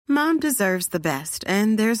Mom deserves the best,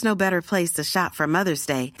 and there's no better place to shop for Mother's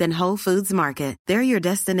Day than Whole Foods Market. They're your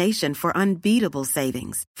destination for unbeatable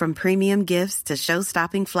savings, from premium gifts to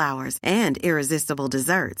show-stopping flowers and irresistible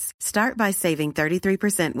desserts. Start by saving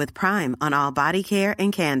 33% with Prime on all body care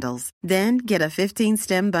and candles. Then get a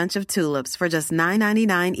 15-stem bunch of tulips for just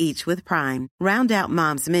 $9.99 each with Prime. Round out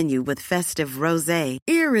Mom's menu with festive rosé,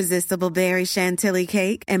 irresistible berry chantilly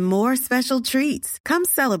cake, and more special treats. Come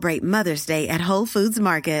celebrate Mother's Day at Whole Foods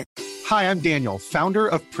Market. Hi, I'm Daniel, founder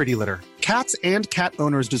of Pretty Litter. Cats and cat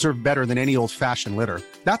owners deserve better than any old-fashioned litter.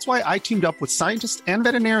 That's why I teamed up with scientists and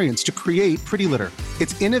veterinarians to create Pretty Litter.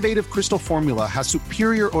 Its innovative crystal formula has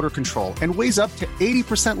superior odor control and weighs up to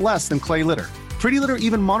 80% less than clay litter. Pretty Litter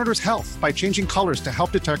even monitors health by changing colors to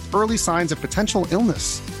help detect early signs of potential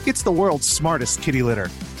illness. It's the world's smartest kitty litter.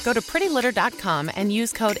 Go to prettylitter.com and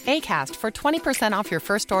use code ACAST for 20% off your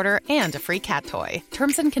first order and a free cat toy.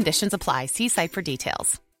 Terms and conditions apply. See site for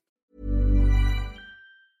details.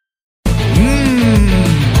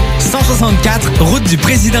 164 route du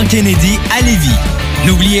Président Kennedy à Lévis.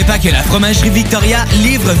 N'oubliez pas que la Fromagerie Victoria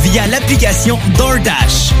livre via l'application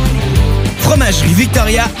DoorDash. Fromagerie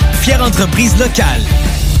Victoria, fière entreprise locale.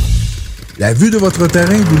 La vue de votre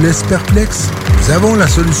terrain vous laisse perplexe? Nous avons la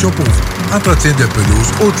solution pour vous. Entretien de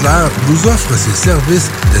pelouse Haute-Lair vous offre ses services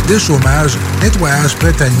de déchômage, nettoyage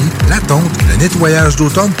printanier, la tonte, le nettoyage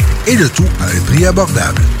d'automne et le tout à un prix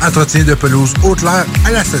abordable. Entretien de pelouse Haute-Lair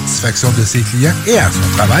à la satisfaction de ses clients et à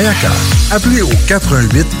son travail à cœur. Appelez au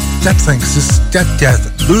 88 456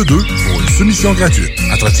 4422 pour une soumission gratuite.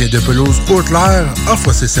 Entretien de pelouse Haute-Lair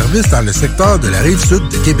offre ses services dans le secteur de la Rive-Sud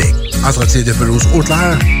de Québec. Entretien de pelouse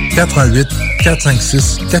Haute-Lair, 88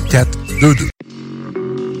 456 4422.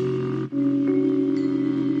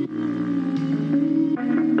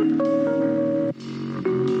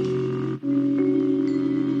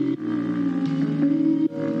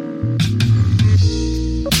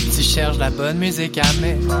 Cherche la bonne musique à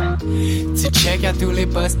mettre. Tu check à tous les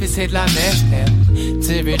postes pis c'est de la merde.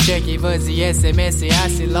 Tu veux checker, vas-y, SMS c'est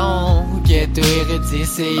assez long. Ghetto Erudit,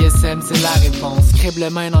 CSM c'est la réponse. Scribble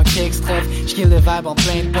main en kick stref, j'kill le vibe en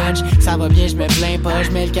plein punch. Ça va bien, j'mets plein pas,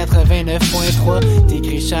 j'mets le 89.3.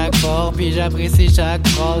 T'écris chaque fort pis j'apprécie chaque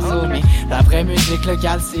phrase, oh mais la vraie musique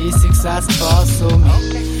locale c'est ici que ça se passe, oh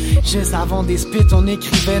mais juste avant des spits on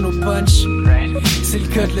écrivait nos punch. C'est le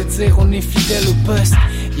cas de le dire, on est fidèle au poste.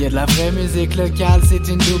 Y'a de la vraie musique locale, c'est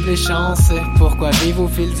une double chance. Pourquoi vivre au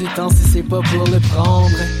fil du temps si c'est pas pour le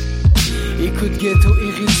prendre? Écoute Ghetto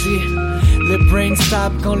Erudit, le brain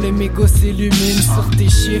stab quand le mégot s'illumine sur tes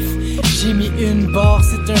chiffres. J'ai mis une barre,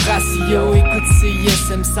 c'est un ratio. Écoute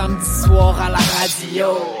CISM samedi soir à la radio.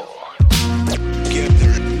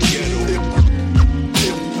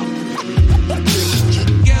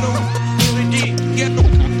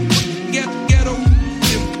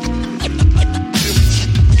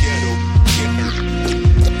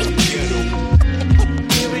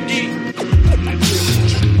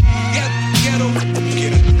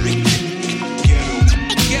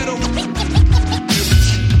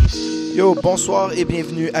 Yo, bonsoir et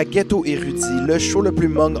bienvenue à Ghetto Erudit, le show le plus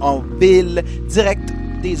mong en ville, direct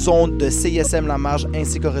des ondes de CISM La Marge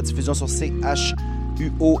ainsi qu'en rediffusion sur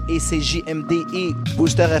CHUO et CJMD et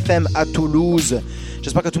Booster FM à Toulouse.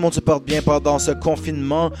 J'espère que tout le monde se porte bien pendant ce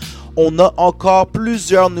confinement. On a encore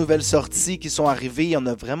plusieurs nouvelles sorties qui sont arrivées. Il y en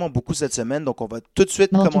a vraiment beaucoup cette semaine, donc on va tout de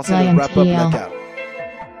suite commencer le wrap-up local.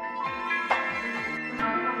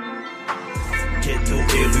 Ghetto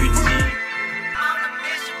Erudit.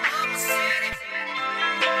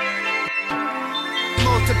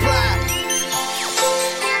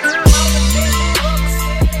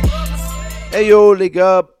 Hey yo les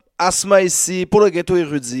gars, Asma ici pour le Ghetto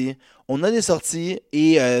Erudit. On a des sorties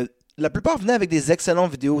et la plupart venaient avec des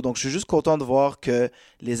excellentes vidéos, donc je suis juste content de voir que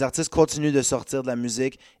les artistes continuent de sortir de la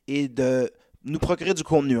musique et de nous procurer du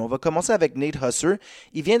contenu. On va commencer avec Nate Husser.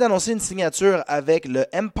 Il vient d'annoncer une signature avec le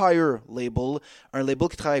Empire Label, un label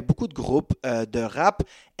qui travaille avec beaucoup de groupes de rap,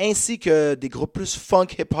 ainsi que des groupes plus funk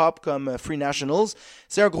hip-hop comme Free Nationals.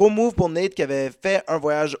 C'est un gros move pour Nate qui avait fait un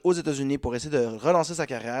voyage aux États-Unis pour essayer de relancer sa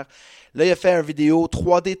carrière. Là, il a fait une vidéo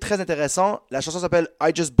 3D très intéressant. La chanson s'appelle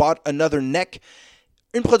I Just Bought Another Neck.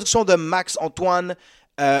 Une production de Max Antoine,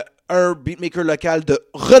 un beatmaker local de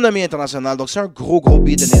renommée internationale. Donc, c'est un gros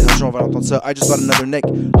beat de Nate Husser. On va entendre ça. I Just Bought Another Neck.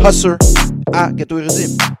 Husser à Ghetto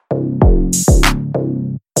Erudit.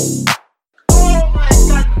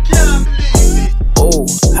 Oh,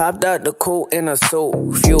 Hopped out the coupe in a suit,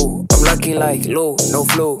 phew. I'm lucky like Lou, no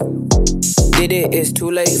flu. Did it, it's too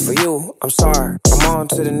late for you. I'm sorry, I'm on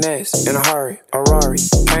to the next in a hurry. A Rari,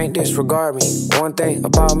 can't disregard me. One thing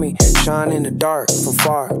about me, shine in the dark from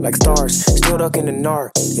far like stars. Still duck in the narc,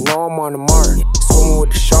 you know I'm on the mark. Swimming with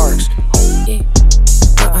the sharks. Yeah,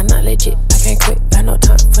 no, I'm not legit. I can't quit, got no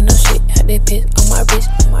time for no shit. Had that piss on my wrist,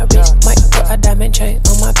 Might put a diamond chain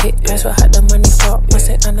on my pit. That's what had the money for. Must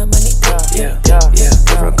say on the money pit. Yeah.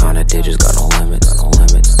 Different kind of digits, got no limits.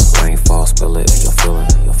 Rain fall, spill it, you're feeling.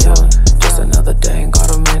 Just another day,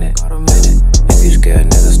 got a minute. If you scared,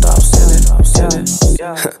 nigga, stop sinning.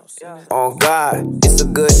 Oh God, it's a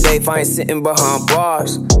good day if I ain't sitting behind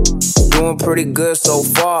bars. Doing pretty good so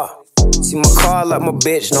far. See my car like my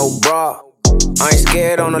bitch, no bra. I ain't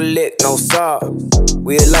scared on a lick, no saw.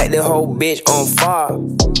 We like the whole bitch on fire.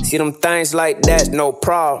 See them things like that, no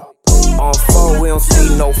problem. On 4, we don't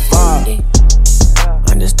see no fire.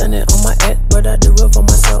 Understand it on my app, but I do it for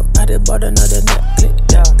myself. I did bought another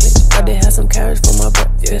Netflix. I did have some carrots for my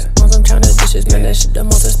breakfast. On some China dishes, man, that shit the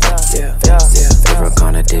most expensive. Different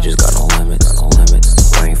kind of digits, got no limits.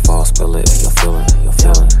 Rain fall, spill it, you're feeling.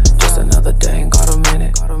 Just another day, got a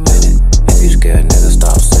minute. If you scared, nigga,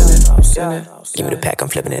 stop sinning. Give me the pack, I'm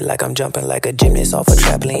flipping it like I'm jumping like a gymnast off a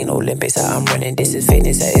trampoline. Olympics, how I'm running. This is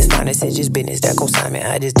fitness at its finest. It's just business, that consignment.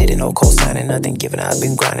 I just didn't know co-signing, nothing given. I've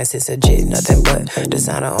been grinding since a jit, nothing but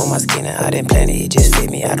designer on my skin. And I didn't plan it, it just fit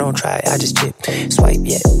me. I don't try it, I just chip. Swipe,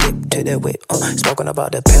 yeah, dip to the whip. Smoking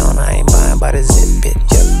about the pound, I ain't buying by the zip,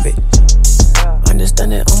 bitch.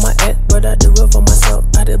 Understand it on my app, but I do it for myself.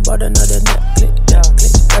 I did bought another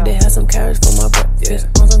Netflix. I did have some carrots for my breakfast.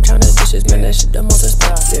 On some China dishes, man, that shit the most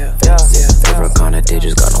expensive. Different kind of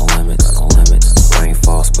digits, got no limits. Rain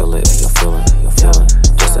fall, spill it, you're feeling.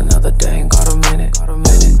 Just another day, got a minute.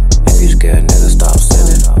 If you scared, nigga, stop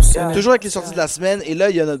sinning. Toujours avec les sorties de la semaine, et là,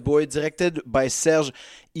 il y a notre boy, directed by Serge.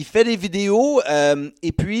 Il fait des vidéos,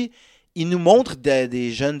 et puis il nous montre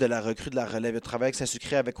des jeunes de la recrue de la relève. Il travaille avec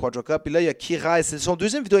Saint-Sucré, avec Quadrocup. Et là, il y a Kirai. C'est son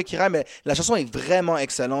deuxième vidéo avec Kirai, mais la chanson est vraiment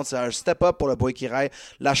excellente. C'est un step-up pour le boy Kirai.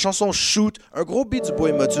 La chanson Shoot, un gros beat du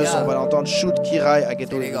boy Modus. On va l'entendre Shoot Kirai à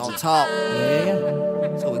Ghetto Erudit. We gon' talk, yeah.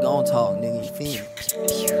 So we gon' talk, nigga. You feel me?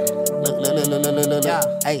 Look.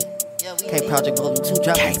 Hey, K-Project Golden 2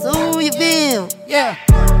 dropping soon, you feel? Yeah.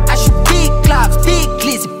 I shoot big globs, big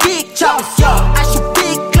glizzy, big choppers, yo. I shoot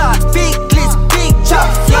big globs, big glizzy, big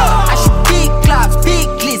choppers, yo. I shoot big globs, big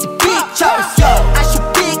glizzy, big choppers, yo. I shoot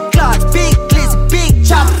big globs, big glizzy, big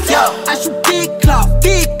choppers, yo. I shoot big globs,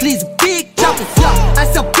 big glizzy, big choppers, yo. I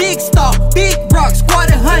sell big stock, big rocks,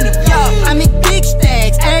 quarter honey, yo. I make big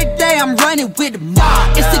stacks, every day I'm running with the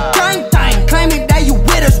mob. It's a gang thing, claiming that you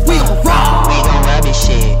with us, we are wrong. We gon' ride this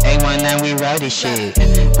shit, A19 we ride this shit.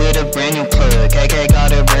 With a brand new plug, KK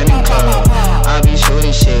got a brand new club. I be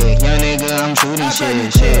shooting shit, young nigga I'm shooting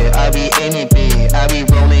shit. I be any beat, I be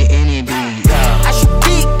rolling any beat, yeah. I shoot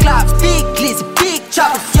big globs, big glizzy, big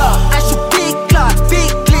choppers, yo. I shoot big globs,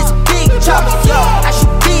 big glizzy, big choppers, yo. I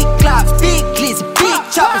shoot big globs, big glizzy, big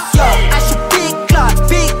choppers, yo. I shoot big globs,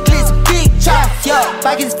 big glizzy, big choppers, yo.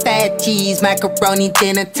 Buckets, fat cheese, macaroni,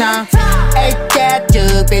 dinner time. Every day I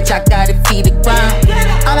jug, bitch, I gotta feed the ground.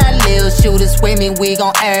 All my little shooters with me, we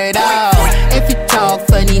gon' air it out. If you talk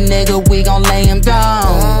funny, nigga, we gon' lay him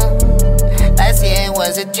down. Last year it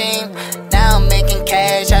was a dream. Now I'm making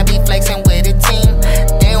cash, I be flexing with the team.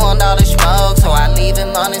 They want all the smoke, so I leave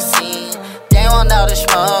him on the scene. They want all the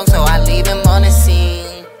smoke, so I leave him on the scene.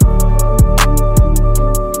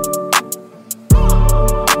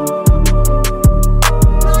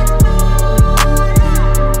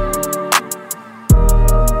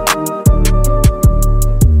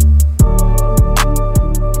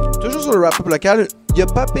 Le rap-up local, il y a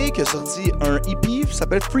Papé qui a sorti un EP qui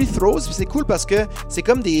s'appelle Free Throws, puis c'est cool parce que c'est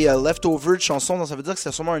comme des leftovers de chansons, donc ça veut dire que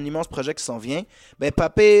c'est sûrement un immense projet qui s'en vient. Ben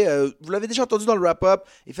Papé, vous l'avez déjà entendu dans le wrap-up,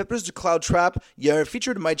 il fait plus du cloud trap, il y a un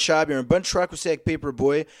feature de Mike Chab, il y a un bunch track aussi avec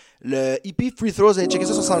Paperboy. Le EP Free Throws, allez checker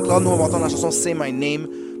ça sur SoundCloud, nous on va entendre la chanson Say My Name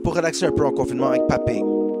pour relaxer un peu en confinement avec Papé.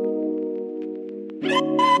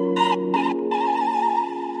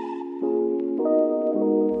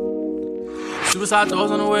 Suicide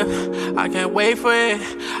doors on the whip, I can't wait for it.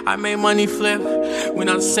 I made money flip, we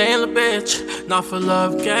not the same little bitch. Not for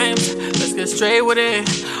love games, let's get straight with it.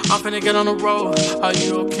 I'm finna get on the road, are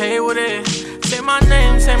you okay with it? Say my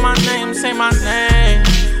name, say my name, say my name.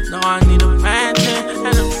 No, I need a mansion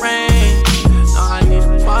and a rain. No, I need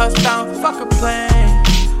a bus down, fuck a plane.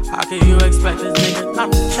 How can you expect this nigga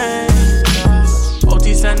not to change?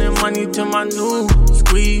 OT sending money to my new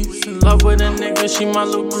squeeze. In love with a nigga, she my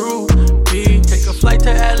little groove. Take a flight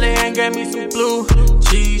to LA and get me some blue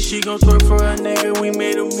She gon' twerk for a nigga, we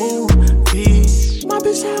made a movie. My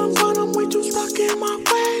bitch say I'm fine, I'm way too stuck in my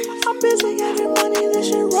way. I'm busy getting money, this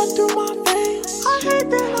shit run through my veins. I hate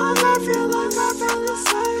that I feel like I feel the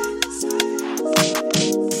same.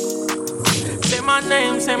 Say my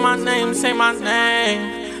name, say my name, say my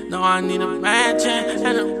name. No, I need a mansion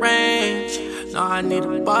and a range. No, I need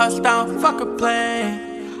a bus down, fuck a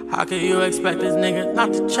plane. How can you expect this nigga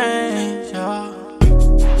not to change? Yeah.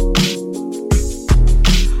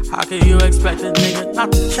 How can you expect this nigga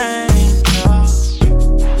not to change? Yeah.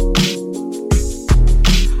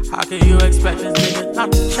 How can you expect this nigga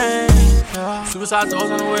not to change? Yeah. Suicide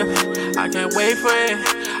doors on the whip, I can't wait for it.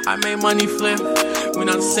 I made money flip, we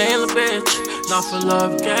not the same little bitch. Not for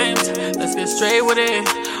love games, let's get straight with it.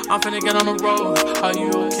 I'm finna get on the road, are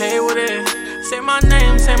you okay with it? Say my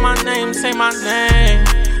name, say my name, say my name.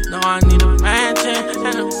 No, I need a mansion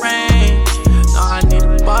and a range. No, I need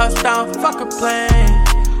a bus down, fuck a plane.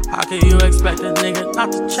 How can you expect a nigga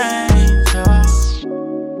not to change? Yeah.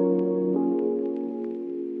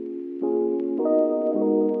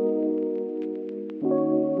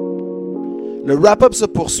 Le wrap-up se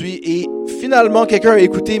poursuit et finalement quelqu'un a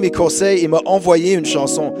écouté mes conseils et m'a envoyé une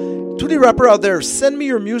chanson. Tous les rappers out there, send me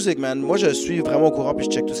your music, man. Moi, je suis vraiment au courant puis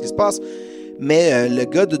je check tout ce qui se passe. Mais le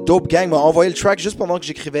gars de Dope Gang m'a envoyé le track juste pendant que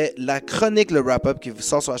j'écrivais la chronique, le wrap-up qui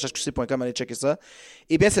sort sur hhqc.com. Allez checker ça.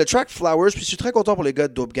 Et bien, c'est le track Flowers. Puis je suis très content pour les gars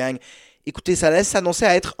de Dope Gang. Écoutez, ça laisse s'annoncer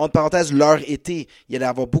à être, entre parenthèses, leur été. Il allait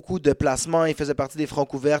avoir beaucoup de placements. Il faisait partie des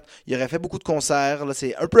francs ouvertes. Il aurait fait beaucoup de concerts. Là,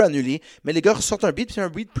 c'est un peu annulé. Mais les gars ressortent un beat. Puis c'est un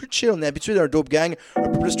beat plus chill. On est habitué d'un Dope Gang un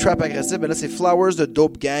peu plus trap agressif. Mais là, c'est Flowers de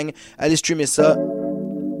Dope Gang. Allez streamer ça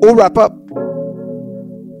au wrap-up.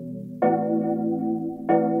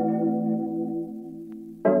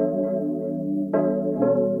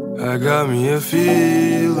 I got me a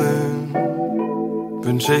feeling,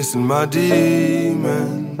 been chasing my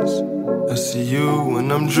demons. I see you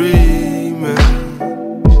when I'm dreaming.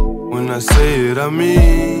 When I say it, I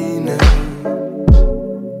mean it.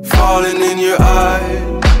 Falling in your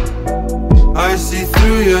eyes, I see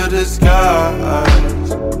through your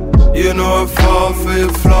disguise. You know I fall for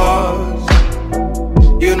your flaws.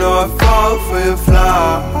 You know I fall for your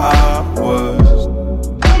flowers.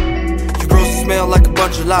 Smell like a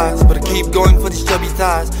bunch of lies, but I keep going for these chubby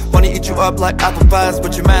thighs. Wanna eat you up like apple pies,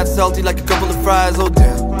 but you're mad salty like a couple of fries. Oh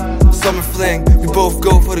damn, summer fling, we both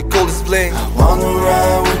go for the coldest bling. I wanna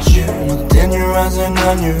ride with you, but then you're rising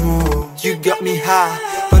on you. You got me high,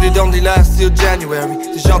 but it only lasts till January.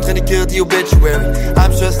 Déjà en train to kill the obituary.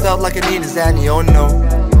 I'm stressed out like I need a Zanny, oh no.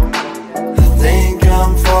 I think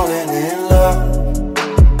I'm falling in love.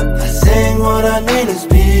 I think what I need is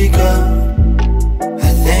speak up.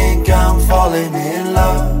 I'm falling in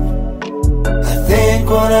love. I think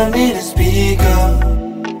what I need is speak up.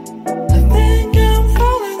 I think I'm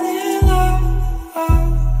falling in love.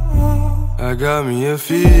 I got me a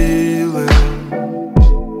feeling,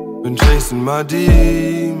 been chasing my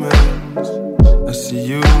demons. I see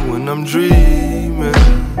you when I'm dreaming.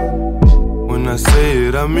 When I say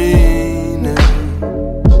it, I mean it.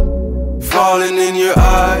 Falling in your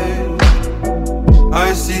eyes,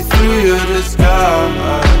 I see through your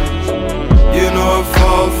disguise. You know I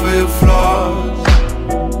fall for your flaws.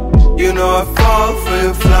 You know I fall for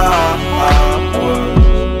your flowers.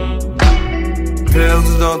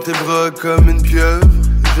 Perdu dans tes bras comme une pieuvre.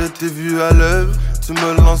 Je t'ai vu à l'œuvre. Tu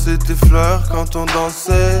me lançais tes fleurs quand on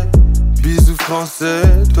dansait. Bisous français,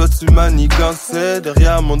 toi tu manigançais.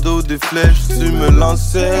 Derrière mon dos des flèches tu me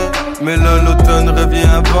lançais. Mais là l'automne revient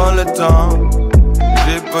avant le temps.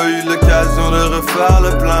 J'ai pas eu l'occasion de refaire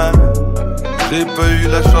le plein. J'ai pas eu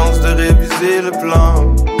la chance de réviser le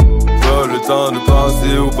plan. Pas le temps de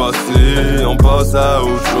penser au passé, on passe à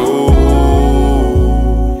autre chose.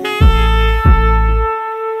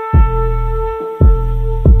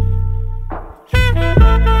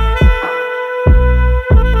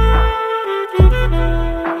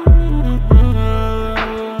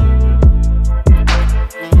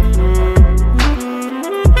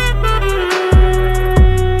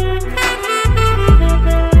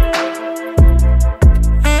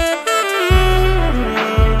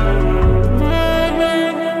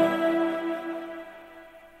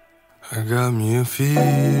 Got me a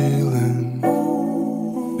feeling,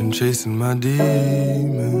 been chasing my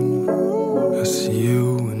demon. I see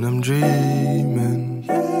you when I'm dreaming.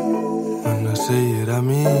 When I say it, I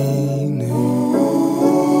mean it.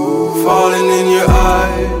 Falling in your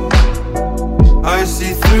eyes, I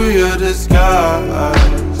see through your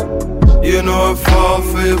disguise. You know I fall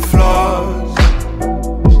for your flaws.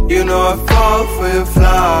 You know I fall for your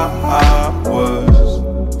flowers.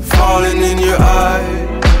 Falling in your eyes,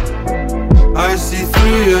 I see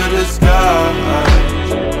through your disguise.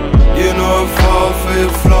 You know I fall for your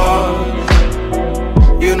flaws.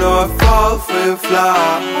 You know I fall for your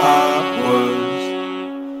flowers.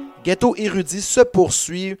 Ghetto Erudit se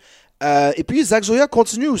poursuit. Et puis Zach Zoya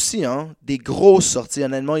continue aussi, hein, des grosses sorties.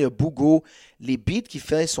 Honnêtement, il y a Bougo. Les beats qu'il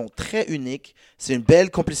fait sont très uniques. C'est une belle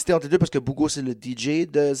complicité entre les deux parce que Bougo, c'est le DJ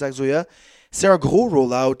de Zach Zoya. C'est un gros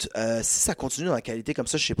rollout. Si ça continue dans la qualité comme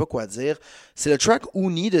ça, je sais pas quoi dire. C'est le track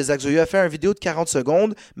Uni de Zach Zoya. Il a fait une vidéo de 40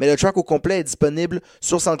 secondes, mais le track au complet est disponible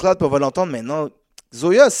sur SoundCloud, puis on va l'entendre maintenant.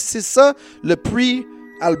 Zoya, si c'est ça, le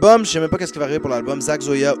pre-album, je sais même pas qu'est-ce qui va arriver pour l'album. Zach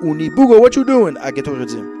Zoya, Uni. Bougo, what you doing? À Ghetto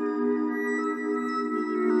Erudit.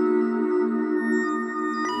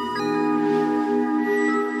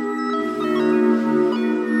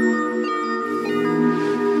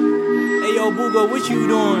 Yo, Boogo, what you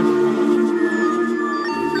doing?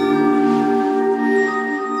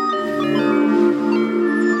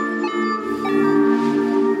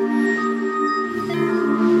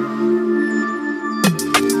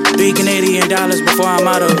 $3 before I'm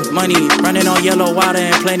out of money. Running on yellow water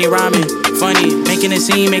and plenty rhyming. Funny, making a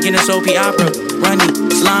scene, making a soapy opera. Running,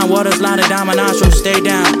 slime water, sliding down my nostrils, stay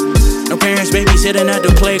down. No parents babysitting at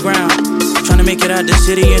the playground. Trying to make it out the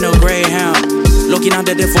city in a Greyhound. Looking out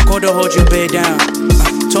the difficult to hold your bed down.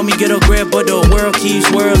 Told me get a grip, but the world keeps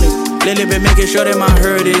swirling. Lately been making sure that my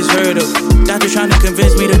hurt is heard of. Doctor trying to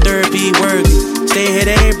convince me the therapy worthy. Stay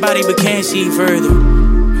ahead of everybody, but can't see further.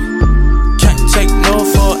 Can't take no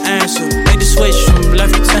for answer. Made the switch from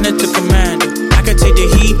lieutenant to commander. I can take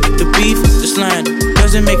the heat, the beef, the slander.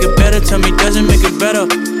 Doesn't make it better, tell me doesn't make it better.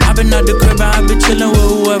 I've been out the crib, I've been chillin' with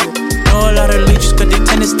whoever. Know a lot of leeches, cause they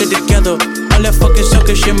tend to stay together. All that fucking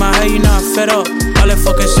sucker shit, my how you not fed up. All that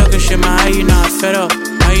fucking sucker shit, my how you not fed up.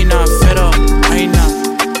 How you not fed up, how you not.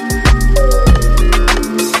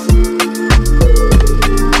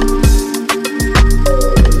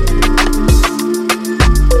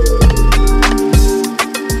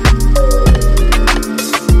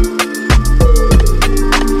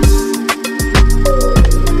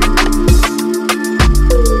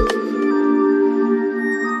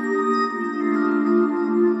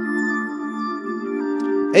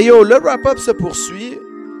 Hey yo, le wrap-up se poursuit.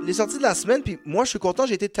 Les sorties de la semaine, puis moi je suis content,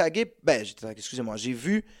 j'ai été tagué. Excusez-moi, j'ai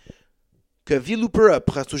vu que V-Looper a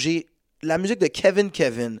partagé la musique de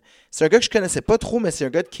Kevin. C'est un gars que je connaissais pas trop, mais c'est un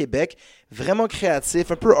gars de Québec, vraiment créatif,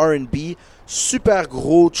 un peu R&B, super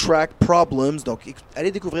gros track Problems. Donc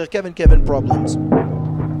allez découvrir Kevin Problems.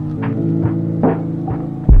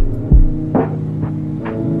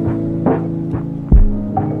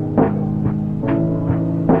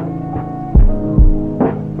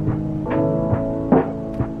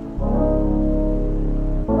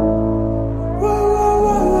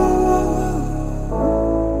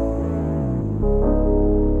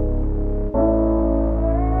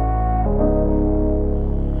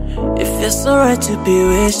 It's alright to be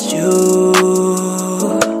with you.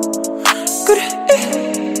 Good.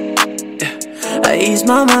 Yeah. I ease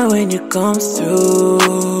my mind when you come through.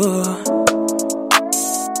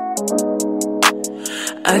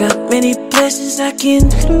 I got many places I can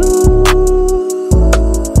lose.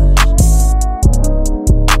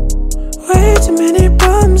 Way too many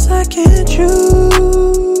problems I can't choose.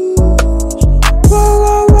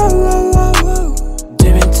 Whoa.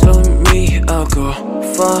 They've been telling me I'll go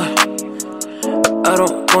far. I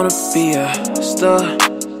don't wanna be a star.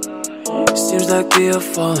 It seems like they are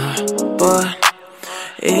falling, but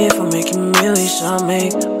if I'm making millions, I'll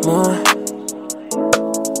make more.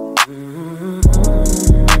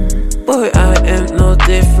 Boy, I am no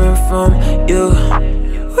different from you.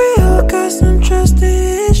 We all got some trust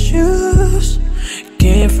issues.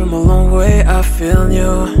 Came from a long way, I feel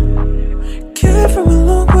new. Came from a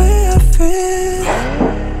long way, I feel.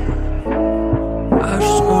 I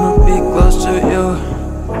just wanna be close to you.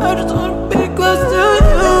 I just wanna be close to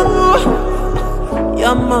you.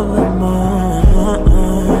 You're my mama.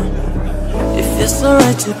 It feels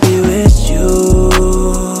alright to be with you.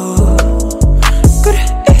 Good.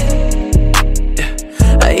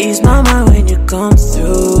 Yeah. I ease my mind when you come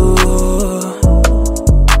through.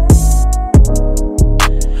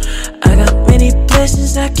 I got many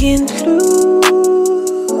places I can lose.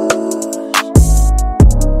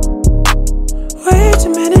 Way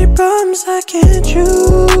too many problems I can't choose.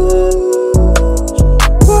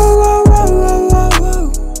 Whoa.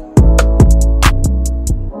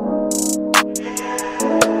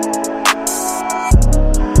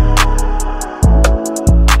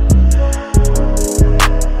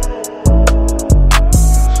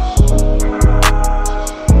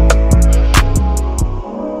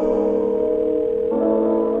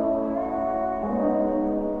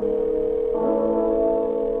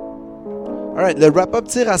 Alright, le wrap-up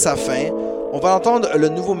tire à sa fin. On va entendre le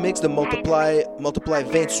nouveau mix de Multiply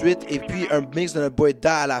 28 et puis un mix de notre boy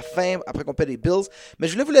Da à la fin, après qu'on paie les bills. Mais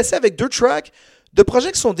je voulais vous laisser avec 2 tracks de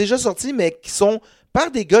projets qui sont déjà sortis, mais qui sont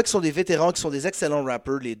par des gars qui sont des vétérans, qui sont des excellents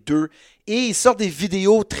rappers, les deux. Et ils sortent des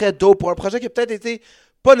vidéos très dope pour un projet qui a peut-être été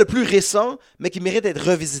pas le plus récent, mais qui mérite d'être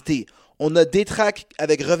revisité. On a des tracks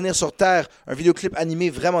avec Revenir sur Terre, un vidéoclip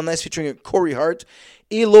animé vraiment nice featuring Corey Hart.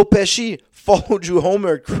 Et Lil Pesci, Followed You Home,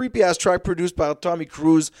 un creepy-ass track produced par Tommy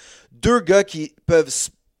Cruise. 2 gars qui peuvent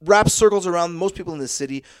rap circles around most people in the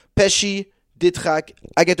city. Pesci, des tracks,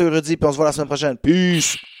 à Ghetto Erudit, puis on se voit la semaine prochaine.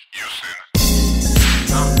 Peace!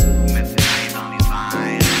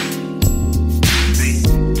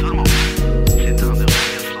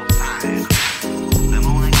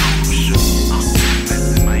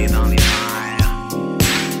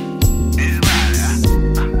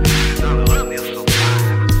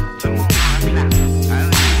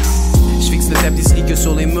 Que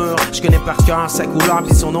sur les murs, je connais par cœur sa couleur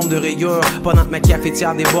pis son nombre de rayures. Pendant que ma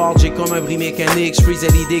cafetière déborde, j'ai comme un bris mécanique. Je freeze à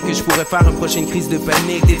l'idée que je pourrais faire une prochaine crise de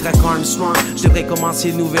panique. Des tracks Armstrong, je devrais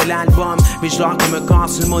commencer le nouvel album, mais je dors comme un corps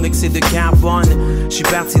sur le monoxyde de carbone. Je suis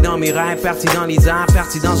parti dans mes rêves, parti dans les airs,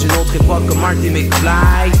 parti dans une autre époque comme Marty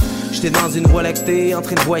McFly. J'étais dans une voie lactée, en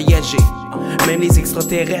train de voyager. Même les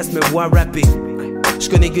extraterrestres me voient rapper. Je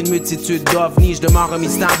connais qu'une multitude d'ovnis, je demeure un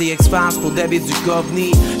mystère des X-Files pour David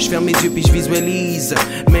Duchovny. Je ferme mes yeux puis je visualise.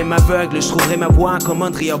 Même aveugle, je trouverai ma voix comme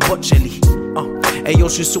Andrea Bocelli. Hey yo,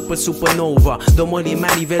 je suis supernova. Donne-moi les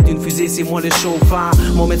manivelles d'une fusée, c'est moi le chauffeur.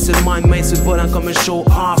 M'en mettre seulement une main sur le volant comme un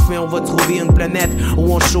show-off. Mais on va trouver une planète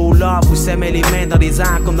où on show love, où ça met les mains dans les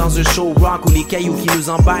airs comme dans un show rock, où les cailloux qui nous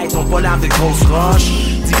embêtent ont pas l'air de grosses roches.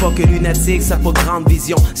 Dis pas que lunatique, ça a pas de grande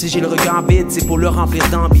vision. Si j'ai le regard vide, c'est pour le remplir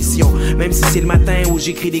d'ambition. Même si c'est le matin où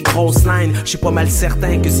j'écris des grosses lines, je suis pas mal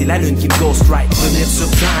certain que c'est la lune qui me ghostwrite.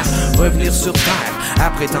 Revenir sur terre.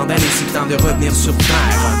 Après tant d'années, c'est le temps de revenir sur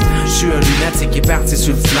terre. Je suis un lunatique qui est parti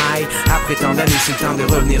sur le fly. Après tant d'années, c'est le temps de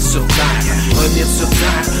revenir sur terre. Revenir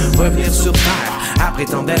sur terre. Après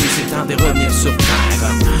tant d'années, c'est le temps de revenir sur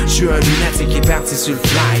terre. Je suis un lunatique qui est parti sur le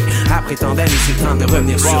fly. Après tant d'années, c'est le temps de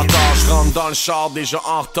revenir sur terre. Je rentre dans le char déjà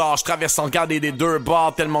en retard. Je traverse sans regarder des 2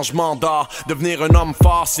 bords tellement je m'endors. Devenir un homme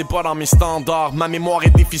fort, c'est pas dans mes standards. Ma mémoire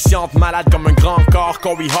est déficiente, malade comme un grand corps.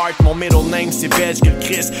 Corey Hart, mon middle name, c'est belge que le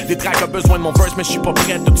Chris. Des tracks ont besoin de mon verse, mais je suis pas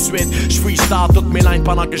prêt tout de suite. Je freestyle toutes mes lines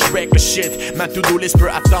pendant que je wreck le shit. Ma to-do list peut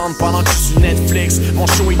attendre pendant que je suis sur Netflix. Mon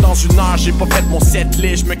show est dans 1 heure, j'ai pas fait mon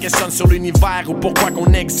setlist. Je me questionne sur l'univers ou pourquoi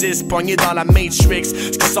qu'on existe. Pogné dans la Matrix,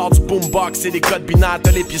 ce qui sort du boombox, c'est des codes binaires.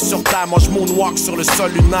 T'as les pieds sur terre, moi je moonwalk sur le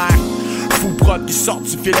sol lunaire. Fou prod qui sort du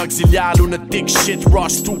fil auxiliaire. Lunatic shit, raw,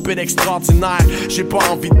 stupid, extraordinaire. J'ai pas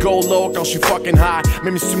envie de go low quand je suis fucking high.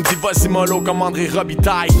 Même si tu me dis vas-y mollo comme André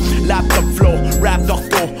Robitaille. Laptop flow, rap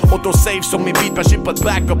d'ortho, auto-save sur mes beats parce j'ai pas de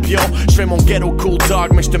backup yo. J'fais mon ghetto cool dog,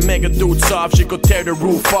 mais j'te méga dude soft. J'écoute Tear the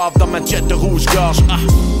Roof Off dans ma jet de rouge-gorge.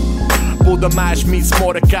 Beau dommage, mise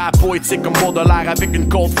Mordecai, poétique comme Baudelaire avec une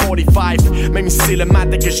Colt 45. Même si c'est le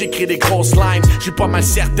matin que j'écris des grosses lines, j'suis pas mal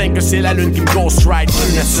certain que c'est la lune qui me ghostwrite.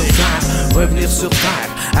 Revenir sur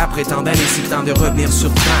terre. Après tant d'années, c'est le temps de revenir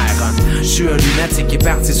sur terre. Je suis un lunatique qui est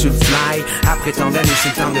parti sur le fly. Après tant d'années, c'est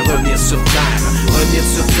le temps de revenir sur terre.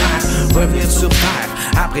 Revenir sur terre.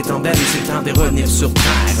 Après tant d'années, c'est le temps de revenir sur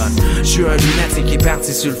terre. Je suis un lunatique qui est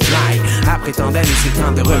parti sur le fly. Après tant d'années, c'est le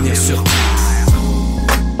temps de revenir sur terre.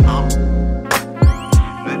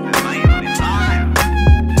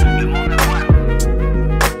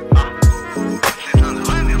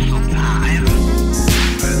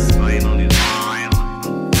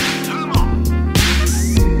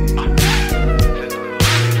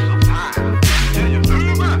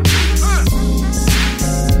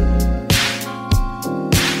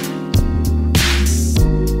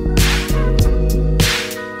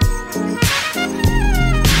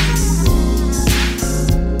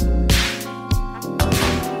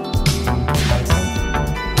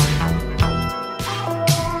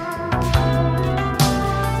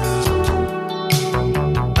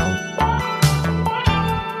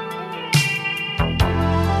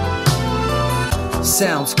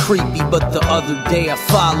 Sounds creepy, but the other day I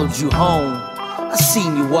followed you home. I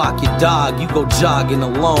seen you walk your dog, you go jogging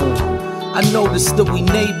alone. I noticed that we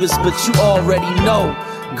neighbors, but you already know.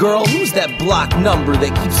 Girl, who's that block number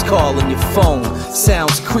that keeps calling your phone?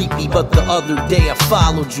 Sounds creepy, but the other day I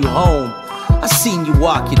followed you home. I seen you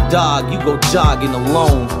walk your dog, you go jogging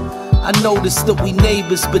alone. I noticed that we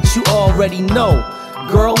neighbors, but you already know.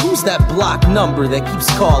 Girl, who's that block number that keeps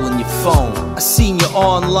calling your phone? I seen your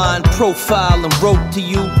online profile and wrote to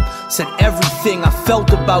you. Said everything I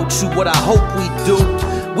felt about you, what I hope we do.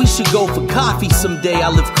 We should go for coffee someday, I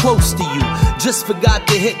live close to you. Just forgot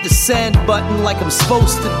to hit the send button like I'm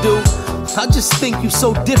supposed to do. I just think you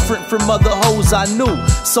so different from other hoes I knew.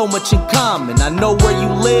 So much in common, I know where you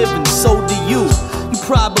live and so do you. You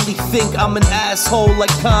probably think I'm an asshole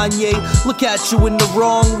like Kanye. Look at you in the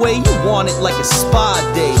wrong way, you want it like a spa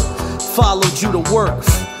day. Followed you to work,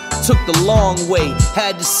 took the long way.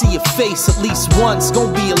 Had to see your face at least once,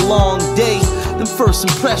 gon' be a long day. Them first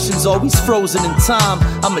impressions always frozen in time.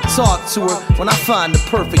 I'ma talk to her when I find the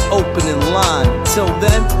perfect opening line. Till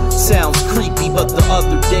then, sounds creepy, but the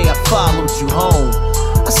other day I followed you home.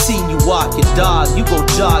 I seen you walk your dog, you go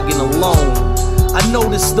jogging alone. I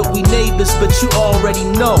noticed that we neighbors, but you already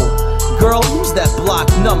know. Girl, who's that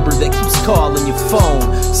blocked number that keeps calling your phone?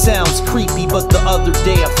 Sounds creepy, but the other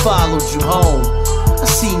day I followed you home. I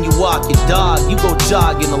seen you walk your dog, you go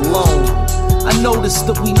jogging alone. I noticed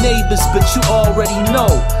that we neighbors, but you already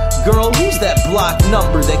know. Girl, who's that blocked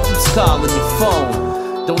number that keeps calling your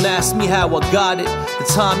phone? Don't ask me how I got it. The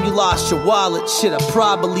time you lost your wallet, shit, I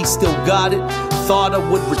probably still got it. Thought I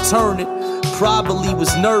would return it. Probably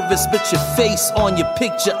was nervous, but your face on your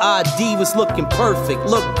picture ID was looking perfect.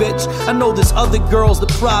 Look, bitch, I know there's other girls that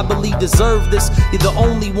probably deserve this. You're the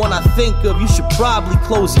only one I think of, you should probably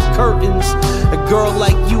close your curtains. A girl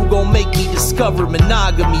like you gon' make me discover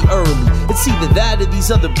monogamy early. It's either that or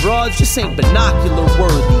these other broads just ain't binocular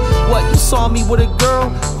worthy. What, you saw me with a girl?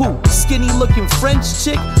 Who, skinny looking French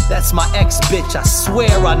chick? That's my ex-bitch, I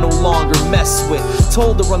swear I no longer mess with.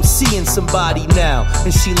 Told her I'm seeing somebody now,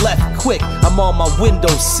 and she left quick. I'm on my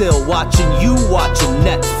windowsill watching you watching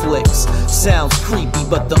Netflix. Sounds creepy,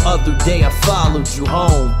 but the other day I followed you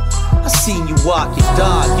home. I seen you walk your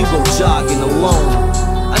dog, you go jogging alone.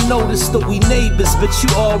 I noticed that we neighbors, but you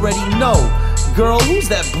already know. Girl, who's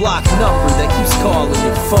that blocked number that keeps calling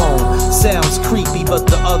your phone? Sounds creepy, but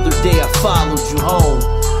the other day I followed you home.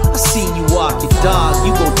 I seen you walk your dog,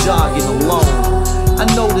 you go jogging alone. I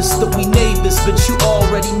noticed that we neighbors, but you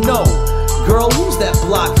already know. Girl, who's that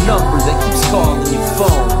blocked number that keeps calling your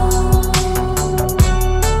phone?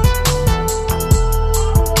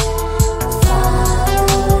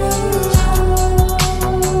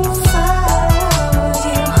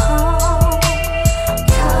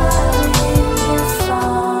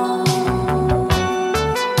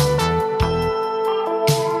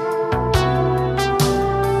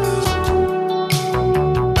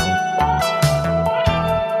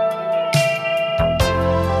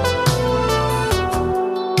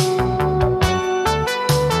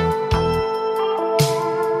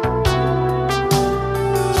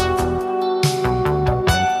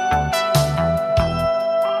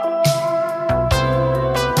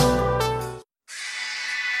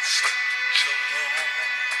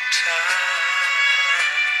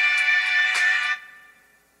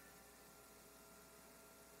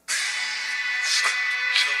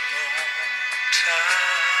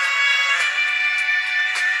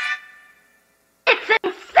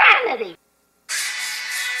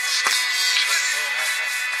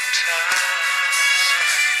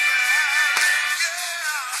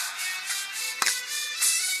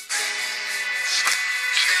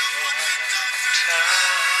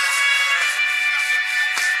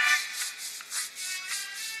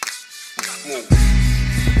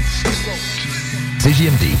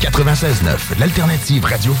 CJMD 96.9, l'alternative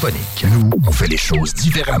radiophonique. Nous, on fait les choses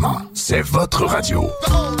différemment. C'est votre radio.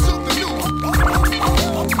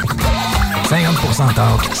 50%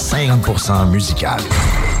 talk, 50% musical.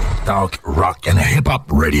 Talk, rock and hip-hop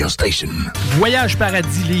radio station. Voyage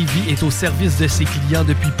Paradis Lévis est au service de ses clients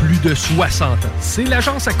depuis plus de 60 ans. C'est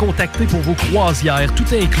l'agence à contacter pour vos croisières, tout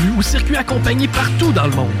inclus, ou circuits accompagnés partout dans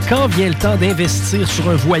le monde. Quand vient le temps d'investir sur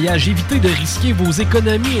un voyage, évitez de risquer vos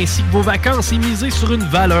économies ainsi que vos vacances et misez sur une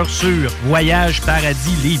valeur sûre. Voyage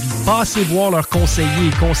Paradis Lévis. Passez voir leurs conseillers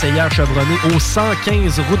et conseillères chevronnés au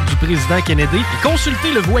 115 route du Président Kennedy et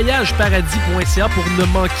consultez le voyageparadis.ca pour ne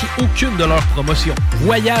manquer aucune de leurs promotions.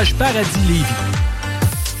 Voyage Paradis Lévis.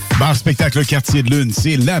 Bar Spectacle Quartier de Lune,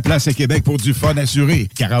 c'est la place à Québec pour du fun assuré.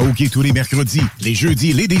 Karaoké tous les mercredis. Les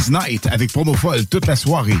jeudis, Ladies Night avec promo folle toute la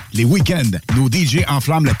soirée. Les week-ends, nos DJ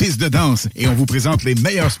enflamment la piste de danse et on vous présente les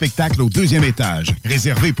meilleurs spectacles au 2e étage.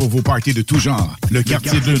 Réservé pour vos parties de tout genre. Le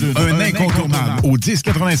Quartier de Lune, un incontournable. Au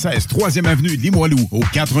 1096 3e avenue de Limoilou, au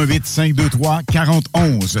 418 523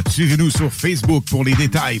 4011. Suivez-nous sur Facebook pour les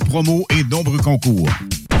détails, promos et nombreux concours.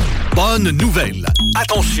 Bonne nouvelle!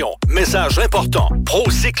 Attention, message important.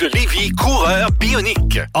 Procycle Lévis, coureur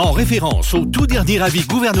bionique. En référence au tout dernier avis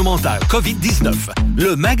gouvernemental COVID-19,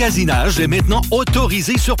 le magasinage est maintenant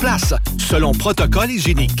autorisé sur place, selon protocole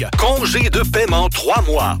hygiénique. Congé de paiement 3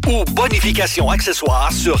 mois ou bonification accessoire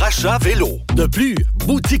sur achat vélo. De plus,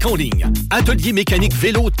 boutique en ligne, atelier mécanique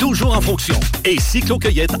vélo toujours en fonction et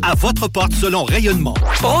cyclo-cueillette à votre porte selon rayonnement.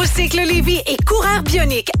 Procycle Lévis et coureur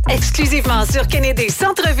bionique, exclusivement sur Kennedy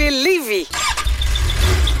Centre-Ville Lévis.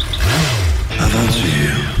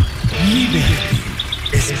 Aventure, liberté,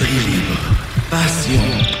 esprit libre, passion.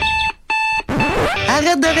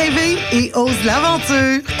 Arrête de rêver et ose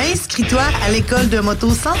l'aventure. Inscris-toi à l'école de moto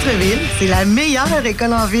Centre-Ville. C'est la meilleure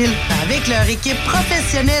école en ville. Avec leur équipe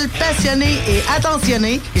professionnelle, passionnée et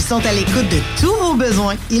attentionnée, ils sont à l'écoute de tous vos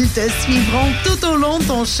besoins. Ils te suivront tout au long de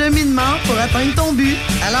ton cheminement pour atteindre ton but.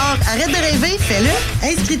 Alors, arrête de rêver, fais-le.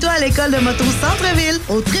 Inscris-toi à l'école de moto Centre-Ville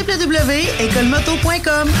au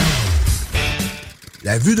www.écolemoto.com.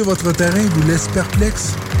 La vue de votre terrain vous laisse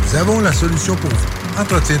perplexe? Nous avons la solution pour vous.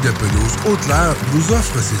 Entretien de pelouse Haute-Lair vous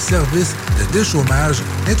offre ses services de déchômage,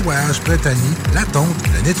 nettoyage printanier, la tonte,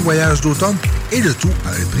 le nettoyage d'automne et le tout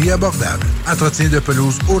à un prix abordable. Entretien de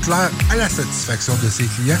pelouse Haute-Lair à la satisfaction de ses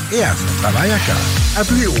clients et à son travail à cœur.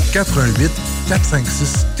 Appelez au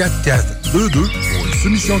 418-456-4422 pour une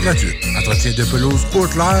soumission gratuite. Entretien de pelouse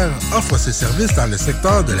Haute-Lair offre ses services dans le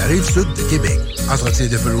secteur de la Rive-Sud de Québec. Entretien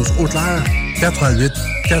de pelouse Haute-Lair,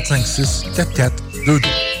 418-456-4422.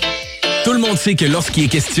 Tout le monde sait que lorsqu'il est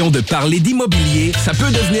question de parler d'immobilier, ça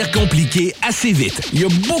peut devenir compliqué assez vite. Il y a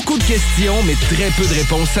beaucoup de questions, mais très peu de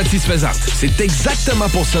réponses satisfaisantes. C'est exactement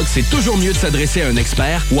pour ça que c'est toujours mieux de s'adresser à un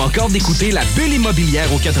expert ou encore d'écouter la bulle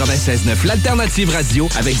immobilière au 96.9, l'alternative radio,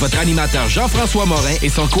 avec votre animateur Jean-François Morin et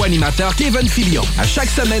son co-animateur Kevin Filion. À chaque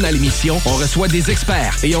semaine à l'émission, on reçoit des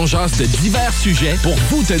experts et on jase de divers sujets pour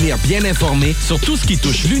vous tenir bien informés sur tout ce qui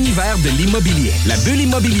touche l'univers de l'immobilier. La bulle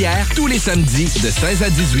immobilière, tous les samedis de 16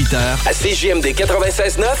 à 18 heures. À CJMD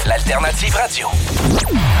 96.9, l'alternative radio.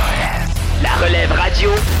 La relève radio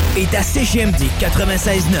est à CJMD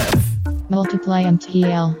 96.9. Multiply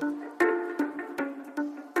MTL.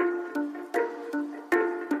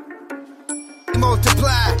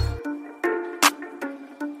 Multiply.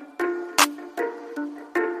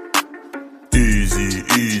 Easy,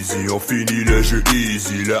 easy, on finit le jeu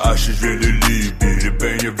easy. Le H, je viens de Libye, les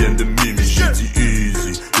beignes viennent de Mimi. J'ai dit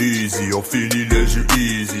easy, easy, on finit le jeu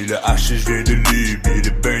easy. Le H, je viens de Libye,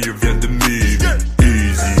 les beignes viennent de Mimi.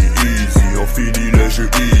 Easy, easy, on finit le jeu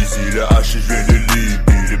easy. Le H, je viens de Libye,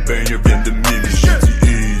 les beignes viennent de Mimi. J'ai dit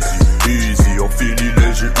easy, easy, on finit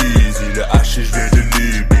le jeu easy. Le H, je viens de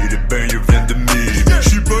Libye, les beignes viennent de Mimi.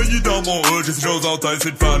 J'suis pogné dans mon hood, j'ai cette chose en tête,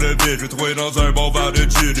 c'est de faire le vide. Je vais trouver dans un bon verre de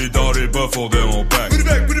gin et dans les bas-fonds de mon bac.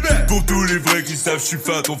 Pour tous les vrais qui savent j'suis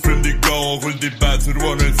fat, on fume des gars, on roule des bats, c'est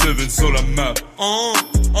 107 sur la map.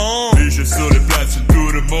 Biche sur les platines,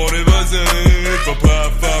 tout le monde est basé. Faut pas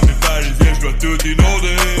faire mes parisiens, j'dois tout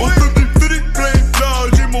inonder. On fait des petits plein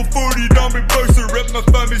d'âge, j'ai mon folie dans mes box, rap ma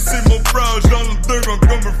famille, c'est mon proche, dans l'underground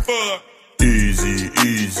comme un fuck. Easy,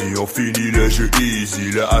 easy, on finit le jeu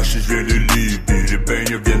easy. Le H, je viens de Libye, les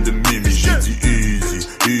beignes viennent de Mimi. J'ai dit easy,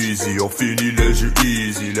 easy, on finit le jeu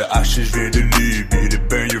easy. Le H, je viens de Libye, les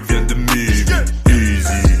beignes viennent de Mimi.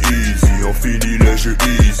 Easy, easy, on finit le jeu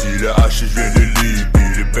easy. Le H, je viens de Libye,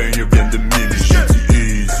 les beignes viennent de Mimi. J'ai dit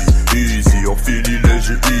easy, easy, on finit le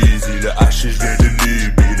jeu easy. Le H, je viens de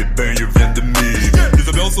Libye, les beignes viennent de Mimi. Les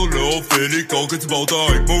ambiances sont là, on fait les cons que tu m'entends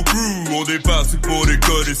avec mon crew. On dépasse pour les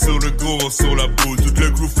codes sur le gros, sur la boule. Tout le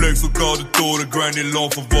crew flex au corps de tour, le grind est long,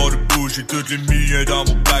 faut voir le bouge. J'ai toutes les milliers dans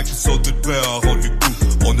mon bac, ils sont toutes prêts à rendre le coup.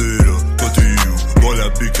 On est là, toi t'es où? Moi la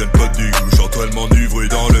big t'as pas de dégoût. J'suis tellement enivré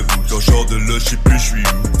dans le bout. Quand j'sors de là, j'sais plus j'suis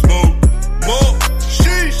où. Smoke, more,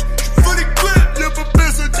 chiche, j'suis full equipped. Y'a pas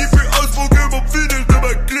personne qui fait un smoke mon finish de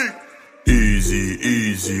ma clique. Easy,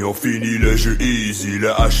 easy, on finit le jeu easy. Le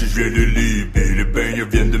H, je viens de Libye, les beignes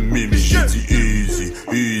viennent de Mimi. J'ai dit easy,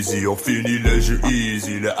 easy, on finit le jeu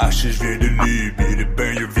easy. Le H, je viens de Libye, les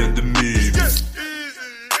beignes viennent de Mimi.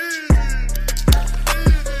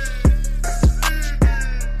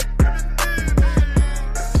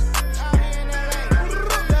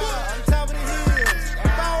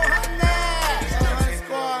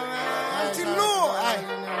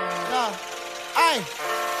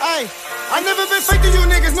 I never been fake to you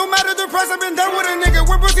niggas, no matter the price, I been down with a nigga.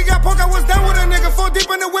 When Brooksy got pork, I was down with a nigga. 4 deep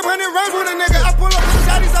in the whip, 100 rounds with a nigga. I pull up the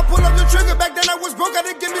shotties, I pull up the trigger. Back then I was broke, I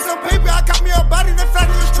didn't give me some paper. I caught me a body, that fat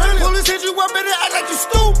was trailing. Police hit you up and they act like you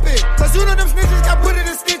stupid. Cause you know them snitches got put in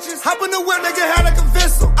the stitches. Hop in the whip, nigga, had like a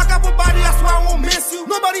vessel. I got my body, I swear I won't miss you.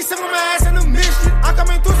 Nobody sent my ass in a mission. I come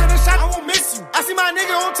in through to the shot, I won't miss you. I see my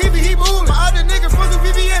nigga on TV, he moving. My other nigga frozen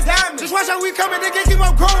VVS diamond. Just watch how we coming, they can't keep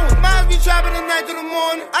on growing. Miles be trapping the night to the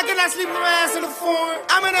morning. morning. I cannot sleep with my ass in the foreign.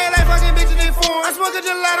 I'm in LA fucking bitches, they foreign. I smoke a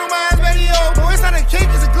gelato, my ass baby over. Boy, it's not a cake,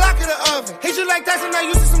 it's a Glock in the oven. Hit you like Tyson, I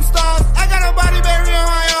used to some stars. I got a body berry in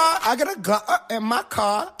my yard. I got a Glock in my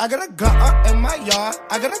car. I got a Glock in my yard.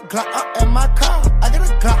 I got a Glock in my car. I got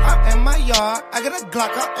a Glock in my yard. I got a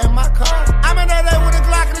Glock in my car. I'm in LA with a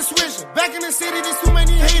Glock and a swisher. Back in the city, there's too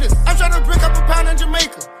many haters. I'm trying to brick up a pound in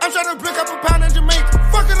Jamaica. I'm trying to brick up a pound in Jamaica.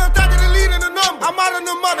 Fucking up, talking the lead in the number. I'm out in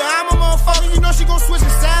the mother, I'm a motherfucker. You know she gon' switch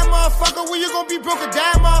a sad motherfucker. When you gon' be broke a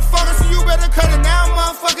down motherfucker. So you better cut it now,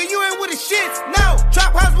 motherfucker. You ain't with the shits, no.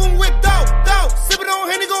 Trap house boom with dope. Sippin' on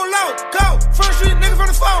Henny, go low, go. Front street nigga from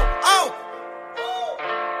the phone, oh.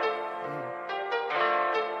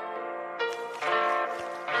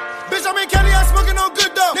 Bitch, I'm in Cali, I'm smoking on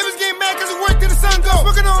good dope. Niggas getting mad cause it work till the sun go.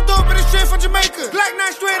 Smoking on dope, but it's straight from Jamaica. Glock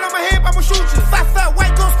 9 straight on my hip, I'ma shoot you. Fat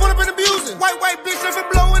white girls pull up and abusing. White bitch left and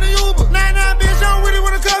blow in the Uber. 99 bitch, I don't really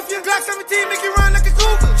wanna cuff you. Glock 17 make you run like a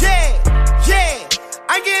cougar. Yeah.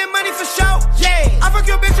 I getting money for show, yeah. I fuck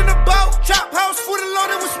your bitch in the boat. Chop house, food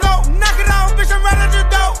loaded with snow. Knock it off, bitch, I'm right at your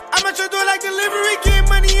door. I'm at your door like delivery.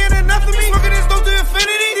 Getting money in enough for me. Smoking this dope to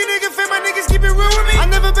infinity. These niggas fake, my niggas keep it real with me.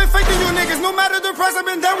 I never been fake to you niggas. No matter the price, I've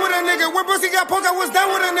been down with a nigga. When Brucey got poked, I was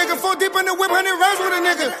down with a nigga. 4 deep in the whip, 100 rounds with a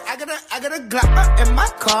nigga. I got a Glock in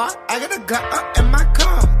my car. I got a Glock in my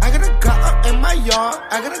car. I got a Glock in my yard.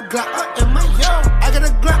 I got a Glock in my yard. I got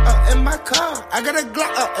a Glock in my car. I got a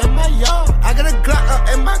Glock in my yard. I got a Glock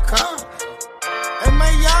in my car. In my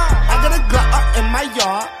yard, I got a Glock in my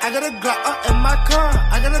yard. I got a Glock in my car.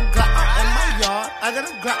 I got a Glock in my yard. I got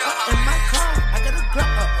a Glock in my car. I got a Glock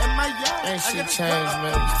in my yard. Ain't shit changed,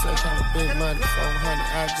 man. We still trying to big money, 400.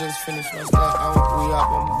 I just finished my stuff. I want we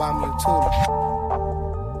up and buy me a tool.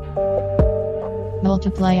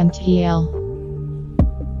 Multiply MTL.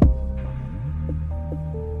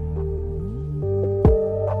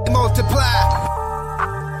 Multiply.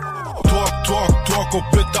 Toi, qu'on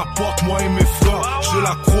pète ta porte, moi et mes frères. J'ai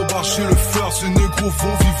la crowbar chez le fer, ces négros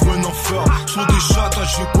vont vivre un enfer. Sont des chats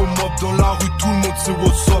attachés comme mob dans la rue, tout le monde sait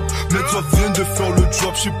what's up. Mais toi viens de faire le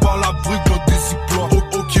job, j'sais pas la brique dans des ziplocs.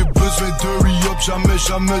 Ok, besoin de re-up,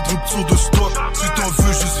 jamais de rupture de stock. Si t'en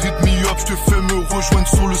veux, juste hit me up, j'te fais me rejoindre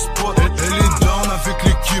sur le spot. Elle est down avec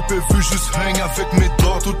l'équipe, elle veut juste hang avec mes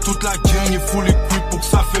dogs. Toute la gang, il faut l'équipe pour que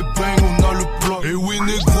ça fait bang, on a le plan. Et oui,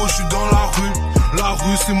 négro, j'suis dans la rue. La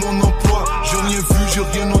rue c'est mon emploi. J'ai rien vu,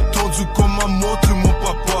 j'ai rien entendu comme m'a montré mon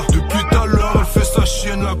papa. Depuis tout à l'heure elle fait sa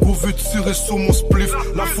chienne. La go veut tirer sur mon spliff.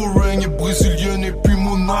 La foreign est brésilienne et puis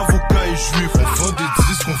mon avocat est juif. On vend des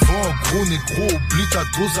disques, on vend en gros négro. Oublie ta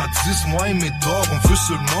dose à 10, moi et mes dogs. On veut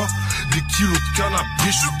seulement des kilos de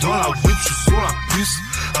cannabis. J'suis dans la whip, j'suis sur la piste.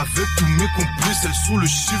 Avec tous mes complices, elle sous le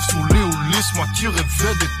chiffre, sous les Ulysse. Moi qui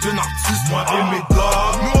rêvais d'être un artiste. Moi et mes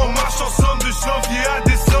dogs. Nous on marche ensemble de janvier à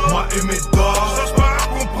décembre. Moi et mes dogs. Cherche pas à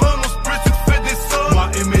comprendre, on split, tu te fais des sommes. Moi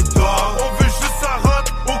et mes dogs. On veut juste ça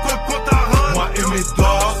rentre, au compte à rendre. Moi et mes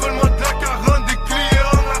dogs. Seulement de la 40, des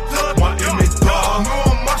clients en attente. Moi et mes dogs. Nous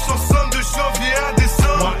on marche ensemble de janvier à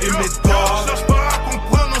décembre. Moi et mes dogs. Cherche pas à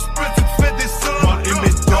comprendre, on split, tu te fais des sommes. Moi et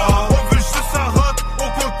mes dogs. On veut juste ça rentre, au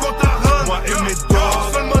compte à rendre. Moi et mes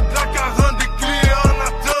dogs. Seulement de la 40, des clients en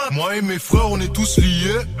attente. Moi et mes frères, on est tous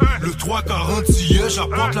liés. Le 340 y est,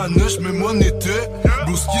 j'apporte la neige, mais mon été.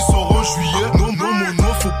 Blouski sort en juillet. Non, mon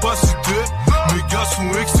nom, faut pas citer. Mes gars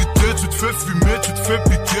sont excités, tu te fais fumer, tu te fais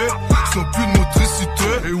piquer. Sans plus de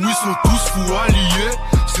motricité. Et oui, sont tous fous alliés.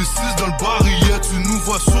 C'est 6 dans le barillet, tu nous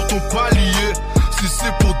vois sur ton palier. Si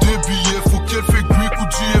c'est pour des billets, faut qu'elle fait quick ou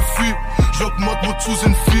GFI. J'augmente mon choose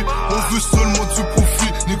and fee. On veut seulement du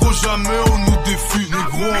profit. Négro, jamais on nous défie.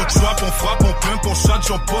 Négro, on trap, on frappe, on pimpe, on chatte,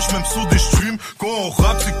 j'empoche, même sur des streams. Quand on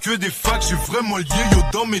rappe, c'est que des facts. J'ai vraiment lié, yo,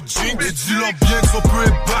 dans mes jeans. Et dis-leur bien que son peu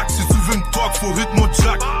est back. Si tu veux me talk, faut rythme mon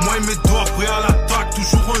jack. Moi et mes dogs, prêts à l'attaque.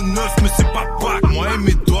 Toujours un neuf, mais c'est pas pack. Moi et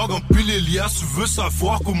mes dogs, empile les liasses. Tu veux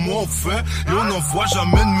savoir comment on fait. Et on n'envoie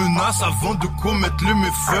jamais de menaces avant de commettre les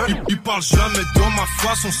méfaits. Ils parlent jamais dans ma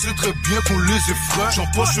face, on sait très bien qu'on les effraie.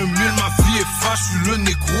 J'empoche 1000, ma vie est fâche. Je suis le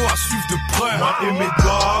négro à suivre de près. Moi et mes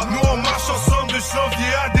dogs, nous on marche ensemble de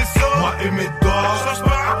janvier à décembre. Moi et mes dogs, cherche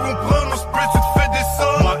pas à comprendre, on split, tu te fais des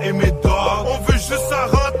sommes. Moi et mes dogs, on veut juste ça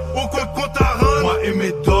rentre, au compte à rendre. Moi et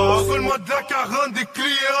mes dogs, seulement de la 40, des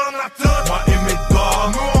clients en attente. Moi et mes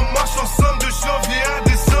dogs, nous on marche ensemble de janvier à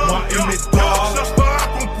décembre. Moi et mes dogs, cherche pas à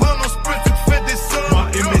comprendre, on split, tu te fais des sommes. Moi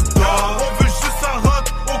et mes dogs, on veut juste ça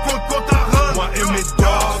rentre, au compte à rendre. Moi et mes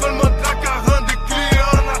dogs, seulement de la 40, des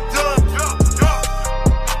clients en attente.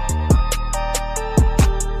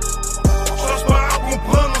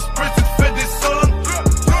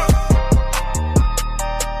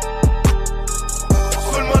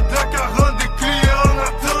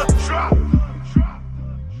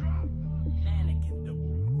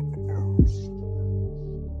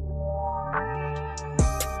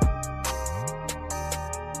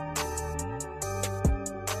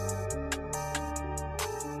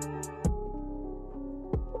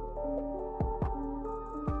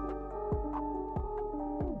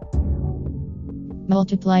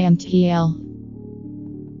 Multiply MTL.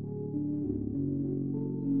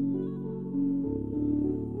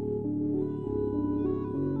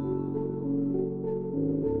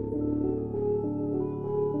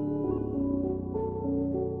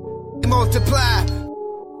 Multiply.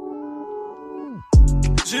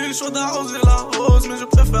 J'ai eu le choix d'arroser la rose, mais je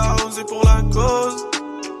préfère arroser pour la cause.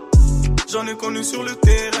 J'en ai connu sur le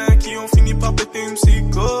terrain qui ont fini par péter une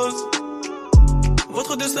psychose.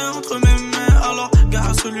 Votre destin entre mes mains, alors gare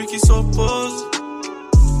à celui qui s'oppose.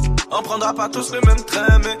 On prendra pas tous le même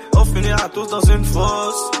train, mais on finira tous dans une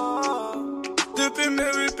fosse. Depuis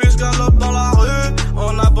mes 8 pieds, je galope dans la rue.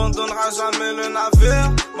 On n'abandonnera jamais le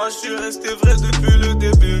navire. Moi je suis resté vrai depuis le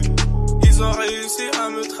début. Ils ont réussi à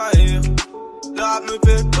me trahir. Le rap me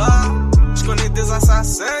paie pas. Je connais des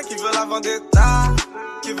assassins qui veulent la vendetta.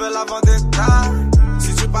 Qui veulent la vendetta.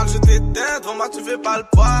 Si tu parles je t'éteins. Devant moi tu fais pas le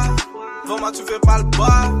poids. Devant moi tu fais pas le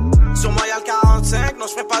poids. Sur moi y'a le 45. Non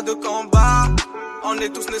je fais pas de combat. On est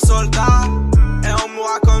tous les soldats. Et on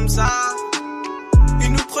mourra comme ça.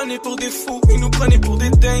 Ils nous prenaient pour des fous, ils nous prenaient pour des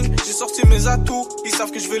dingues. J'ai sorti mes atouts, ils savent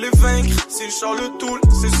que je vais les vaincre. Si je sors le tool,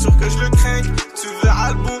 c'est sûr que je le crains. Tu verras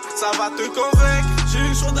le bout, ça va te convaincre. J'ai eu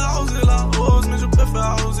le choix d'arroser la rose, mais je préfère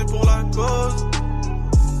arroser pour la cause.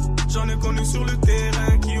 J'en ai connu sur le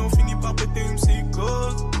terrain qui ont fini par péter une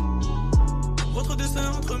psychose. Votre destin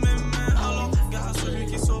entre mes mains, alors gare à celui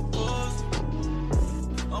qui s'oppose.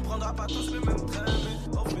 On prendra pas tous le même train,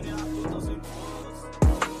 mais on finira tous dans une fosse.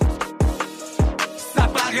 Ça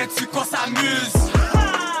paraît-tu qu'on s'amuse?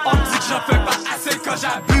 On dit que j'en fais pas assez quand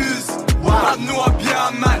j'abuse. Pas de nous en bien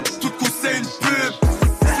en mal, tout coup c'est une pub.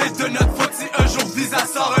 C'est de notre faute si un jour Visa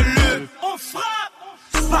sort un lube. On frappe!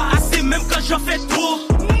 Pas assez même quand j'en fais trop.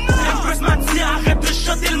 Empress m'a dit arrête de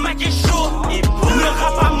chanter, le mic est chaud. Le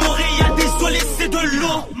rap à Montréal, désolé c'est de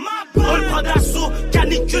l'eau. On le prend d'assaut,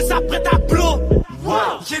 canicule ça prête à plot.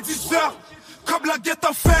 J'ai du surf, comme la guette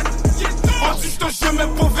en fait. On dit que je me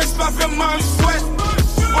pouvais, c'est pas vraiment un chouette.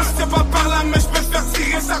 On se pas par là, mais je préfère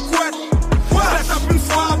tirer sa couette. La tape une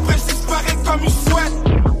fois, après je disparais comme une chouette.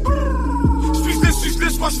 J'suis déçu,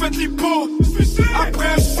 je crois, j'fais de l'hypo. Après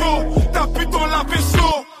un show, t'as pu ton lapé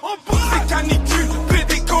chaud. C'est canicule,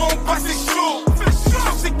 pédé quand on passe c'est chaud.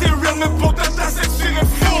 Je sais que t'es real, mais pour ta tasse, c'est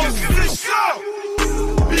faux. C'est chaud.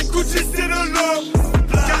 Écoute, c'est le lot.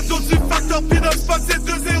 Cadeau du facteur, pin-up spot, c'est 2-0.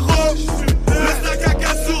 Le stack à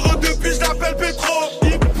Gazuro, depuis je l'appelle Petro.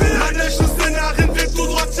 La neige sous ses narines, vient tout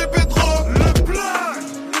droit de chez Petro. Le plan,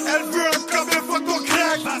 elle veut un club, une fois qu'on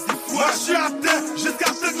craque. Moi je suis à terre,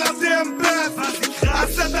 jusqu'à ce que la DM baisse. À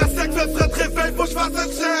 7 à 5, le frais de réveil, faut que je fasse un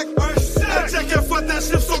check. Un check, une fois t'as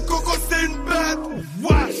chiffre sur coco, c'est une bête.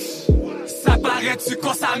 Wesh, ça paraît-tu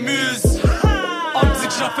qu'on s'amuse? On me dit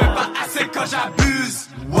que j'en fais pas assez quand j'abuse.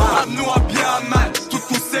 Pas de nous en bien en mal, tout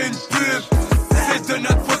coup c'est une pub. C'est de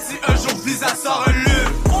notre faute si un jour Visa sort un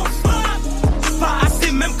lube. On frappe! Pas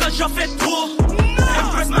assez même quand j'en fais trop.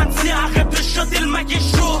 Empress m'a dit arrête de chanter, le mic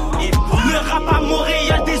est chaud. Le rap à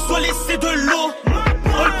Montréal, désolé c'est de l'eau.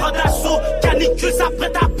 On le prend d'assaut, canicule ça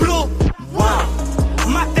prête à plot.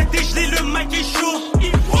 Ma tête est gelée, le mic est chaud.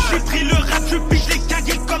 J'ai pris le rap, je piche les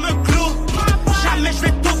cagués comme un clos. Jamais je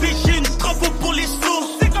vais tomber, j'ai une trompe pour les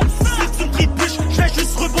sauts. C'est comme ça. Si tu me trébuches, je vais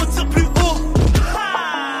juste rebondir plus haut.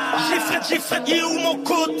 J'ai fret, il est où mon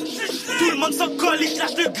côte? Tout le monde s'en colle et je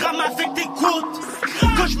lâche le gramme avec des côtes.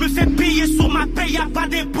 Quand je me fais payer sur ma paye, y'a pas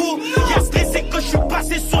d'impôt. Y'a stressé quand je suis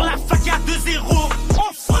passé sur la fac, y'a 2-0.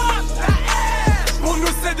 On frappe! Pour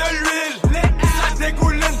nous c'est de l'huile, ça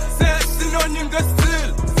dégouline, c'est un synonyme de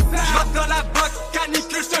style. J'rentre dans la botte,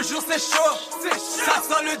 canicule, je te jure c'est chaud. Ça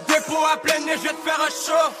sent le dépôt à plein nez, je vais te faire un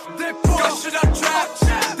show. Quand je suis dans le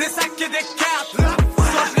trap, des sacs et des cartes.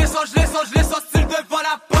 Je les sens style devant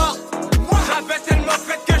la porte. J'avais tellement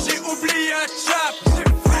fait que j'ai oublié un chop.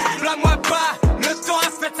 Blâme-moi pas, le temps a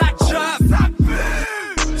fait sa job.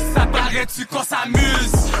 Ça paraît-tu qu'on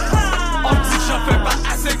s'amuse? On dit que j'en fais pas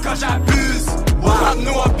assez quand j'abuse.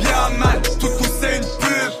 Nous en bien en mal, tout coup c'est une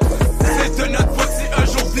pub. C'est de notre faute si un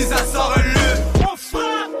jour Visa sort un lube. On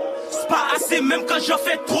frappe! C'est pas assez même quand j'en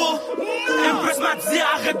fais trop. Empress m'a dit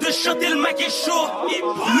arrête de chanter, le mic est chaud.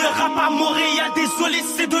 Le rap à Montréal, désolé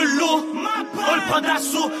c'est de l'eau. On le prend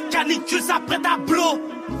d'assaut, canicule ça prête à blot.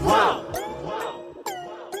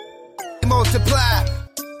 Multiply.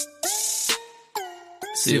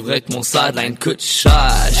 C'est vrai que mon sideline coûte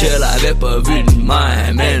cher, je l'avais pas vu de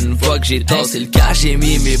même. Mais une fois que j'ai tassé le cash, j'ai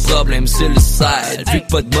mis mes problèmes sur le side. Vu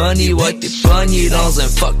que pas de money, ouais t'es pogné dans un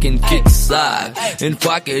fucking cul de sac. Une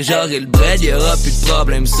fois que j'aurai le bread, y'aura plus de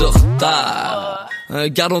problèmes sur terre.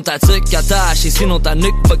 Gardons ta tuque attache et sinon ta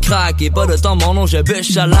nuque va craquer. Pas de temps mon nom je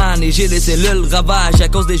bûche à l'âne et j'ai les cellules ravage à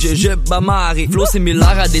cause des jujubes bamarres et flow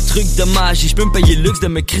similaire à des trucs de magie. J'peux me payer le luxe de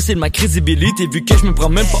me crisser de ma crédibilité vu que je me prends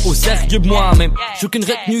même pas au sérieux de moi-même. J'ai aucune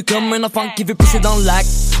retenue comme un enfant qui veut pisser dans le lac.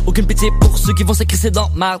 Aucune pitié pour ceux qui vont se crisser dans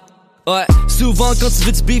marde. Ouais, souvent quand tu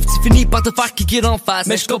veux du beef, tu finis par te faire kicker d'en face.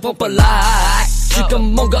 Mais je comprends pas l'act, j'suis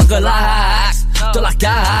comme mon gars relax. T'as la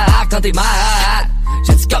carte quand t'es mad.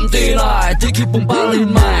 J'ai dit comme t'es là, t'es qui pour me parler de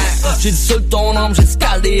main. J'ai dit seul ton homme, j'ai dit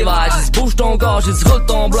cale des verres. J'ai dit bouge ton corps, j'ai dit roule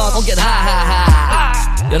ton blanc, on get ha.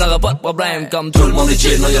 Y'en aura pas de problème comme tout le monde est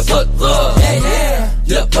chill, non y'a pas de problème.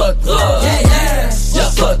 Y'a pas de problème. Y'a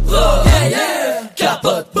pas de problème.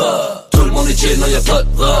 Capote pas. Tout le monde est chill, non y'a pas de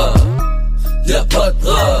problème. Y'a pas de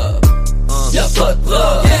problème. Y'a pas de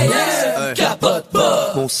problème. Capote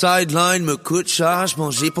pas. Mon sideline me coûte cher,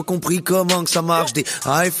 j'ai pas compris comment que ça marche. Des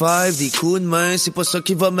high five, des coups de main, c'est pas ça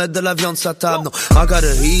qui va mettre de la viande sur sa table. Non, I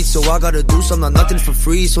gotta eat, so I gotta do something, nothing for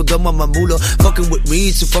free. So donne-moi ma moula, fucking with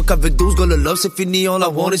me. Tu fuck avec 12 gars, le love c'est fini. All I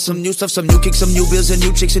want is some new stuff, some new kicks, some new bills and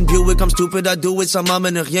new chicks and Buick. I'm stupid, I do it, ça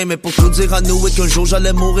m'amène rien. Mais pour tout dire à nous et qu'un jour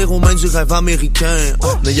j'allais mourir aux mains du rêve américain.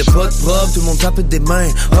 Mais y'a pas de preuve, tout le monde tape des mains.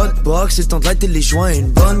 Hotbox, c'est temps de lighter les joints.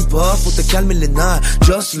 Une bonne puff pour te calmer les nerfs.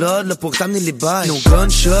 Just Lord, là pour t'amener les bails. No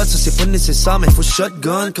gunshot, ça c'est pas nécessaire, mais faut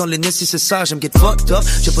shotgun quand les nécessaires. J'aime get fucked up,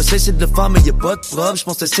 j'ai pas cessé de le faire, mais y'a pas de preuve.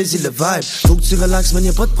 J'pense que t'as saisi le vibe. Faut que tu relaxes, man,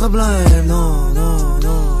 y'a pas de problème. Non, non,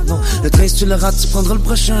 non, non. Le train, si tu le rates, tu prendras le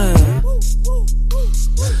prochain.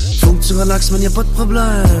 Faut que tu relaxes, man, y'a pas de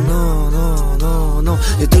problème. Non, non, non, non.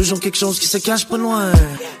 Y'a toujours quelque chose qui se cache pas loin.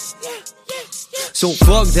 So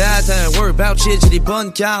fuck that, and worry about shit. J'ai des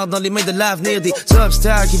bonnes cartes dans les mains de l'avenir. Des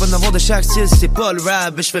obstacles qui vont en avoir de chaque style. Si c'est pas le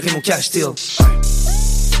rap, ben j'ferai mon cash still.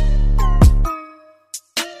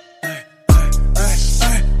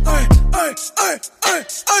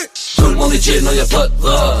 Tout le monde est chill, non y'a pas de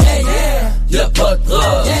problème. Y'a pas de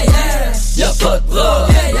problème. Y'a pas de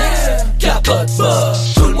problème. Capote pas.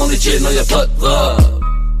 Tout le monde est chill, non y'a pas de problème.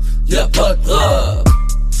 Y'a pas de problème.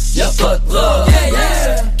 Y'a pas de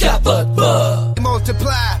problème. Capote pas.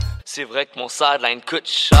 C'est vrai que mon sideline coûte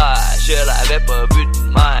cher, je l'avais pas vu de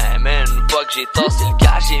même. Une fois que j'ai tassé le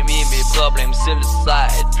cash, j'ai mis mes problèmes sur le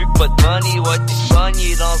side. Vu que pas de money, ouais t'es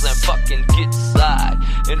pogné dans un fucking cul-de-sac.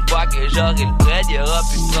 Une fois que j'aurai le bread, y'aura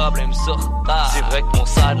plus de problèmes sur terre. C'est vrai que mon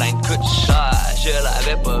sideline coûte cher, je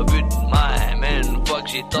l'avais pas vu de même. Une fois que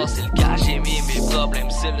j'ai tassé le cash, j'ai mis mes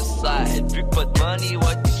problèmes sur le side. Vu que pas de money,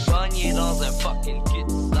 ouais t'es pogné dans un fucking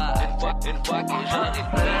cul-de-sac. Une fois que j'aurai le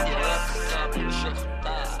bread, y'aura plus de problèmes sur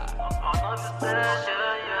terre.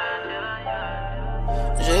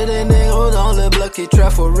 J'ai des négros dans le bloc qui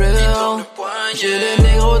trap for real. J'ai des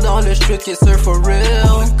négros dans le street qui surf for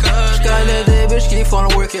real. J'connais des bitches qui font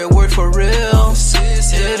le work et work for real.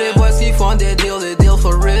 J'ai des boys qui font des deals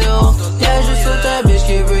for real. Y'a juste un bitch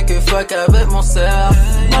qui veut que fuck avec mon self.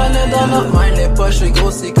 Money dans notre mind, les poches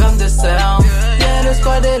grossies comme des cerfs. Y'a le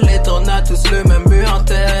squad élite, on a tous le même but en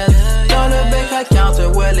tête. Dans le bec à counter,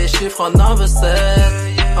 ouais les chiffres en en veut 7.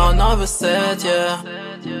 On en veut 7, yeah.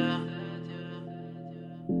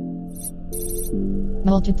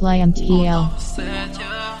 Multiply MTL.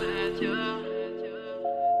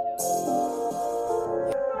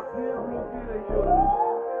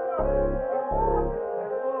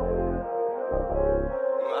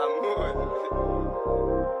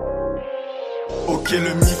 Ok,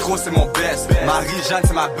 le micro c'est mon best. Marie-Jeanne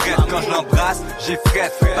c'est ma brette. Quand je l'embrasse, j'ai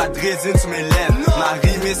frette. Pas de résine sur mes lèvres. Ma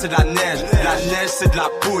rimée c'est de la neige. La neige c'est de la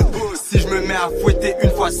poudre. Si je me mets à fouetter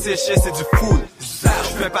une fois séché, c'est du food.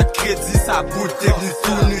 Je fais pas de crédit, ça boule. T'es venu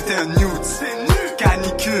tout nu, t'es un nude.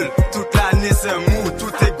 Canicule, toute l'année c'est un mood.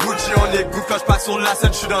 Tout est Gucci, on est goût. Quand je passe sur la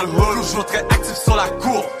scène, je suis dans le hood. Toujours très actif sur la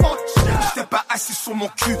cour. J'étais pas assis sur mon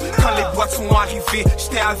cul quand les boîtes sont arrivées.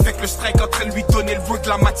 J'étais avec le strike en train de lui donner le vote de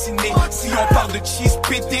la matinée. Si on parle de cheese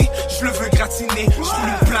pété, je le veux gratiner. Je veux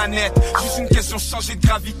une planète, juste une question changer de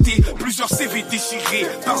gravité. Plusieurs CV déchirés,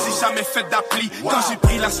 tant j'ai jamais fait d'appli. Quand j'ai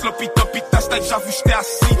pris la sloppy toppy tashtag, j'avoue j'étais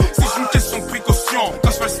assis. C'est une question de précaution,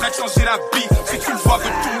 quand je fais le strike changer la bille. Si tu le vois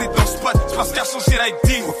retourner dans le spot, c'est parce qu'à changer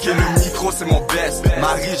l'ID. Ok, le micro c'est mon best.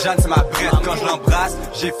 Marie-Jeanne c'est ma brette. Quand je l'embrasse,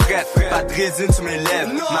 j'ai frette. Pas de résine sur mes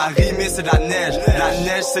lèvres. Ma rimée c'est de la neige. La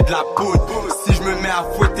neige c'est de la poudre. Si je me mets à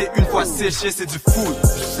fouetter une fois séché, c'est du food.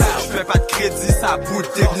 Je fais pas de crédit, ça boude.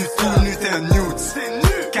 T'es venu tout nu, t'es un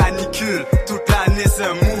nude. Canicule, toute l'année c'est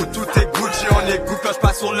un mood. Tout est Gucci, on est goût. Quand je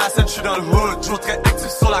passe sur la scène, je suis dans le hood. Toujours très actif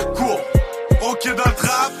sur la cour. Ok dans le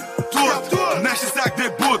trap, tout. Neige et sac des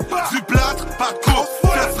bouts. Du plâtre, pas de coupe.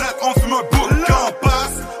 Fais fret, on fume un bout. Quand on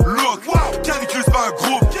passe, look. Canicule c'est pas un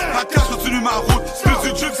groupe. Pas de cash, continue ma route.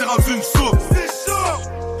 Plus du jupe, c'est rendu une soupe.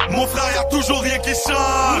 Mon frère y'a toujours rien qui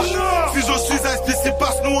change. Si je suis SPC,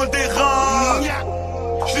 passe nous on dérange.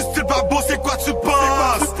 Juste le babo, c'est quoi tu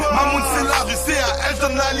penses? Mamoun c'est la rue, c'est à elle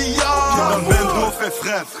donne l'alliance. Dans le bendo fait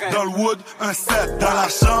frais, dans le wood un set, dans la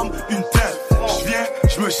chambre une tête. J'viens,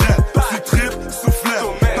 j'me jette, tu trip,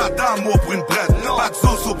 soufflette. Pas d'amour pour une brette, pas de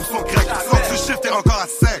zozo pour son grec. Sans que tu shift, t'es encore à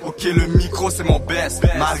sec. Ok, le micro c'est mon best.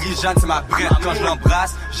 Marie-Jeanne c'est ma brette. Quand je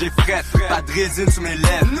l'embrasse, j'ai frette. Pas de résine sous mes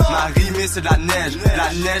lèvres. Ma rimée c'est de la neige.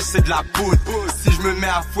 La neige c'est de la poudre. Si je me mets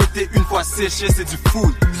à fouetter une fois séché, c'est du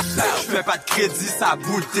food. Je fais pas de crédit, ça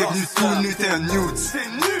boude. T'es venu tout nu, t'es un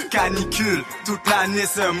nude. Canicule, toute l'année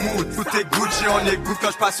c'est un mood. Tout est Gucci, on est good.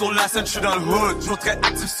 Quand je passe sur la scène, je suis dans le hood. Toujours très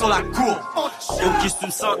actif sur la cour. Ok, c'est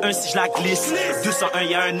une 101 si je la glisse. 201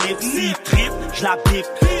 y'a un nip. Si trip, je la pique.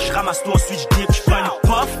 Je ramasse tout ensuite je dip. Je prends une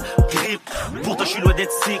puff, grip. Pourtant je suis loin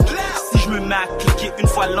d'être sick. Si je me mets à cliquer une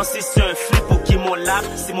fois lancé, c'est un flip. Ok, mon lap,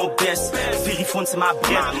 c'est mon best. Vériphone, c'est ma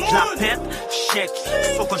brette. Je la pète, chèque.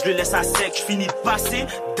 Sauf quand je le laisse à sec, je finis de passer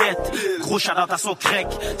dette. Gros shout-out à son crack.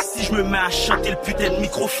 Si je me mets à chanter le putain de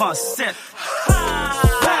microphone 7.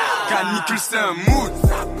 Canicule c'est un mood.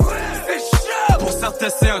 Pour certains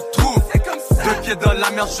c'est un trou. Deux pieds dans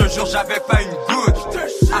la merde, je te jure j'avais pas une goutte.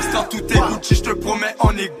 À ce temps tout est Gucci, je te promets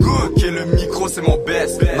on est good. Ok, le micro c'est mon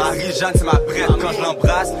best. Marie-Jeanne c'est ma brette. Quand je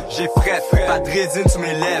l'embrasse, j'ai frette. Pas de résine sous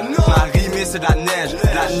mes lèvres. Ma rimée c'est de la neige.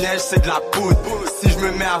 La neige c'est de la poudre. Si je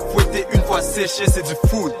me mets à fouetter une fois séché, c'est du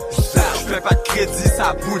food. Je fais pas de crédit,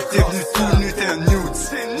 ça boude. T'es venu tout nu, t'es un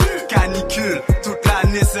nude. Canicule, toute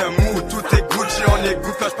l'année c'est un mood. Tout est Gucci, on est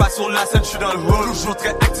good. Quand je passe sur la scène, je suis dans le hood. Toujours très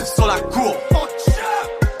actif sur la cour.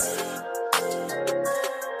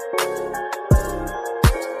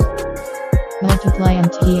 Multiply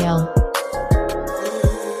MTL.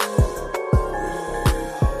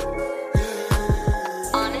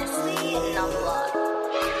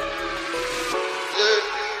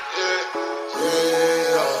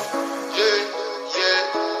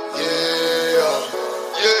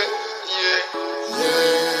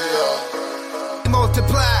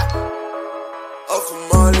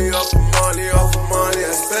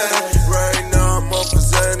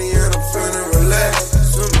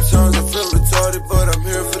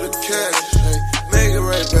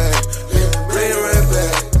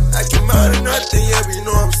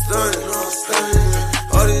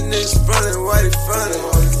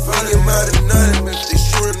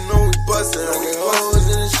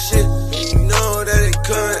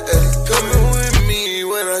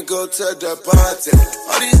 To the party.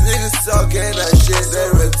 All these niggas talking that shit, they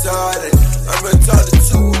retarded. I'm retarded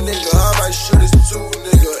too, nigga. I might shoot this too,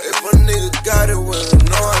 nigga. If a nigga got it, well,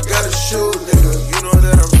 no, I gotta shoot, nigga. You know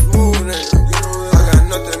that I'm smooth, nigga. You know that I got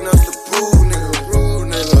nothing else to prove, nigga. Rude,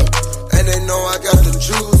 nigga. And they know I got the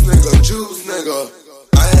juice, nigga. Juice, nigga.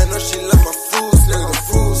 I had no she love my fruits, nigga.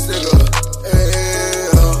 Fruits, nigga.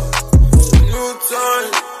 Yeah. It's a new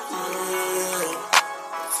time. Yeah.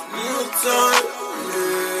 It's a new time.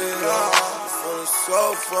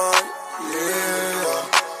 So fun,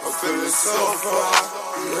 yeah. I'm feeling so fun,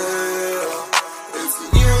 yeah. It's a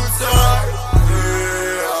new time,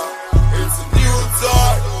 yeah. It's a new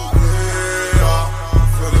time, yeah. I'm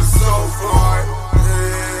feeling so fun,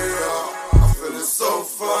 yeah. I'm feeling so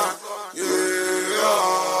fun,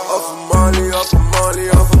 yeah. Off of Molly, off of Molly,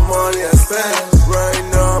 off of Molly, I spend. Right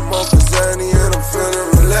now I'm off of Zanny and I'm feeling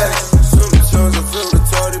relaxed. Sometimes I feel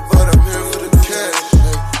retarded, but I'm here for the cash.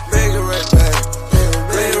 Make it right back.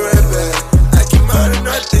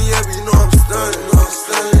 Nothing, yeah, but you know I'm stunning,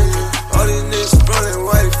 All these niggas running,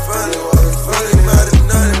 why they funny? Running out of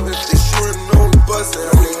nothing, if they shooting, no we bustin'.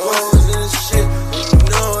 I'm like hoes in this shit, and you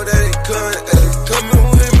know that they coming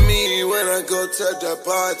with me when I go to the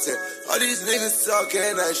party. All these niggas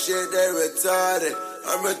talking that shit, they retarded.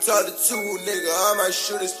 I'm retarded too, nigga. I might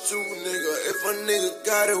shoot this too, nigga. If a nigga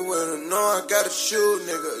got it, well, no, I gotta shoot,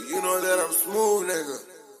 nigga. You know that I'm smooth, nigga.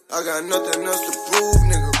 I got nothing else to prove,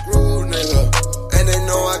 nigga. Groove, nigga. And they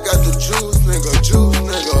know I got the juice, nigga, juice,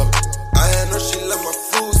 nigga. I had no she love my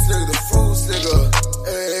fruits, nigga, the fruits, nigga.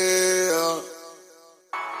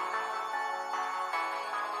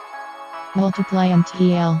 Yeah. Multiply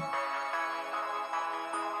MTL.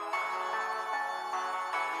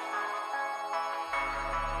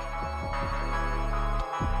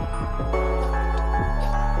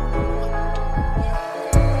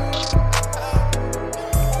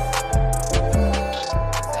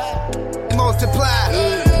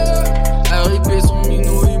 RIP son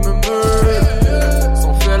minou, il me meurt.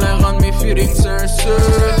 Son félin rend mes feelings c'est un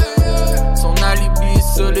seul. Son alibi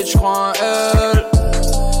solide, j'crois en elle.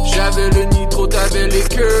 J'avais le nitro, t'avais les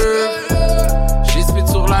curves. J'ai spit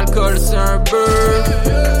sur l'alcool, c'est un beurre.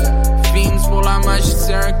 Fiends pour la magie,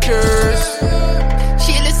 c'est un curse.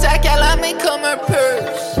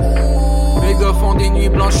 nuit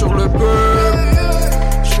blanche sur le beurre.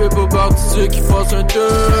 J'fais pas partie de ceux qui passent un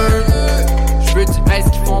turn. J'veux du ice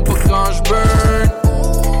qui font pas quand j'burn.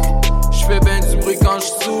 J'fais ben du bruit quand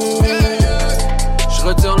j'sous.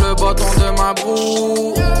 J'retire le bâton de ma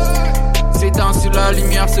broue. Ces temps-ci la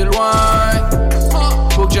lumière s'éloigne.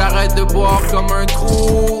 Faut que j'arrête de boire comme un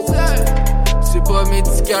trou. C'est pas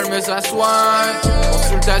médical mais ça soigne.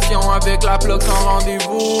 Consultation avec la bloc sans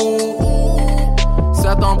rendez-vous.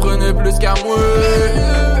 Ça t'en prenait plus qu'à moi.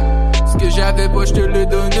 Ce que j'avais pas j'te l'ai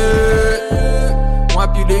donné. Moi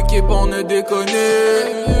pis l'équipe on a déconné.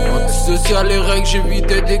 Antisocial les règles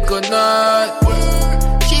j'évitais des connards.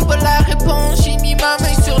 J'ai pas la réponse, j'ai mis ma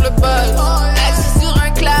main sur le bol. Assis sur un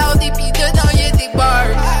cloud et pis dedans y'a des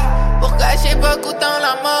bars. Pourquoi j'évoque autant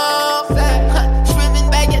la mort? J'fume une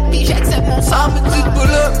baguette pis j'accepte mon sort. Me dites pas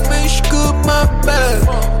là mais j'coupe ma belle.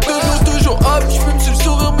 Toujours up, j'fume sur le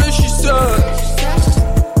sourire mais j'suis seul.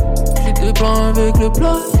 J'ai des plans avec le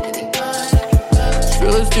plat. J'vais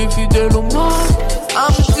rester fidèle au mort.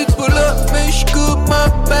 Me dites pas là mais j'coupe ma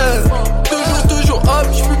belle. Toujours up,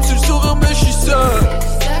 j'fume sur le sourire mais j'suis seul.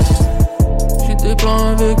 J'ai des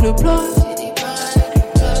plans avec le plat.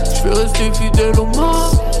 J'vais rester fidèle au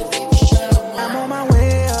mort. I'm on my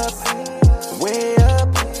way up, way up.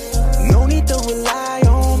 No need to rely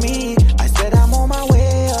on me. I said I'm on my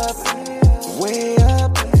way up, way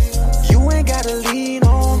up. You ain't gotta lean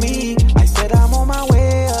on me. I said I'm on my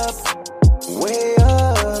way up, way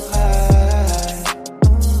up high.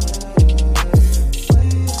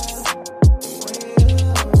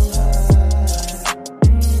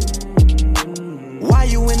 Why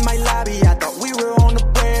you in my lobby? I thought we were on the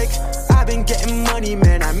break. I've been getting money,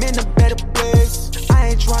 man. I'm in a better place. I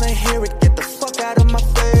ain't tryna hear it. Get the fuck out of my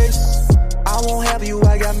face. I won't have you.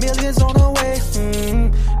 I got millions on the way.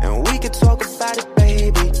 And we can talk about it,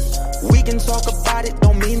 baby. We can talk about it.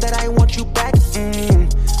 Don't mean that I want you back.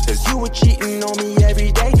 Cause you were cheating on me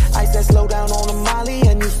every day. I said slow down on the molly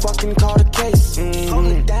and you fucking called a case. Hold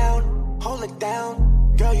it down, hold it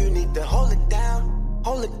down. Girl, you need to hold it down,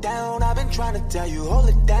 hold it down. I've been trying to tell you, hold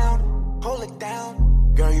it down, hold it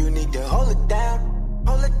down. Girl, you need to hold it down,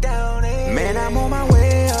 hey. Man, I'm on my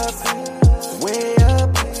way up, way up.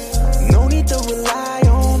 No need to rely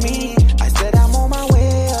on me. I said I'm on my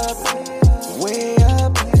way up, way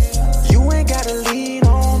up. You ain't gotta lean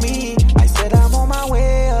on me. I said I'm on my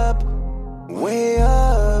way up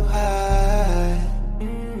high.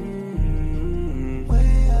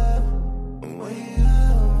 Way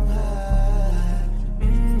up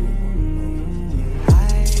high. I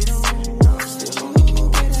don't want you to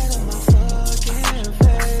get out of my fucking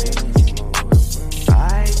face.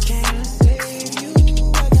 I can't save you.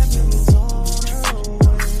 I got millions on the way.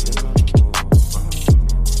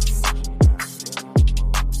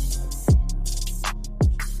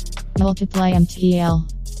 Multiply MTL.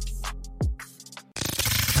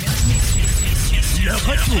 Le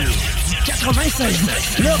retour du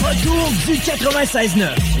 96.9. Le retour du 96.9.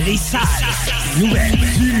 Les salles nouvelles.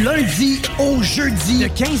 Du lundi au jeudi de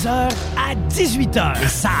 15h à 18h. Les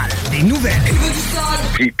salles des nouvelles.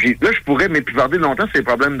 Puis là, je pourrais m'épivarder longtemps sur les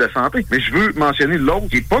problèmes de santé. Mais je veux mentionner l'autre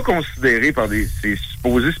qui n'est pas considéré par ces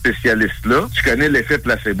supposés spécialistes-là. Tu connais l'effet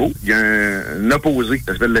placebo. Il y a un opposé.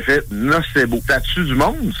 Ça s'appelle l'effet nocebo. Ça tue du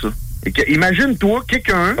monde, ça. Et que, imagine-toi,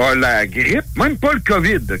 quelqu'un a la grippe, même pas le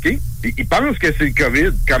COVID, OK? Il pense que c'est le COVID.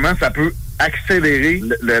 Comment ça peut accélérer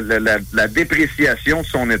la dépréciation de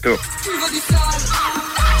son état? Tu veux du sol,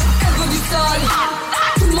 elle veut du sol,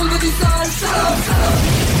 tout le monde veut du sol,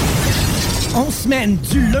 On se mène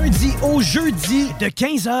du lundi au jeudi de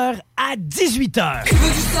 15h à 18h.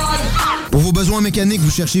 Pour vos besoins mécaniques,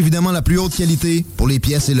 vous cherchez évidemment la plus haute qualité pour les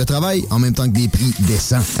pièces et le travail, en même temps que des prix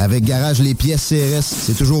décents. Avec Garage Les Pièces CRS,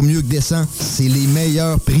 c'est toujours mieux que décent. C'est les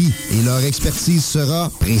meilleurs prix et leur expertise sera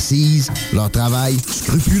précise, leur travail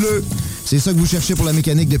scrupuleux. C'est ça que vous cherchez pour la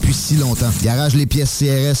mécanique depuis si longtemps. Garage Les Pièces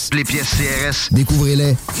CRS. Les pièces CRS.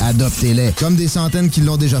 Découvrez-les, adoptez-les. Comme des centaines qui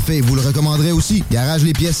l'ont déjà fait, vous le recommanderez aussi. Garage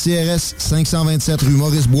Les Pièces CRS, 527 rue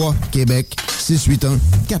Maurice-Bois, Québec, 681-4476.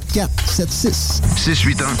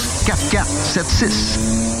 681-4476.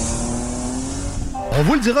 On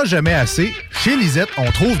vous le dira jamais assez, chez Lisette, on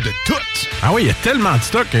trouve de tout. Ah oui, il y a tellement de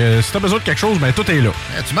stock. Si t'as besoin de quelque chose, ben tout est là.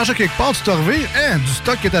 Tu marches à quelque part, tu te revires, du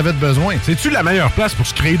stock que t'avais besoin. C'est-tu la meilleure place pour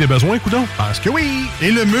se créer des besoins, coudonc? Parce que oui!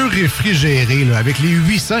 Et le mur réfrigéré, là, avec les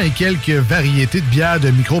 800 et quelques variétés de bières de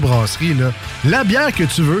microbrasserie, là, la bière que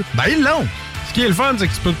tu veux, ben ils l'ont! Ce qui est le fun, c'est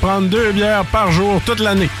que tu peux te prendre 2 bières par jour toute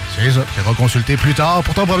l'année. C'est ça. Tu iras consulter plus tard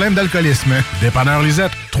pour ton problème d'alcoolisme. Dépanneur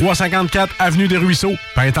Lisette, 354 Avenue des Ruisseaux,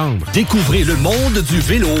 Pintendre. Découvrez le monde du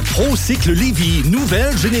vélo ProCycle Lévis,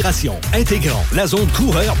 nouvelle génération, intégrant la zone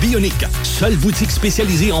coureur bionique. Seule boutique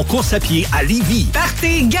spécialisée en course à pied à Lévis.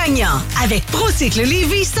 Partez gagnant avec ProCycle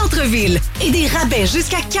Lévis Centre-Ville et des rabais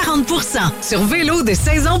jusqu'à 40% sur vélo de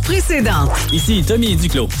saison précédente. Ici Tommy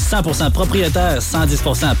Duclos, 100% propriétaire,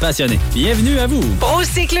 110% passionné. Bienvenue à vous.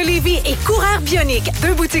 ProCycle Lévis et coureur bionique,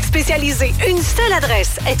 2 boutiques spécialisées, une seule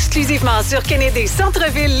adresse, exclusivement sur Kennedy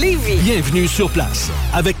Centre-Ville Lévis. Bienvenue sur place,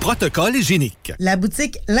 avec protocole hygiénique. La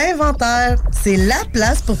boutique L'Inventaire, c'est la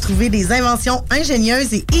place pour trouver des inventions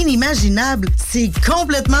ingénieuses et inimaginables. C'est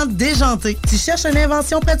complètement déjanté. Tu cherches une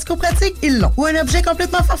invention pratico-pratique? Ils l'ont. Ou un objet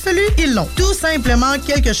complètement farfelu? Ils l'ont. Tout simplement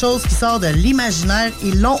quelque chose qui sort de l'imaginaire?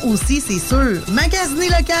 Ils l'ont aussi, c'est sûr. Magasiner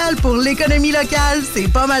local pour l'économie locale, c'est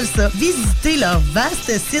pas mal ça. Visitez leur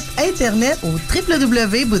vaste site internet au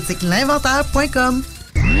www.boutiquelinventaire.com.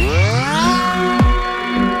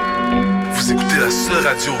 Vous écoutez la seule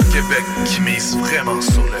radio au Québec qui mise vraiment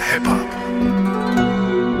sur le hip-hop.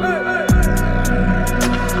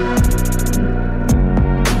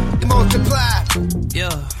 Yeah,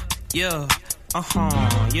 yeah,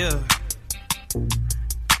 yeah.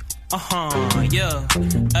 Yeah.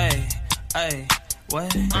 Hey, hey,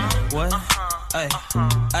 what, hey,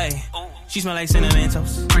 hey. She smell like cinnamon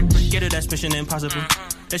toast. Get her, that's mission impossible.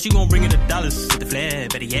 That she gon' bring her the dollars with the flair,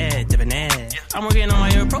 better yeah, debonair. I'm working on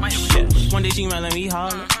my approach. Yeah. One day she might let me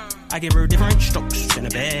holler. I give her different strokes in the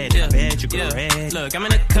bed. Yeah. You go red. Look, I'm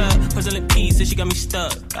in the cup, puzzling pieces. She got me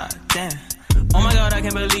stuck. God damn. Oh my God, I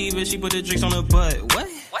can't believe it. She put the drinks on her butt. What?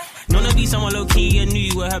 Known to be someone low key. I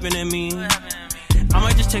knew what happened to me. I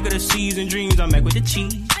might just take her to season dreams. I'm back with the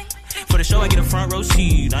cheese. For the show, I get a front row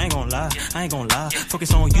seat. I ain't gon' lie.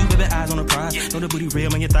 Focus on you, baby, eyes on the prize. Know the booty real,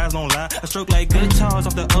 man, your thighs don't lie. I stroke like guitars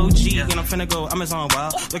off the OG, and I'm finna go Amazon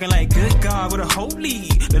wild. Looking like good God with a whole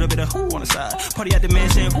lead. Little bit of who on the side. Party at the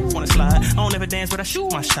mansion, who on the slide. I don't ever dance, but I shoot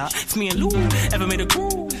my shot. It's me and Lou, ever made a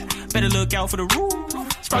groove. Better look out for the rule.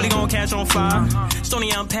 It's probably gon' catch on fire.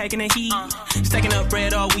 Stony, I'm packing the heat. Stacking up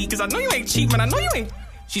bread all week, cause I know you ain't cheap, man, I know you ain't.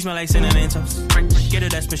 She smell like cinnamon toast. Get her,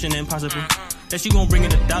 that's mission impossible. That she gon' bring her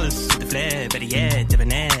the dollars with the flair, better yeah,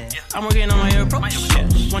 debonair. I'm working on my approach. Yeah.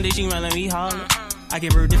 One day she might let me holler. I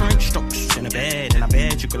give her different strokes in the bed, and I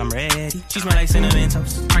bet you, girl, I'm ready. She smell like cinnamon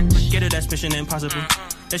toast. Get her, that's mission impossible.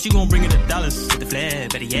 That she gon' bring her the dollars with the flair,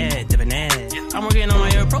 better yeah, debonair. I'm working on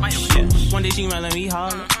my approach. Yeah. One day she might let me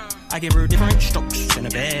holler. I give her different strokes in the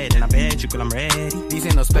bed, and I bet you, girl, I'm ready. These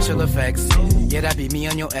ain't no special effects. Yeah, that be me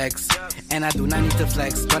on your ex. And I do not need to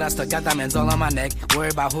flex, but I still got diamonds all on my neck.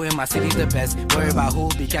 Worry about who in my city's the best. Worry about who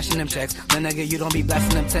be cashing them checks. The nigga, you don't be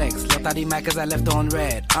blasting them texts. Left out he mad cause I left on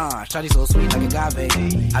red. Shawty so sweet like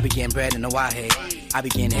agave. I be getting bread in the Wahe. I be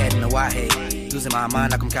getting head in the Wahe. Losing my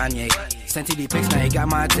mind like I'm Kanye. Sent TD pics, now he got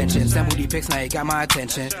my attention. Sent booty pics, now he got my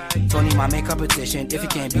attention. Tony, my main competition. If he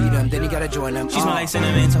can't beat him, then he gotta join them. She smell like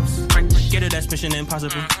cinnamon toast. Get her, that's mission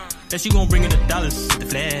impossible. That she gon' bring her the dollars with the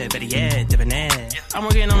flair, better yeah, debonair. I'm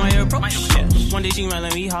working on my approach. Yeah. One day she might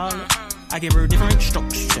let me holler. I give her different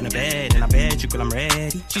strokes in the bed, and I bet you, girl, I'm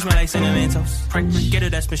ready. She smell like cinnamon toast. Get her,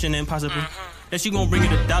 that's mission impossible. That she gon' bring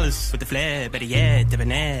her the dollars with the flair, better yeah,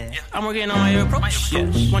 debonair. I'm working on my approach. Yeah.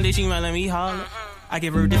 One day she might let me holler. I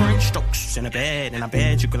give her different strokes in the bed, and I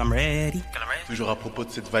bet you, girl, I'm ready. Toujours à propos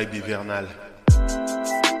de cette vibe hivernale.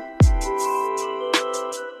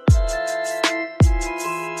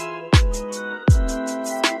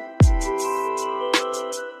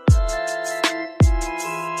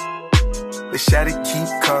 The shawty keep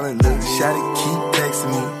calling, look, shawty keep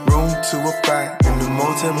texting me. Room 205, in the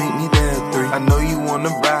motel, meet me there at 3. I know you wanna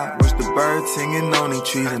ride, watch the birds singing on these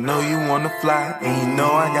trees. I know you wanna fly, and you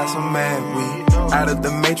know I got some mad weed. Out of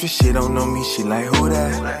the matrix, she don't know me, she like, who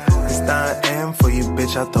that? It's the M for you,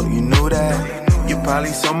 bitch, I thought you knew that. You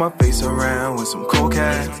probably saw my face around with some cool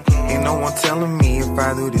cats. Ain't no one telling me if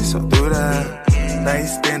I do this or do that.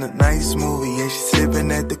 Nice dinner, nice movie, yeah, she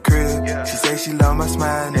sippin' at the crib. She say she love my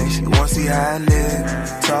smile, and she wanna see how I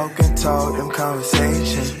live. Talk and talk, them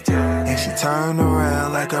conversations, and she turn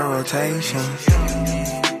around like a rotation.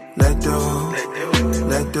 Let do,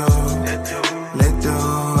 let do, let do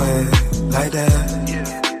it like that.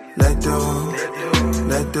 Let do,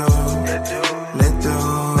 let do, let do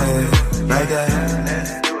it like that.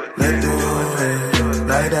 Let do it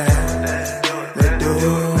like that. Let do it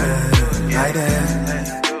like that.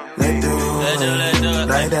 Let do it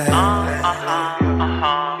like that.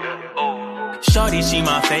 shorty, she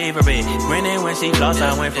my favorite. Grinning when she floss,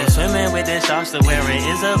 I went from swimming with the sharks to wearing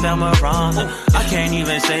Isabel Marant. I can't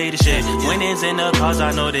even say the shit. When it's in the cars,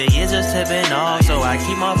 I know the years are tipping off, so I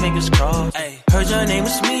keep my fingers crossed. Heard your name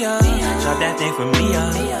was Mia, drop that thing for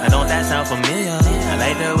Mia. Now don't that sound familiar? I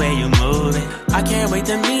like the way you move it. I can't wait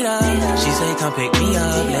to meet her. She say come pick me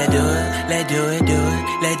up. Let's do it, let's do it, do it.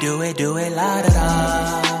 Let's do it, do it, la da da.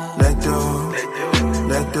 Let's do it,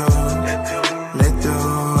 let's do it, let's do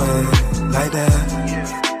it, like that.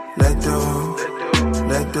 Let's do it,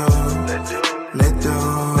 let's do it, let's do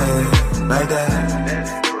it, like that.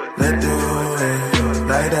 Let's do it,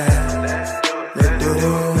 like that. Let's do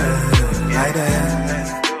it, like that.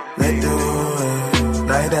 Let's do it,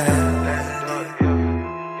 like that.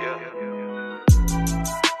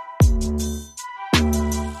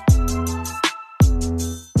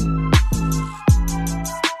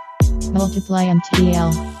 Multiply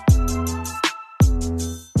MTL.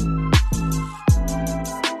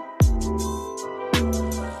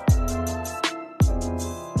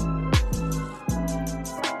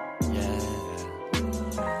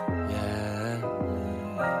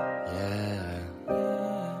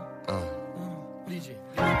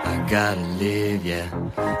 I gotta live, yeah.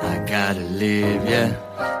 I gotta live, yeah.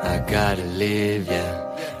 I gotta live, yeah.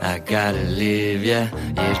 I gotta live, yeah.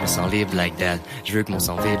 Yeah, je me sens libre like that. Je veux que mon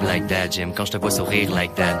sang vibre like that. J'aime quand je te vois sourire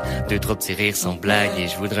like that. 2-3 petits rires sans blague. Et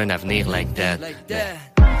je voudrais un avenir like that.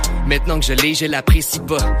 Maintenant que je l'ai, je l'apprécie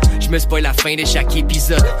pas. Je me spoil la fin de chaque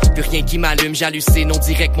épisode. Plus rien qui m'allume, j'hallucine. On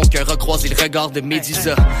dirait que mon cœur a croisé le regard de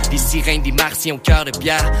Médusa. Des sirènes, des martiens au cœur de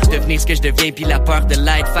pierre. Devenir ce que je deviens, puis la peur de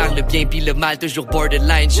l'être. Faire le bien, puis le mal, toujours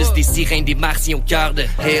borderline. Juste des sirènes, des martiens au cœur de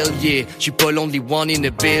hell yeah. J'suis pas l'only one in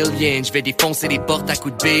a billion. J'vais défoncer les portes à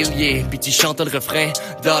coups de bélier. Puis tu chantes le refrain,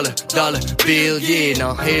 dollar, bill yeah.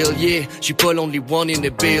 Non, hell yeah. J'suis pas l'only one in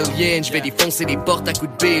a billion. J'vais défoncer les portes à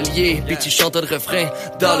coups de bélier. Puis tu chantes le refrain,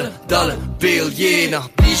 dollar, bill yeah. Non,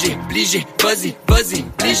 bligé, vas-y,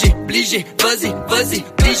 bligé, vas-y,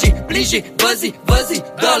 bligé, vas-y,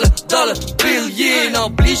 dollar, bill yeah. Non,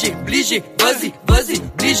 bligé, vas-y,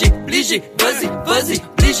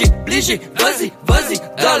 bligé, vas-y, vas-y,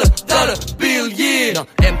 dollar, bill yeah. Non,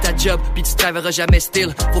 aime ta job, pis tu travailleras jamais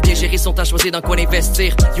still. Faut bien gérer son temps, choisir dans quoi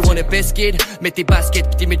investir. You want a best kid? Mets tes baskets,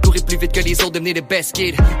 pis t'es mieux de courir plus vite que les autres, devenir le best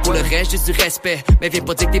kid. Pour le reste, j'ai du respect, mais viens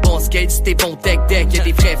pas dire que t'es bon en skate. Si t'es bon deck, y'a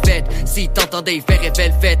des vrais fêtes. Si t'entendais, il verrait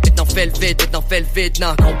belle fête. Maintenant fais le vite,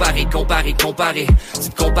 non, comparer. Si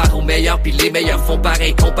tu compares aux meilleurs, pis les meilleurs font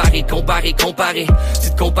pareil. Comparer. Si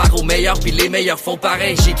tu compares aux meilleurs, pis les meilleurs font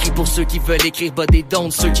pareil. J'écris pour ceux qui veulent écrire, bas des dons.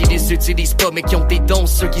 Ceux qui les utilisent pas, mais qui ont des dons.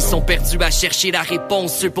 Ceux qui sont perdus à chercher la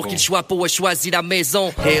réponse. Ceux pour qui le choix pour a choisi la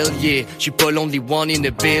maison. Hell yeah, j'suis pas l'only one in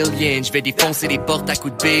a billion. J'vais défoncer les portes à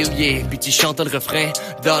coups de bélier. Puis tu chantes le refrain,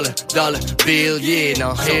 dollar, bill yeah.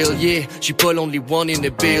 Non, hell yeah, j'suis pas l'only one in a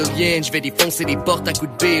billion. J'vais défoncer les portes à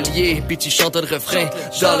coups de bélier. Puis tu chantes le refrain,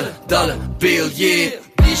 dollar, bill yeah.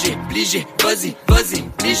 Bligé, vas-y, bligé, vas-y,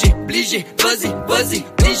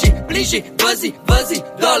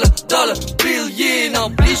 dollar, bill yeah. Non,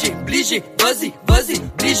 bligé, vas-y, bligé,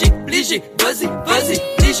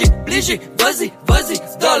 vas-y,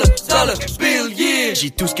 dollar, bill yeah.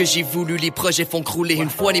 J'ai tout ce que j'ai voulu, les projets font crouler. Une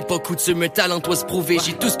fois n'est pas coutume, un talent doit se prouver.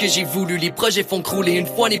 J'ai tout ce que j'ai voulu, les projets font crouler. Une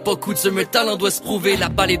fois n'est pas coutume, un talent doit se prouver. La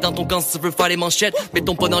balle est dans ton camp si tu veux faire les manchettes.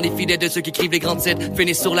 Mettons pas dans les filets de ceux qui écrivent les grands titres.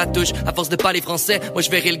 Finis sur la touche, à force de parler français. Moi je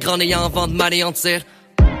verrai le grand ayant avant de m'anéantir.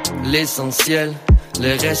 L'essentiel,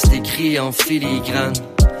 le reste écrit en filigrane.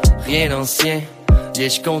 Rien d'ancien, yeah,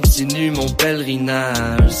 je continue mon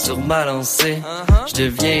pèlerinage. Sur ma lancée, je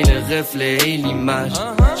deviens le reflet et l'image.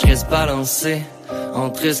 Je reste balancé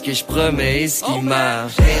entre ce que je promets et ce qui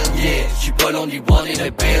marche. Hell yeah, j'suis pas l'only one in a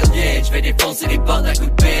billion. J'vais défoncer les portes à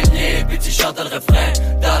coups de bélier. Puis tu chantes le refrain,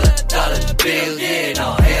 dollar, bill yeah.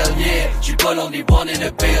 Non, hell yeah, j'suis pas l'only one in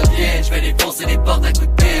a billion. J'vais défoncer les portes à coups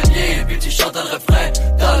de bélier. Puis tu chantes le refrain,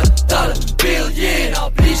 dollar, bill yeah. Non,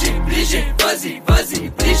 bligé, vas-y,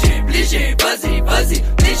 bligé, vas-y,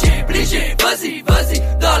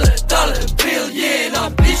 dollar, bill yeah. Non,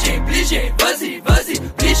 bligé,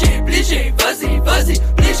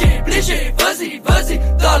 vas-y, vas-y,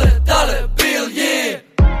 dollar, bill yeah.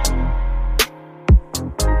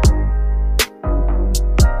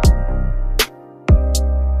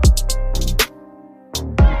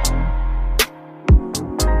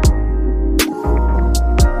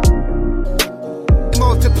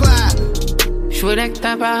 J'voulais que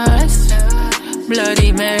t'apparaisses,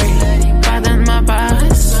 Bloody Mary, pardonne ma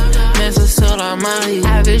paresse, mais ça sur la Marie.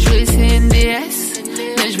 Avait joué c'est une déesse,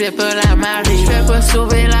 mais j'vais pas la marier. J'vais pas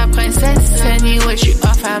sauver la princesse, anyway j'suis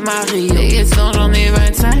off à Marie. Les questions j'en ai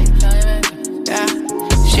 25, yeah.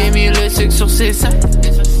 J'ai mis le sucre sur ses seins,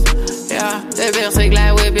 pire c'est que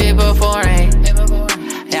la whip est pas forain.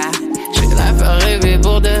 Yeah, je la fais rêver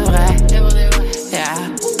pour de vrai. Yeah.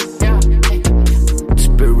 Tu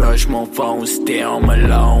peux rush mon phone si t'es en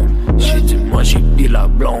melon. J'ai dit moi j'ai pris la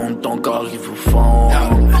blonde, ton corps il vous fond.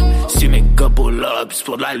 Si mes gars pull up, c'est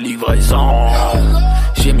pour de la livraison.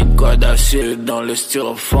 J'ai mis de quoi d'acide dans le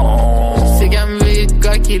styrofoam. C'est comme vu de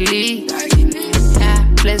quoi qui lit.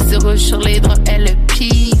 Plaisir rouge sur les draps, elle le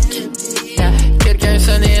pique. Quelqu'un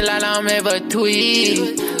sonnait l'alarme, elle va tweet.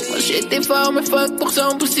 Moi j'étais fort, mais fuck pour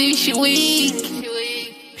son pussy, j'suis weak.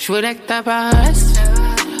 J'voulais que t'apparaisses.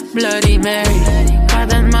 Bloody Mary,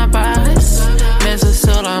 pardonne ma paresse. Mais ça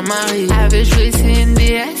sur la mari. Avait joué c'est une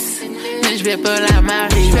déesse, mais j'vais pas la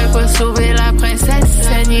marier. J'vais pas sauver la princesse.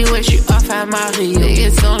 Anyway, j'suis off à Marie. Les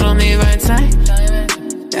questions, j'en ai 25.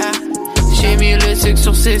 Yeah. J'ai mis le sucre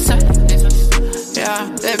sur ses seins. Yeah.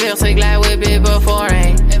 Le pire c'est que la whip est pas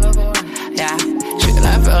forain. Yeah. J'vais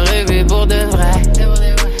la faire rêver pour de vrai.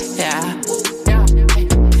 Yeah.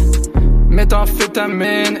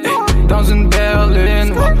 Méthamphétamine, dans une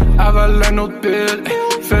berline, avale un autre pile,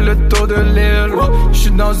 fais le tour de l'île,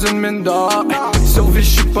 j'suis dans une mine d'or, survie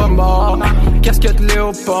j'suis pas mort, casquette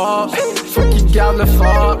léopard, faut qu'il garde le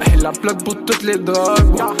fort, la plug pour toutes les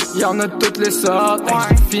drogues, y'en a toutes les sortes,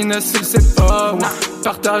 finesse il le sait pas,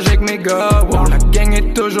 partage avec mes gars, la gang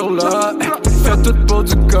est toujours là, fait tout pour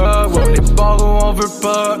du gars, les barreaux on veut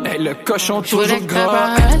pas, le cochon toujours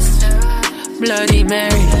gras. Bloody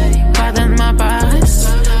Mary, pardonne ma paresse.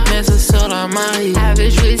 Mais ça sur la mari.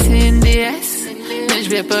 Avait joué c'est une déesse, mais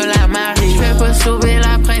j'vais pas la marier. J'vais pas sauver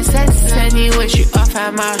la princesse. Anyway, j'suis off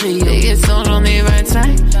à Marie. Les questions, j'en ai 25.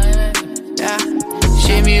 Yeah.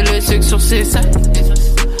 J'ai mis le sucre sur ses seins.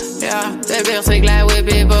 Yeah. Le pire c'est que la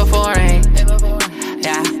whip est pas forain.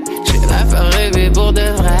 Yeah. J'vais la faire rêver pour de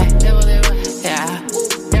vrai. Yeah.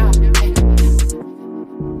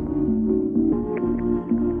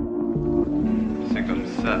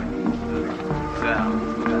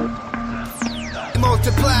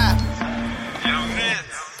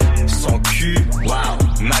 Son cul,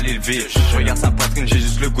 wow, mal élevé. Je regarde sa poitrine, j'ai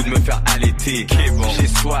juste le goût de me faire allaiter. Bon. J'ai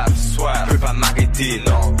soif, peux pas m'arrêter,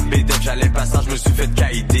 non. BDF, j'allais pas ça, je me suis fait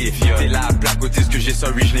caïder. T'es là à plat côté, ce que j'ai,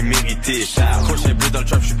 sorry, je l'ai mérité. Crochet bleu dans le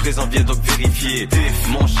trap, je suis présent, viens donc vérifier.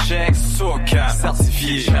 Mon chèque, soca,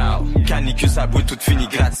 certifié. Canicule, sa boue, toute finie,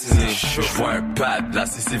 gratiné. Je vois un pad, la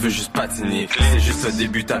CC veut juste patiner. C'est juste le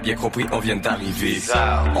début, t'as bien compris, on vient d'arriver.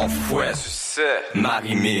 En fouet,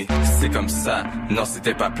 Marimé, c'est comme ça, non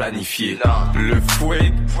c'était pas planifié. Le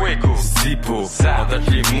fouet, fuego, zippo, on dodge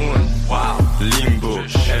les moons, wow, limbo.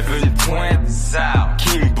 Elle veut une pointe,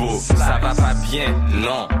 Kimbo. Ça va pas bien,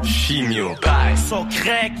 non, chimio. Son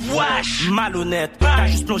crack, wesh, malhonnête. T'as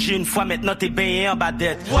juste plongé une fois, maintenant t'es baigné en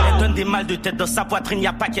badette. Elle donne des mal de tête dans sa poitrine,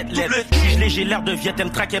 y'a paquet de lettres. Juge léger, l'air de Viet, elle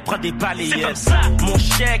me traque, elle prend des balayettes. Mon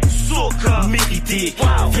chèque, soca, mérité.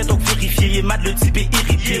 Viens donc vérifier, il est mad, le type est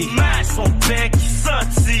irrité. Son bec,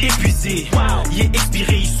 senti, épuisé. Il est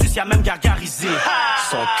expiré, il suce, y'a même gargarisé.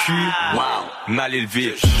 Son cul, wow, mal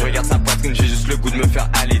élevé. Je regarde sa poitrine, j'ai juste le goût de me faire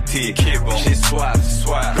allaiter. J'ai soif,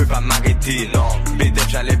 peux pas m'arrêter, non. BDF,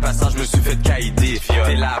 j'allais pas ça, je me suis fait caïder.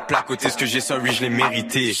 T'es là à plat côté, ce que j'ai, sorry, je l'ai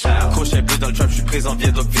mérité. Crochet bleu dans le trap, je suis présent,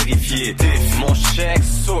 viens donc vérifier. Mon chèque,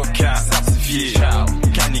 soca, certifié.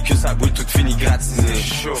 Canicule, sa boule, toute finie, gratiné.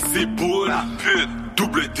 C'est boule, pute,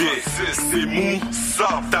 double D. C'est mou,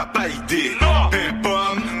 ça, t'as pas idée.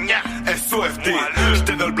 Pim-pom, SOFD.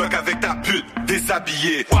 J'étais dans le bloc avec ta pute,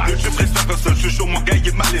 déshabillé. Le plus pressant qu'un seul, je suis chaud, mon gars, il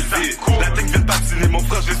est mal élevé. La tech vient de patiner, mon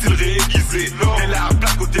frère, je vais le réaiguiser. T'es là à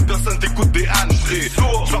plat côté, personne t'écoute des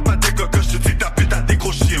hanches. J'vois pas des coques, je te dis ta pute a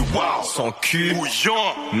décroché. Wow. Son cul,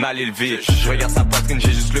 mal élevé. Je regarde sa poitrine,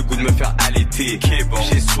 j'ai juste le goût de me faire allaiter.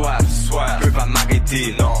 J'ai soif, peux pas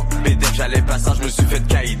m'arrêter, non. BDF, j'allais pas ça, je me suis fait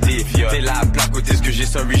caïder. T'es là à plat côté, ce que j'ai,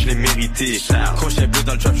 sorry, je l'ai mérité. Crochet bleu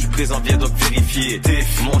dans le trap, je suis présent, viens donc vérifier.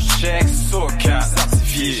 Mon chèque, soca,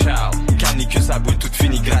 certifié. Canicule, sa boule, toute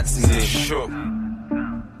finie, gratiné. Chaud.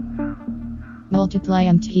 Multiply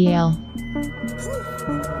MTL.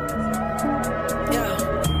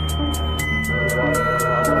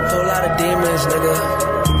 Whole lot of demons, nigga.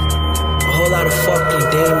 A whole lot of fucking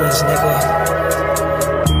demons, nigga.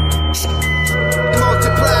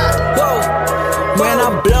 Multiply. Whoa. When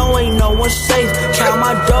I blow, ain't no one safe. Count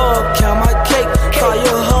my dog, count my cake. Call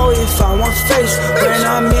your hoe if I want face. When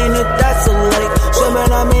I'm in it, that's a lake. So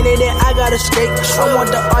when I'm in minute, I gotta skate. I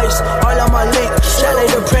want the ice, all on my link. Chalet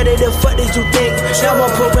the predator, fuck did you think? Now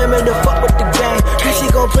I'm perimeter, fuck with the gang. Pussy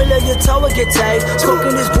gon' pull up your toe and get tagged.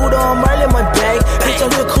 Smoking this Buddha, I'm right in my bag. Bitch,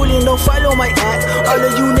 I'm the coolie, no follow my act. All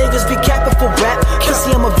of you niggas be capping for rap.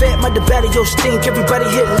 Pussy, I'm a vet, my debate yo stink. Everybody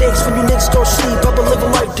hit licks when you niggas go sleep. I've been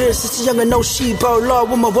living like this, it's a young and no sheep. Oh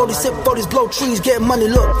Lord, with my roadies, sip 40s, blow trees, get money,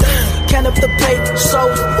 look. Can up the pay, so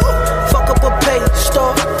fuck up a pay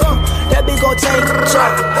store. That bitch gon' take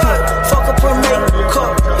job. Fuck up her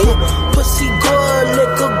makeup. Pussy good,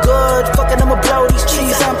 liquor good. Fucking I'ma blow these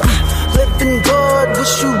trees. I'm living good.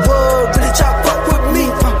 Wish you would really chop up with me.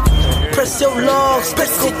 Press your logs,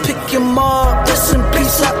 pick him up. Rest in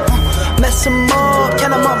peace, mess him up.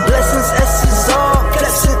 Count on my blessings, S's up.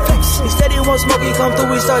 Blessing. He said he won't smoke, he come through,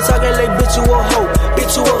 we start talking like bitch you a hoe,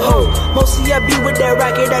 bitch you a hoe. Mostly I be with that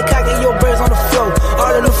racket, that cock and your birds on the floor,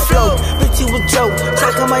 all on the floor. Bitch you a joke,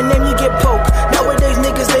 talking my name you get poked. Nowadays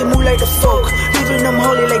niggas they move like the folk, leaving them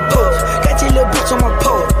holy like poke. Got your little bitch on my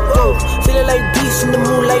pole, oh. Feeling like beast in the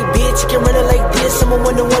moonlight, bitch. You can run it like this. I'm a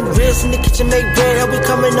 1-to-1 wrist in the kitchen, make bread. I'll be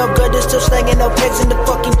coming up good, they're still slanging up pegs in the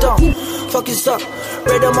fucking dump. Fuck it up,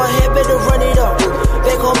 red on my head, better run it up.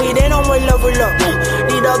 Back on me, they don't want level up.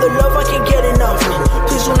 Need all the love, I can't get enough.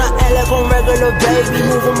 Please do not act like I'm regular, baby.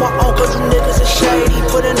 Moving my own, cause you niggas are shady.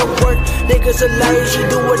 Put in the work, niggas are lazy.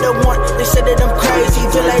 Do what they want, they said that I'm crazy.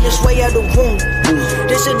 Feel like this way out the room.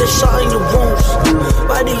 They said the shot in your wounds.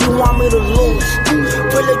 Why do you want me to lose?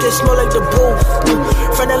 Pull it, they smell like the booth.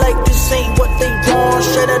 Friendin' like this ain't what they want.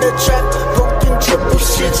 Straight out the trap, broken triple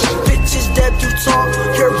shit. Bitches that you talk,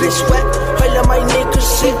 your bitch wet. All of my niggas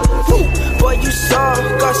shit. Boy, you saw,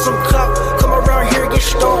 got some clout. Come around here, get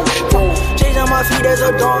stoned. Change on my feet as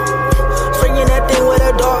a dog. Swinging that thing with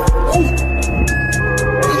a dog.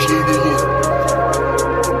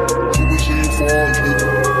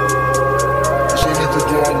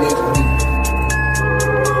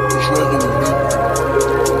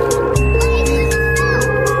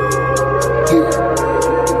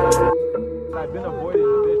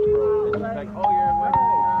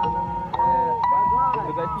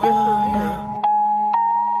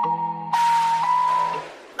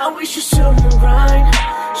 I wish you saw me grind.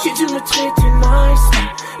 J'ai dû me traiter nice.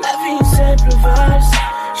 La vie une simple valse.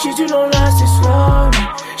 J'ai dû long last it slowly.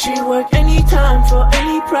 She work anytime for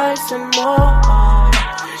any price and more.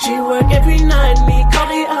 She work every night, me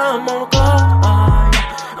carré à mon corps.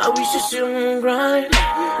 I wish you saw me grind.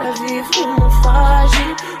 La vie est vraiment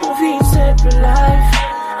fragile. On vit une simple life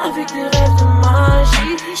avec des rêves de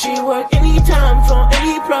magie. She work anytime for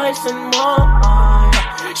any price and more.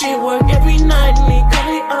 She work every night, me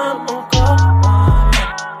carré à mon corps.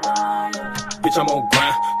 Bitch, I'm on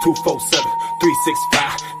grind, 247,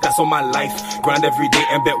 365, that's on my life. Grind every day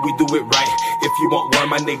and bet we do it right. If you want one,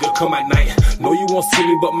 my nigga, come at night. No, you won't see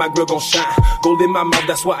me, but my girl gon' shine. Gold in my mouth,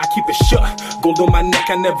 that's why I keep it shut. Gold on my neck,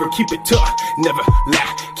 I never keep it tucked. Never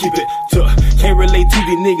lie, keep it tucked. Can't relate to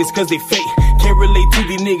these niggas cause they fake. Can't relate to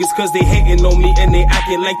these niggas cause they hating on me and they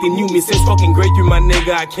acting like they knew me since fucking grade 3, my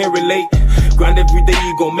nigga, I can't relate. Grind every day,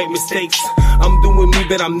 you gon' make mistakes. I'm doing me,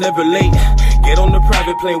 but I'm never late. Get on the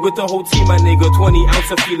private plane with the whole team, my nigga. 20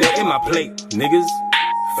 ounce of feeling in my plate. Niggas,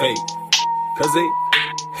 fake, cause they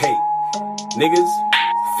hate. Niggas,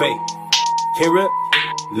 fake, can't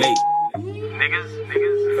relate. Niggas,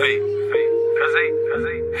 fake, cause they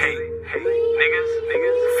hate. Niggas,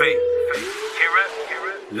 fake, can't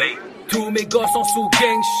relate. Tous mes gars sont sous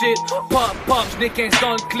gang shit. Pop, pop, j'n'ai 15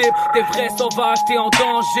 dans le clip. Des vrais sauvages, t'es en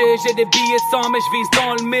danger. J'ai des billets 100, mais j'vise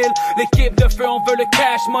dans le 1000. L'équipe de feu, on veut le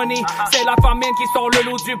cash money. C'est la famine qui sort le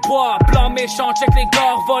loup du bois. Blanc méchant, check les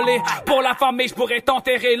gars volés. Pour la famille, j'pourrais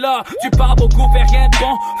t'enterrer là. Tu parles beaucoup, fais rien de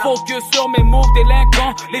bon. Focus sur mes moves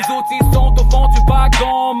délinquants. Les outils sont au fond du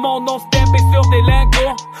wagon. Mon nom stampé sur des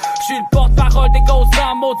lingots. J'suis le porte-parole des gosses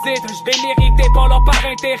à maudite. J'vais mériter pas leur par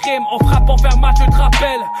intérim. On frappe pour faire match, tu te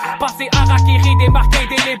rappelles. Passer Harakiri, des marques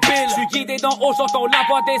indélébiles. J'suis guidé d'en haut, j'entends la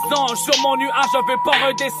voix des anges. Sur mon nuage, je veux pas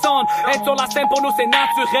redescendre. Être sur la scène pour nous c'est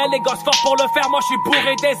naturel. Les gosses forts pour le faire, moi j'suis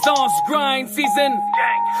bourré d'essence. Grind season,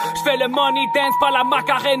 j'fais le money dance par la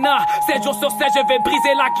Macarena. 7 jours sur 7, je vais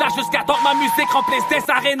briser la glace jusqu'à temps que ma musique remplisse des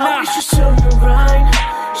arénas. Ah oui, j'suis sur mon grind.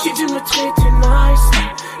 J'ai dû me traiter nice.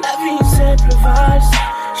 La vie une simple valse.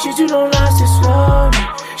 J'ai dû long last it slowly.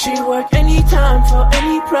 She work anytime for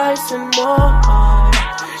any price and more.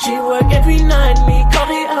 She work every night, me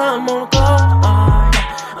carré à mon corps.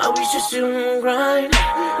 Ah oui, je suis sur mon grind.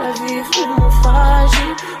 La vie est vraiment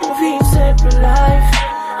fragile. On vit une simple life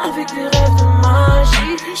avec des rêves de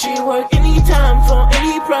magie. She work anytime for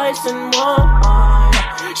any price and more.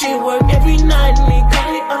 She work every night, me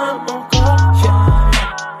carré à mon corps.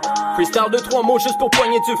 Freestyle de 3 mots juste pour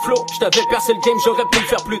poigner du flow. J't'avais percé le game, j'aurais pu le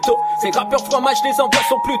faire plus tôt. Ces rappeurs fromage, les envoie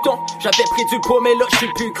sur Pluton. J'avais pris du poids, mais là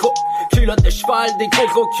j'suis plus gros. Culotte de cheval, des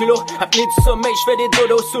gros kilos. Apnée du sommeil, j'fais des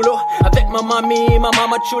dodos sous l'eau. Avec ma mamie, ma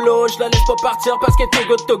maman chulo. J'la laisse pas partir parce qu'elle est too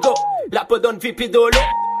good to go. La podonne VP dolo.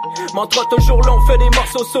 Mantra toujours long, fait des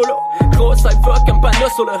morceaux solo. Gros cypher comme panneau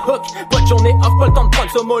sur le hook. Pas de journée off, pas le temps de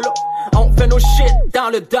prendre ce mollo. On fait nos shit dans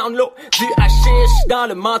le down low. Du hashish dans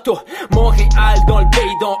le manteau. Montréal dans le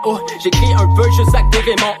pays d'en haut. J'écris un verse, je sac des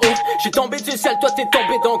rimes en haut. J'ai tombé du ciel, toi t'es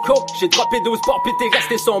tombé dans le coke. J'ai droppé 12 ports pis t'es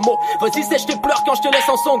resté sans mot. Vas-y sèche tes pleurs quand je te laisse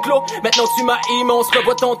en son clos. Maintenant tu m'as mais on se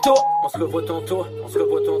revoit tantôt. On se revoit tantôt, on se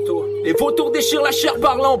revoit tantôt. Les vautours déchirent la chair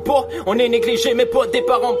parlant pas. On est négligé mais pas des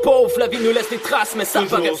parents pauvres. La vie nous laisse des traces mais ça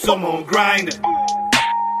paraît sur mon grind.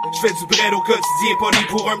 J'fais du bread au quotidien, pas né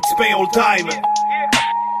pour un petit pain all time.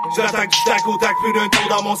 J'attaque du tac au tac, plus d'un tour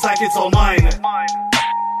dans mon sac, it's all mine.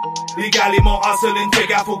 Légalement hustling, fais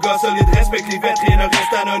gaffe aux gars solides, respecte les vêtres, rien ne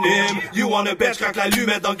reste anonyme. You wanna bet, j'craque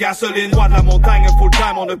l'allumette dans gasoline. Roi de la montagne, full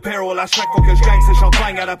time on a peril. À chaque fois que je gagne, c'est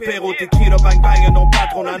champagne à l'apéro. Tequila, bang bang, un nom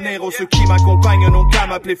patron anero. Ceux qui m'accompagnent, un nom qu'à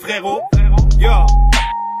m'appeler frérot. Yo,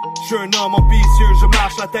 j'suis un homme ambitieux, je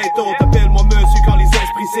marche la tête haute. Appelle-moi monsieur quand les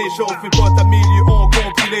esprits s'échauffent. Fais pas ta milieu, on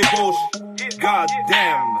compris les bouches. God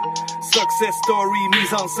damn. Success story,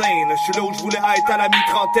 mise en scène. J'suis là où j'voulais être à la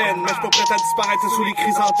mi-trentaine, mais j'suis pas prêt à disparaître sous les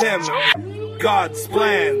chrysanthèmes. God's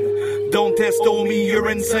plan. Don't test on me, you're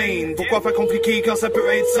insane. Pourquoi faire compliqué quand ça peut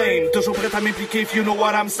être simple? Toujours prêt à m'impliquer if you know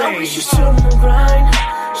what I'm saying. Ah oui, j'suis sur mon grind.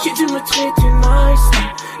 J'ai dû me traiter nice.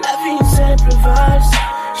 La vie une simple valse.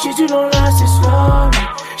 J'ai dû l'enlacer slow.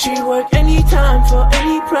 She work anytime for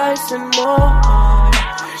any price and more.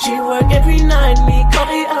 She work every night, me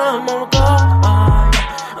carré à mon corps.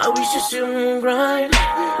 Ah oui, je suis sur mon grind.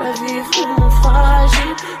 La vie est vraiment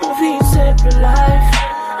fragile. On vit une simple life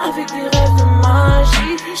avec des rêves de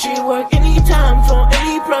magie. She work anytime for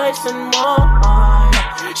any price and more.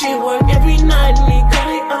 She work every night, me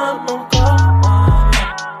carré à mon corps.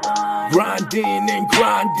 Grinding and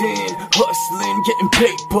grinding, hustling, getting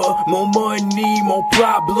paper. More money, more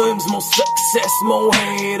problems, more success, more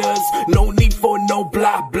haters. No need for no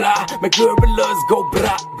blah blah. My gorillas go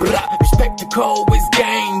blah blah. Spectacle is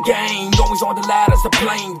gang gang. Always on the ladder as the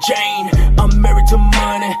plain Jane. I'm married to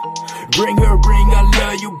money. Bring her, I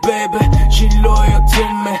love you, baby. She loyal to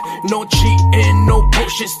me. No cheating, no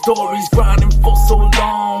bullshit stories. Grinding for so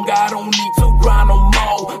long, I don't need to grind no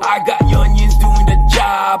more. I got onions doing the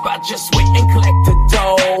job. I just wait and collect the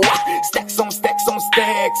dough. Stacks on stacks on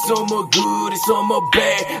stacks. Some are good and some are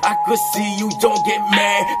bad. I could see you don't get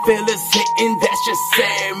mad. Fellas hitting, that's just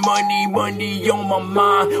sad. Money, money on my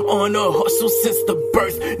mind. On a hustle since the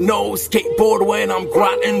birth. No skateboard when I'm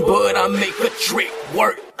grinding, but I make a trick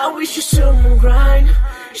work. Ah oui, j'suis sur mon grind.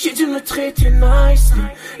 J'ai dû me traiter nicely.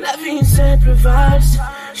 La vie une simple valse.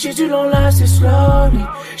 J'ai dû l'enlacer slowly.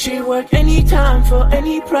 She work anytime for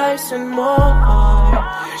any price and more.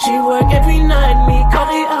 She work every night, me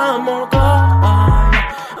carré à mon corps.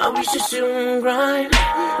 Ah oui, j'suis sur mon grind.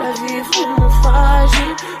 La vie est vraiment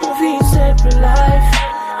fragile. On vit une simple life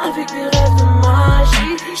avec des rêves de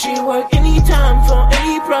magie. She work anytime for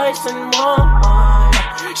any price and more.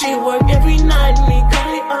 She work every night, me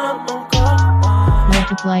carré à mon corps.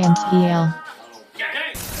 Multiply MTL.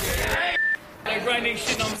 Grinding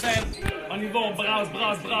shit, know what I'm saying? On y va, on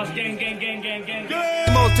brasse, gang.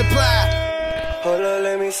 Multiply. Hold up,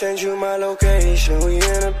 let me send you my location. We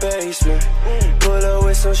in the basement. Pull up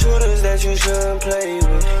with some shooters that you shouldn't play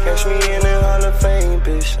with. Catch me in the Hall of Fame,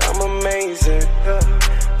 bitch. I'm amazing.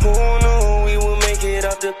 Who knew we would make it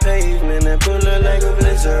off the pavement and pull up like a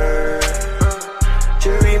blizzard?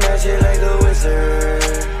 Jury match it like a wizard.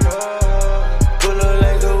 Pull up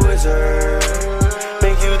like a wizard.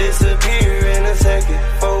 Make you disappear in a second.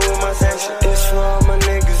 Forward my section. It's for all my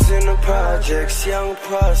niggas in the projects. Young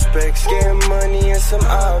prospects. Getting money and some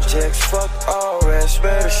objects. Fuck all rest.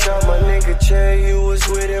 Better shot my nigga chair. You was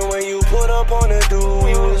with him when you put up on the dude.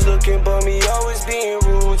 We was looking bummy, always being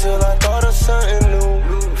rude. Till I thought of something new.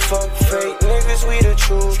 Fuck fake niggas, we the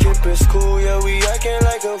truth. Skipping school, yeah, we acting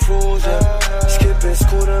like a fools, yeah. Skipping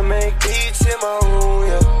school to make beats in my room,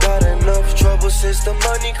 yeah. Got enough trouble since the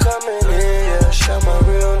money coming in, yeah. Shout my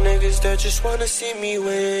real niggas that just wanna see me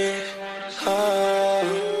win.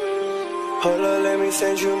 Hold up, let me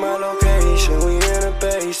send you my location. We in the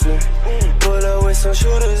basement. Pull up with some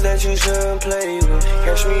shooters that you shouldn't play with.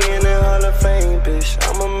 Catch me in the Hall of Fame, bitch.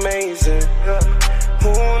 I'm amazing. Who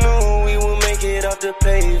knew we would make it off the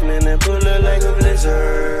pavement and pull up like a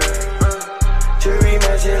blizzard? Jury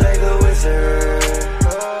match it like a wizard.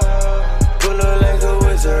 Pull up like a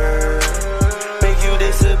wizard. Make you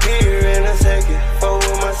disappear in a second.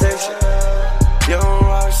 Forward my section.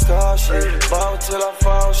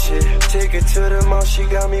 shit. Take it to the mall, she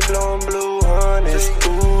got me blowing blue honey.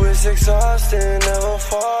 Ooh, it's exhausting, never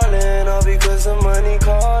falling. All because the money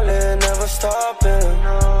calling, never stopping.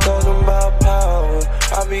 Talking about power,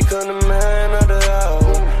 I become the man of the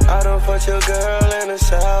hour. I don't fuck your girl in the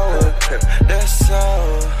shower. That's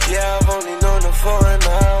sour. Yeah, I've only known her for an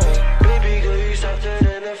hour. Baby girl, you softer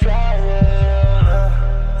than a flower.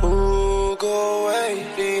 Ooh, go away,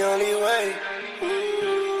 the only way.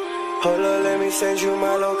 Hold up, let me send you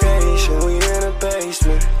my location. We in the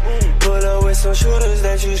basement. Pull up with some shooters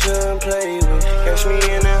that you shouldn't play with. Catch me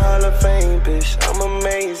in the Hall of Fame, bitch. I'm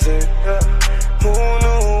amazing. Who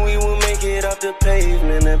knew we would make it off the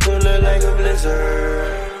pavement and pull it like a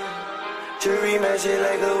blizzard? Jury match it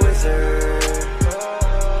like a wizard.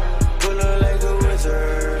 Pull up like a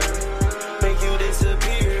wizard. Make you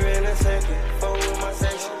disappear in a second. Forward my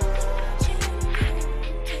section.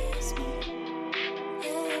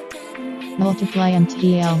 Multiply and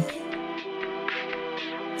TL.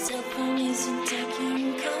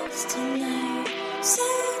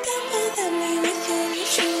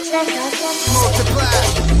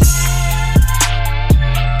 Multiply.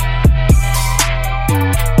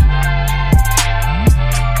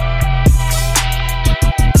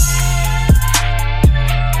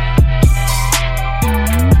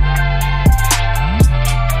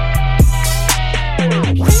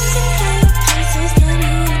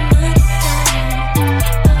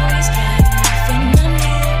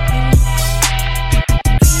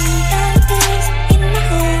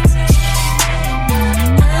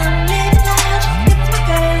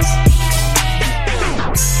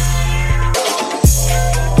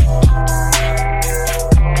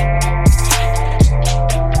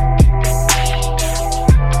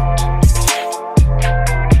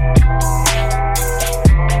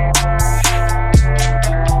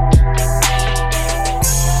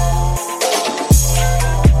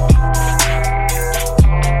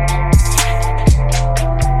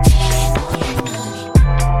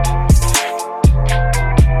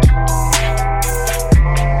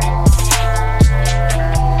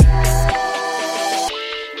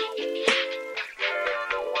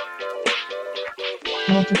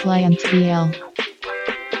 Multiply and TL.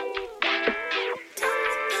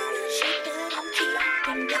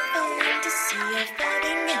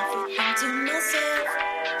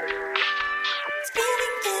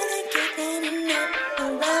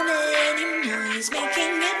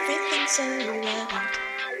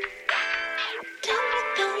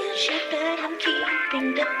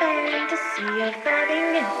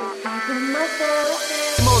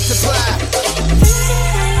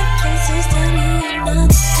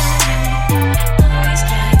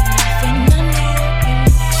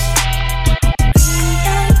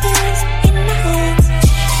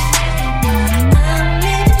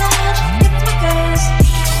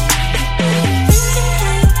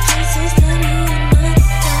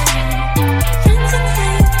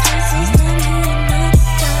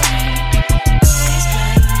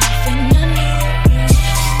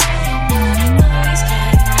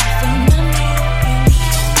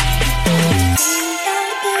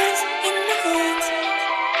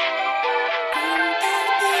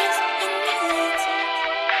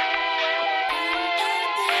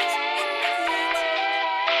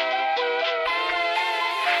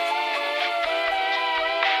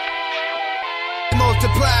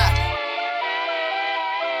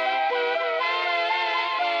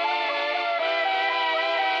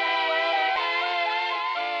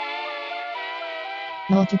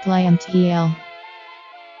 Multiply and TL.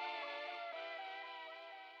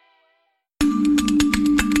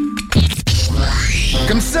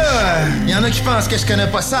 Comme ça, y en a qui pensent que je connais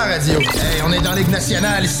pas ça, radio. Hey, on est dans Ligue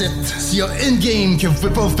nationale ici. S'il y a une game que vous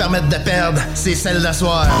pouvez pas vous permettre de perdre, c'est celle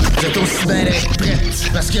d'asseoir. Vous êtes aussi bien d'être prêtes.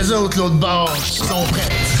 Parce que les autres, l'autre bord, sont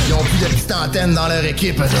prêtes. Ils ont plus de petites antennes dans leur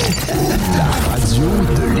équipe, eux autres. La radio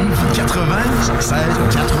de Lévis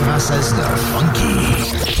 96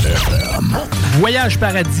 Funky FM. Voyage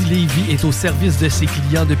Paradis Lévis est au service de ses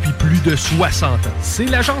clients depuis plus de 60 ans. C'est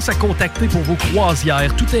l'agence à contacter pour vos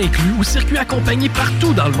croisières, tout inclus, ou circuits accompagnés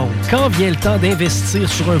partout dans le monde. Quand vient le temps d'investir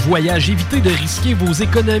sur un voyage, évitez de risquer vos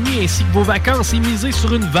économies ainsi que vos vacances et misez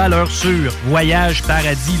sur une valeur sûre. Voyage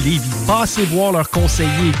Paradis Lévis. Passez voir leurs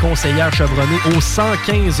conseillers et conseillères chevronnés au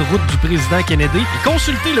 115 route du Président Kennedy et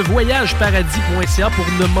consultez le voyageparadis.ca pour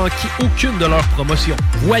ne manquer aucune de leurs promotions.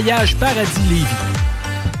 Voyage Paradis Lévis.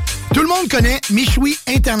 Tout le monde connaît Michoui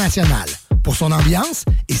International pour son ambiance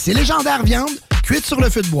et ses légendaires viandes cuites sur le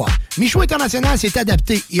feu de bois. Michoui International s'est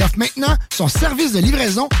adapté et offre maintenant son service de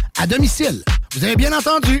livraison à domicile. Vous avez bien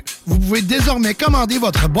entendu, vous pouvez désormais commander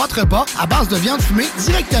votre boîte repas à base de viande fumée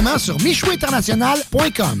directement sur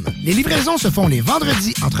michouinternational.com. Les livraisons se font les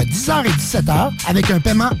vendredis entre 10h et 17h avec un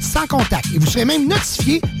paiement sans contact et vous serez même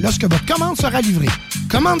notifié lorsque votre commande sera livrée.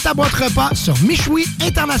 Commande ta boîte repas sur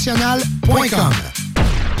michouinternational.com.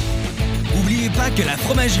 N'oubliez pas que la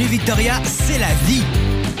fromagerie Victoria, c'est la vie.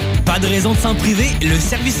 Pas de raison de s'en priver, le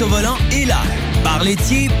service au volant est là. Bar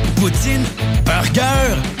laitier, poutine,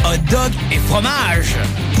 burger, hot dog et fromage.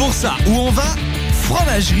 Pour ça, où on va?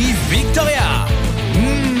 Fromagerie Victoria.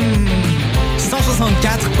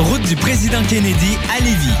 164, route du président Kennedy à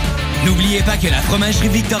Lévis. N'oubliez pas que la fromagerie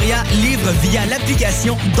Victoria livre via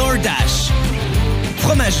l'application DoorDash.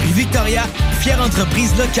 Fromagerie Victoria, fière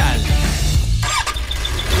entreprise locale.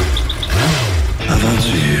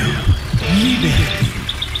 Aventure, liberté,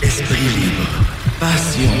 esprit libre,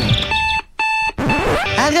 passion.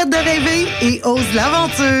 Arrête de rêver et ose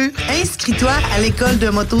l'aventure. Inscris-toi à l'école de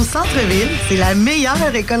moto Centre-Ville. C'est la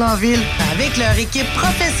meilleure école en ville. Avec leur équipe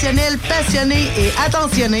professionnelle, passionnée et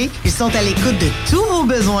attentionnée, ils sont à l'écoute de tous vos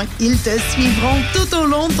besoins. Ils te suivront tout au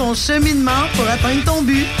long de ton cheminement pour atteindre ton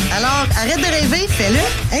but. Alors, arrête de rêver, fais-le.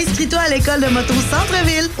 Inscris-toi à l'école de moto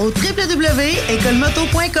Centre-Ville au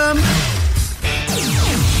www.écolemoto.com.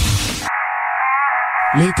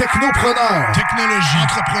 Les technopreneurs. Technologie.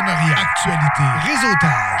 Entrepreneuriat. Actualité.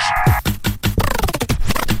 Réseautage.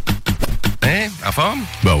 Hein? En forme?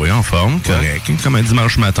 Ben oui, en forme. Correct. Comme un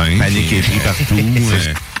dimanche matin. Panique et pris partout.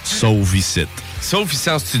 Sauf ici. Sauf ici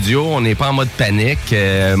en studio, on n'est pas en mode panique.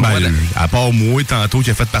 À part moi, tantôt,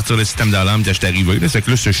 qui a fait partir le système d'alarme quand je suis arrivé. C'est que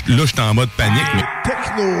là, je suis en mode panique. Mais...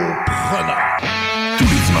 Technopreneurs. Tous les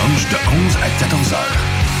dimanches de 11 à 14h.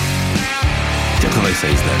 96.9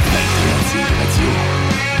 l'alternative radio.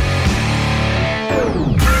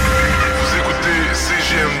 Vous écoutez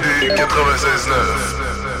CJMD 96.9.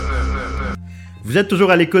 Vous êtes toujours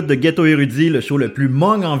à l'écoute de Ghetto Erudit, le show le plus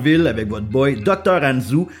mong en ville avec votre boy Dr.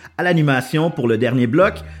 Anzu à l'animation pour le dernier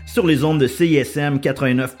bloc sur les ondes de CISM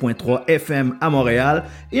 89.3 FM à Montréal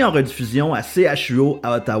et en rediffusion à CHUO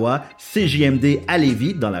à Ottawa, CJMD à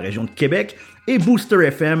Lévis dans la région de Québec et Booster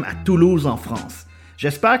FM à Toulouse en France.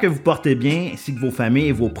 J'espère que vous portez bien, ainsi que vos familles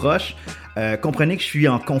et vos proches. Comprenez que je suis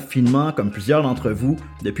en confinement, comme plusieurs d'entre vous,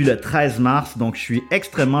 depuis le 13 mars, donc je suis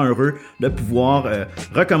extrêmement heureux de pouvoir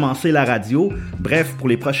recommencer la radio. Bref, pour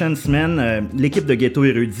les prochaines semaines, l'équipe de Ghetto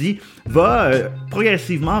Erudit va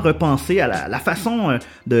progressivement repenser à la façon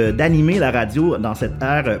d'animer la radio dans cette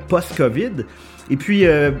ère post-Covid. Et puis,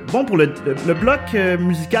 pour le bloc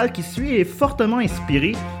musical qui suit est fortement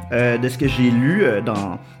inspiré de ce que j'ai lu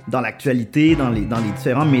dans l'actualité, dans les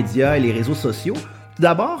différents médias et les réseaux sociaux. Tout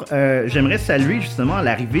d'abord, j'aimerais saluer justement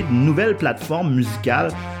l'arrivée d'une nouvelle plateforme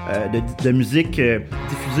musicale de musique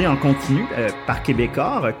diffusée en continu par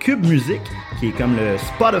Québécois, Cube Musique, qui est comme le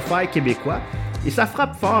Spotify québécois. Et ça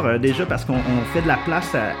frappe fort déjà parce qu'on fait de la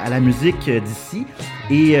place à la musique d'ici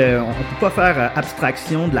et on ne peut pas faire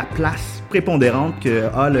abstraction de la place prépondérante que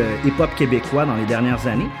a le hip-hop québécois dans les dernières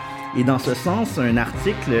années. Et dans ce sens, un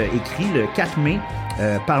article écrit le 4 mai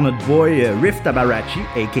par notre boy Riff Tabarachi,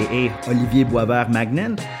 a.k.a. Olivier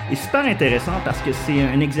Boisvert-Magnen, est super intéressant parce que c'est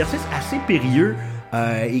un exercice assez périlleux.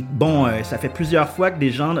 Ça fait plusieurs fois que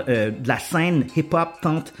des gens de la scène hip-hop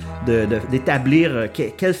tentent d'établir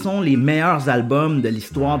quels sont les meilleurs albums de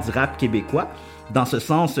l'histoire du rap québécois. Dans ce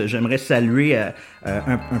sens, j'aimerais saluer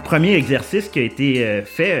un premier exercice qui a été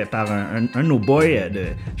fait par un de nos boys de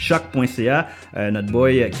choc.ca, notre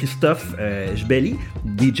boy Christophe Jbelli,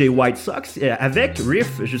 DJ White Sox. Avec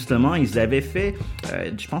Riff, justement, ils avaient fait,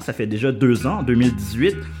 je pense que ça fait déjà 2 ans, en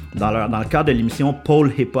 2018, dans le cadre de l'émission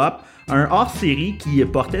Pôle Hip Hop, un hors-série qui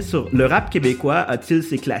portait sur le rap québécois a-t-il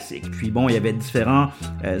ses classiques. Puis bon, il y avait différents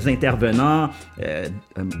intervenants,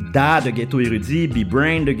 Da de Ghetto Erudit,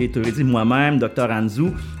 B-Brain de Ghetto Erudit, moi-même, Dr. Anzu,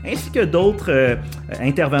 ainsi que d'autres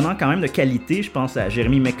intervenants quand même de qualité. Je pense à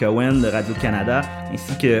Jérémy McCowan de Radio-Canada,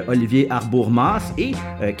 ainsi que Olivier Arbour-Mas et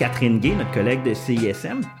Catherine Gay, notre collègue de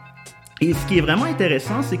CISM. Et ce qui est vraiment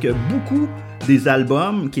intéressant, c'est que beaucoup des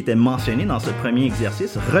albums qui étaient mentionnés dans ce premier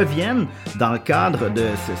exercice reviennent dans le cadre de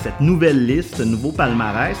cette nouvelle liste, ce nouveau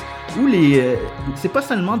palmarès, où c'est pas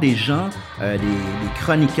seulement des gens, des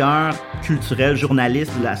chroniqueurs culturels,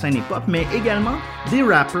 journalistes de la scène hip-hop, mais également des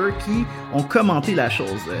rappers qui ont commenté la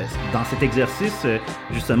chose. Dans cet exercice,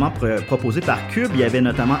 justement, proposé par Cube, il y avait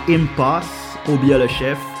notamment Impasse, Obia le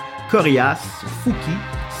Chef, Corias, Fouki,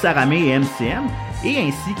 Saramé et MCM, et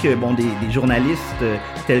ainsi que des journalistes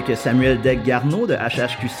tels que Samuel Degg-Garneau de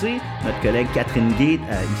HHQC, notre collègue Catherine Gay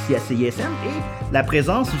ici à CISM, et la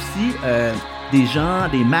présence aussi des gens,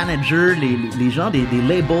 des managers, les gens des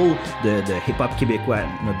labels de hip-hop québécois.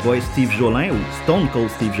 Notre boy Steve Jolin, ou Stone Cold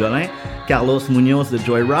Steve Jolin, Carlos Munoz de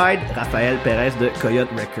Joyride, Raphaël Perez de Coyote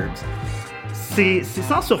Records. C'est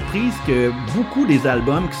sans surprise que beaucoup des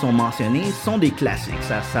albums qui sont mentionnés sont des classiques.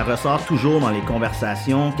 Ça ressort toujours dans les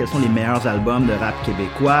conversations. Quels sont les meilleurs albums de rap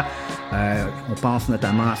québécois? On pense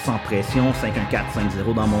notamment à Sans Pression,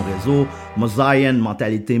 51450 dans mon réseau, Mosaïen,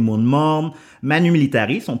 Mentalité Moon-Morne, Manu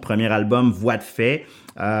Militari, son premier album Voix de fait,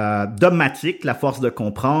 Dogmatique, La Force de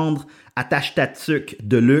comprendre, Attache ta tuque,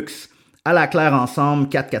 Deluxe, À la claire ensemble,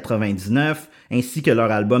 499, ainsi que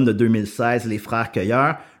leur album de 2016, Les Frères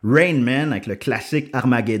Cueilleurs, Rain Man avec le classique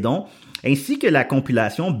Armageddon, ainsi que la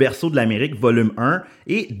compilation Berceau de l'Amérique volume 1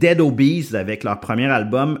 et Dead Obies avec leur premier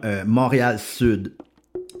album Montréal Sud.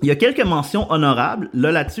 Il y a quelques mentions honorables.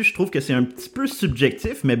 Là-dessus, je trouve que c'est un petit peu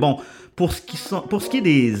subjectif, mais bon, pour ce qui est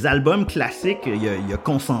des albums classiques, il y a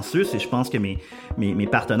consensus et je pense que mes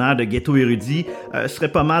partenaires de Ghetto Erudit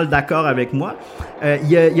seraient pas mal d'accord avec moi. Il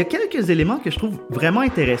y a quelques éléments que je trouve vraiment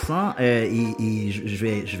intéressants et je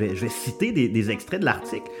vais citer des extraits de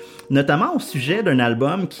l'article, notamment au sujet d'un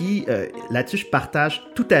album qui, là-dessus, je partage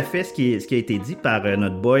tout à fait ce qui a été dit par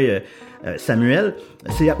notre boy Samuel.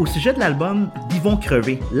 C'est au sujet de l'album d'Yvon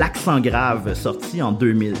Crevé, L'accent grave, sorti en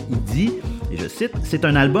 2000. Il dit, et je cite, « C'est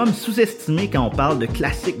un album sous-estimé quand on parle de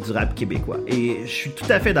classique du rap québécois. » Et je suis tout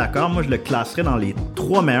à fait d'accord. Moi, je le classerais dans les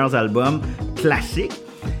 3 meilleurs albums classiques.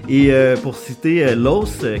 Et pour citer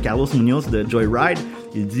Los, Carlos Munoz de Joyride,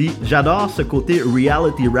 il dit « J'adore ce côté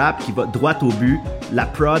reality rap qui va droit au but. La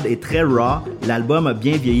prod est très raw. L'album a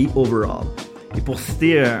bien vieilli overall. » Et pour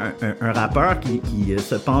citer un rappeur qui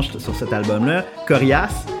se penche sur cet album-là,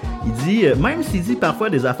 Corias, il dit « Même s'il dit parfois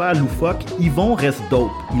des affaires loufoques, Yvon reste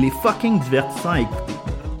dope. Il est fucking divertissant à écouter. »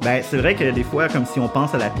 Ben, c'est vrai que des fois, comme si on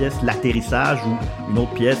pense à la pièce L'Atterrissage ou une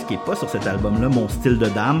autre pièce qui est pas sur cet album-là, Mon style de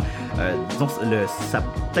dame, disons, ça n'a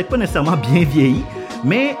peut-être pas nécessairement bien vieilli,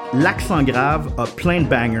 mais L'accent grave a plein de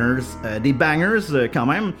bangers, des bangers quand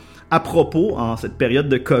même à propos en cette période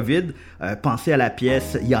de COVID. Pensez à la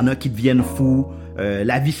pièce Il y en a qui deviennent fous,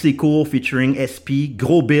 La vie c'est court featuring SP,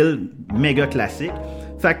 Gros Bill, méga classique.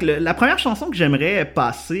 Fait que la première chanson que j'aimerais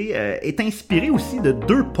passer est inspirée aussi de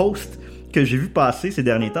 2 posts que j'ai vu passer ces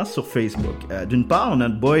derniers temps sur Facebook. D'une part, on a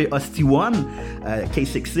notre boy Hosty One,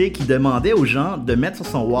 K6A, qui demandait aux gens de mettre sur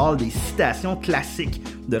son wall des citations classiques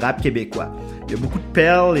de rap québécois. Il y a beaucoup de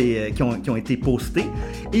perles qui ont été postées.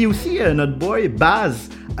 Et aussi notre boy Baz,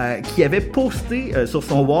 qui avait posté sur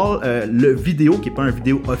son wall le vidéo, qui n'est pas un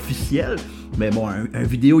vidéo officiel, mais bon, un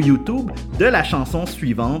vidéo YouTube de la chanson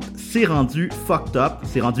suivante, C'est rendu fucked up,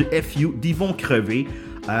 c'est rendu FU d'Yvon Crevé.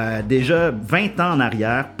 Déjà 20 ans en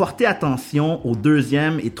arrière, portez attention au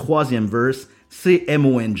 2e et 3e verse, c'est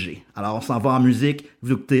MONG. Alors on s'en va en musique,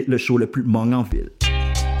 vous écoutez le show le plus mong en ville.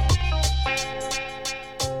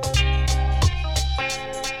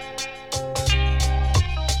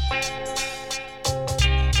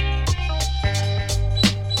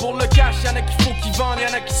 Pour le cash, y'en a qui font qui vendent,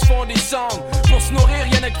 y'en a qui se font des cendres. Pour se nourrir,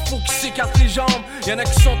 y'en a qui faut qui s'écartent les jambes. Y'en a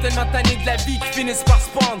qui sont tellement tannés de la vie qui finissent par se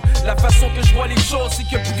pendre. La façon que je vois les choses, c'est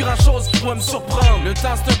qu'il y a plus grand chose qui doit me surprendre. Le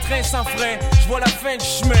temps c'est un train sans frein, je vois la fin du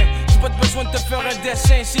chemin. J'ai pas besoin de te faire un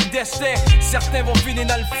dessin, c'est le destin. Certains vont finir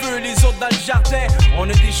dans le feu, les autres dans le jardin. On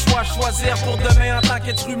a des choix à choisir pour demain en tant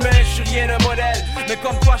qu'être humain. Je suis rien un modèle, mais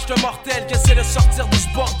comme toi je suis un mortel qui essaie de sortir de ce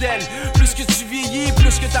bordel. Plus que tu vieillis,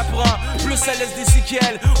 plus que t'apprends, plus ça laisse des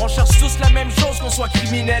séquelles. On cherche tous la même chose, qu'on soit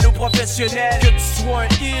criminel ou professionnel. Que tu sois un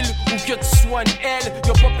il ou que tu sois une elle,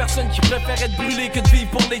 y'a pas personne qui préfère être brûlé que de vivre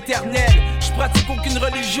pour l'éternel. Je pratique aucune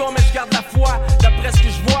religion mais je garde la foi. D'après ce que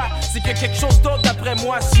je vois, c'est que quelque chose d'autre d'après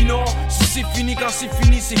moi. Sinon, si c'est fini quand c'est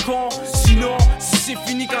fini c'est con. Sinon, si c'est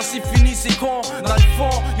fini quand c'est fini c'est con. Dans le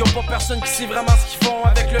fond, y'a pas personne qui sait vraiment ce qu'ils font.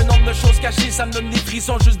 Avec le nombre de choses cachées, ça me donne des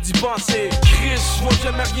frissons juste d'y penser. Chris, je vois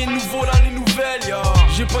jamais rien de nouveau dans les nouvelles, yo.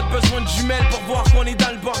 J'ai pas besoin de jumelles pour voir qu'on est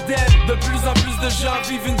dans le bordel. De plus en plus de gens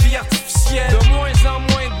vivent une vie artificielle. De moins en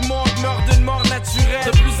moins de monde meurt d'une mort naturelle.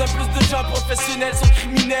 De plus en plus de gens professionnels sont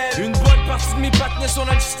criminels. Une bonne partie de mes partenaires sont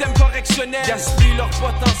dans le système correctionnel. Gaspillent leur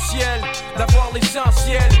potentiel d'avoir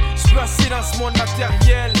l'essentiel. Se placer dans ce monde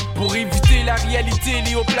matériel pour éviter la réalité.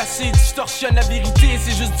 Les hauts placés distorsionnent la vérité.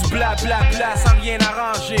 C'est juste du blablabla sans rien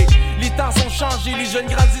arranger. Les temps ont changé, les jeunes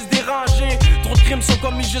grandissent dérangés. Trop de crimes sont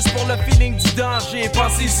commis juste pour le feeling du danger.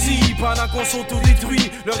 Pensez-y pendant qu'on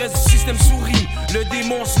s'autodétruit. Le reste du système sourit, le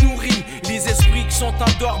démon se nourrit. Les esprits qui sont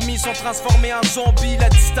endormis sont transformés en zombies. La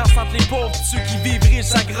distance entre les pauvres et ceux qui vivent riches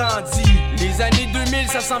s'agrandit. Les années 2000,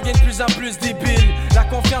 ça s'en vient de plus en plus débile. La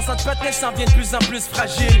confiance entre patrons s'en vient de plus en plus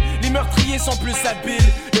fragile. Les meurtriers sont plus habiles.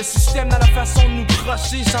 Le système dans la façon de nous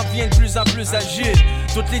crosser s'en vient de plus en plus agile.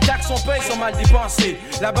 Toutes les taxes qu'on paye sont mal dépensées.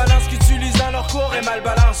 La balance qu'ils utilisent dans leur corps est mal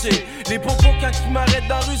balancée. Les popos quand ils m'arrêtent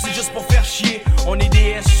dans la rue, c'est juste pour faire chier. On est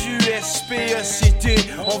des SUSPECT.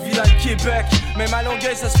 On vit dans le Québec. Même à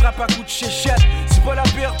Longueuil, ça se frappe à coups de chéchette. C'est pas la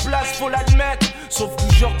pire place, faut l'admettre. Sauf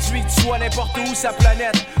qu'aujourd'hui, tu sois n'importe où sa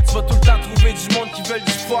planète, tu vas tout le temps trouver du monde qui veulent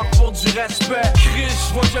du fuck pour du respect. Chris,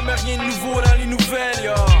 je vois jamais rien de nouveau dans les nouvelles,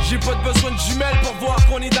 yo. J'ai pas de besoin de jumelles pour voir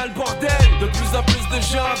qu'on est dans le bordel. De plus en plus de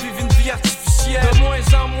gens vivent une vie artificielle. De moins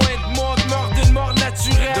en moins de monde meurt d'une mort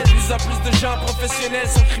naturelle. De plus en plus de gens professionnels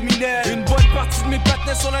sont criminels. Une bonne partie de mes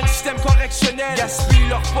partenaires sont dans le système correctionnel. Gaspillent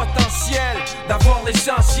leur potentiel d'avoir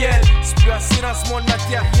l'essentiel. C'est plus assez dans ce monde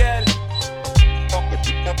matériel.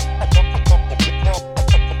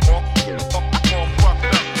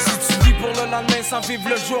 Pour le lendemain sans vivre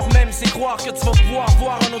le jour même, c'est croire que tu vas pouvoir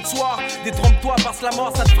voir un autre soir. Détrompe-toi parce que la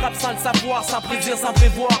mort ça te frappe sans le savoir, sans prédire, sans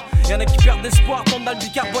prévoir. Y'en a qui perdent espoir, tombent dans le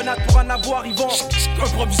bicarbonate pour en avoir, ils vont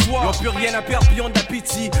improvisoire. Ils ont plus rien à perdre, puis ils ont de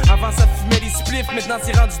l'appétit. Avant ça fumait les spliffs, maintenant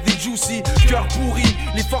c'est rendu des juicy. Cœur pourri,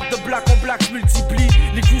 les forks de black on black se multiplient.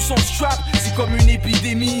 Les coups sont strap, c'est comme une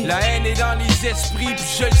épidémie. La haine est dans les esprits, puis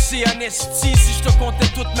je le sais en esti. Si je te comptais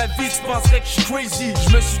toute ma vie, tu penserais que je suis crazy.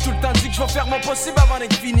 Je me suis tout le temps dit que je vais faire mon possible avant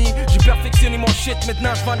d'être fini. J'ai perfectionné mon shit,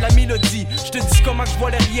 maintenant je vends de la mélodie. Je te dis comment je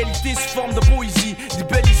vois la réalité sous forme de poésie. Des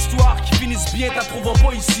belles histoires qui finissent bien, t'en trouveras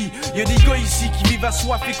pas ici. Y'a des gars ici qui vivent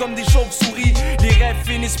assoiffés comme des chauves-souris. Les rêves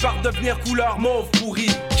finissent par devenir couleur mauve pourri.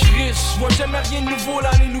 Chris, je vois jamais rien de nouveau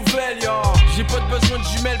dans les nouvelles, yo. J'ai pas de besoin de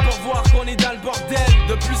jumelles pour voir qu'on est dans le bordel.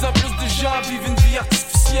 De plus en plus de gens vivent une vie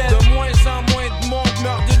artificielle. De moins en moins de monde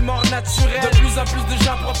meurt d'une mort naturelle. De plus en plus de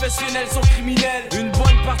gens professionnels sont criminels. Une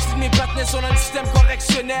bonne partie de mes partenaires sont dans le système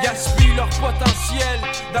correctionnel. Gaspillent leur potentiel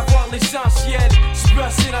d'avoir l'essentiel. C'est plus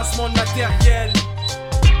assez dans ce monde matériel.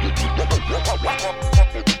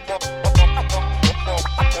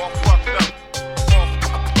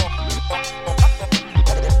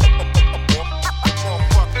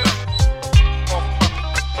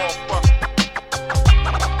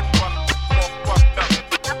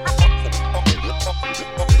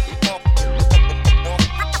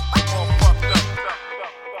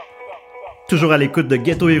 Toujours à l'écoute de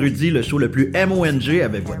Ghetto Erudit, le show le plus MONG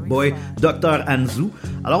avec votre boy Dr. Anzu.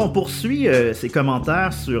 Alors on poursuit ses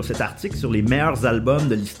commentaires sur cet article sur les meilleurs albums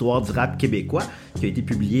de l'histoire du rap québécois qui a été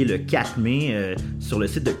publié le 4 mai sur le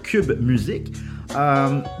site de Cube Musique.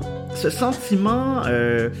 Ce sentiment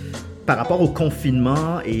par rapport au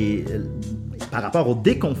confinement et par rapport au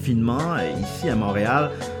déconfinement ici à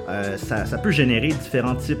Montréal, ça peut générer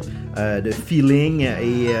différents types de feelings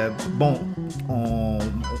et bon,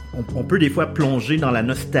 on peut des fois plonger dans la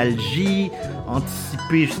nostalgie,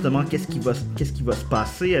 anticiper justement qu'est-ce qui va se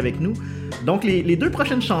passer avec nous. Donc les deux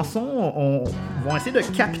prochaines chansons vont essayer de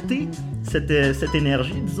capter cette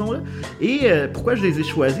énergie, disons-le. Et pourquoi je les ai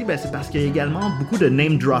choisies? C'est parce qu'il y a également beaucoup de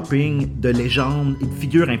name-dropping, de légendes et de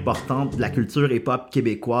figures importantes de la culture hip-hop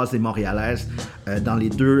québécoise et montréalaise dans les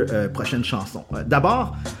deux prochaines chansons.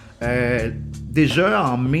 D'abord, déjà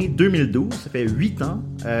en mai 2012, ça fait 8 ans,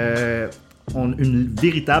 une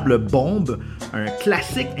véritable bombe, un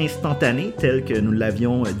classique instantané tel que nous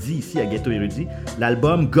l'avions dit ici à Ghetto Erudit,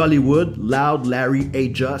 l'album Gollywood, Loud Larry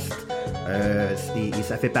A. Just. Et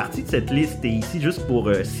ça fait partie de cette liste. Et ici, juste pour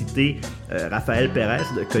citer Raphaël Pérez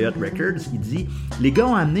de Coyote Records, il dit « Les gars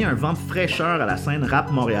ont amené un vent de fraîcheur à la scène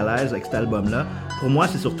rap montréalaise avec cet album-là. Pour moi,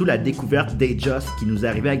 c'est surtout la découverte d'A-Just qui nous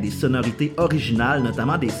arrivait avec des sonorités originales,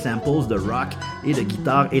 notamment des samples de rock et de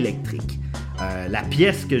guitare électrique. » La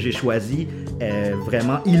pièce que j'ai choisie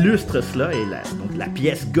vraiment illustre cela, et donc la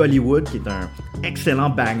pièce Gollywood, qui est un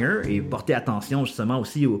excellent banger, et portez attention justement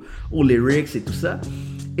aussi aux lyrics et tout ça.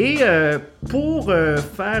 Et pour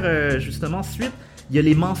faire justement suite, il y a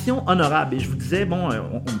les mentions honorables, et je vous disais, bon,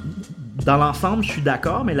 dans l'ensemble, je suis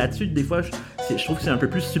d'accord, mais là-dessus, des fois, je trouve que c'est un peu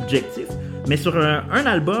plus subjectif. Mais sur un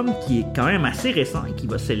album qui est quand même assez récent et qui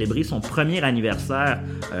va célébrer son premier anniversaire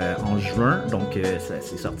en juin, donc ça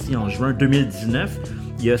c'est sorti en juin 2019,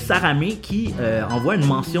 il y a Saramé qui envoie une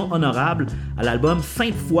mention honorable à l'album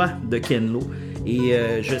Sainte Foi de Ken Lo. Et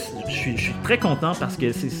je suis très content parce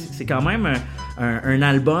que c'est quand même un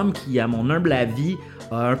album qui, à mon humble avis,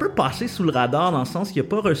 a un peu passé sous le radar dans le sens qu'il n'a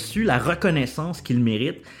pas reçu la reconnaissance qu'il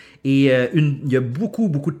mérite. Et il y a beaucoup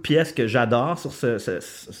de pièces que j'adore sur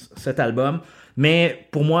cet album, mais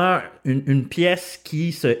pour moi, une pièce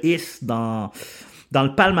qui se hisse dans Dans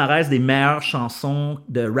le palmarès des meilleures chansons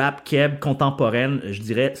de rap keb contemporaine, je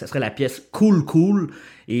dirais, ça serait la pièce Cool Cool.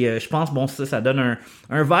 Et je pense, bon, ça donne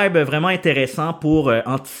un vibe vraiment intéressant pour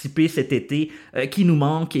anticiper cet été qui nous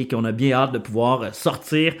manque et qu'on a bien hâte de pouvoir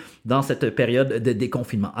sortir dans cette période de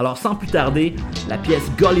déconfinement. Alors, sans plus tarder, la pièce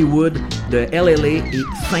Gollywood de LLA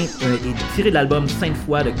est tirée de l'album Sainte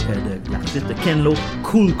Foi de l'artiste Ken Lo,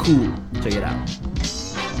 Cool Cool. Check it out.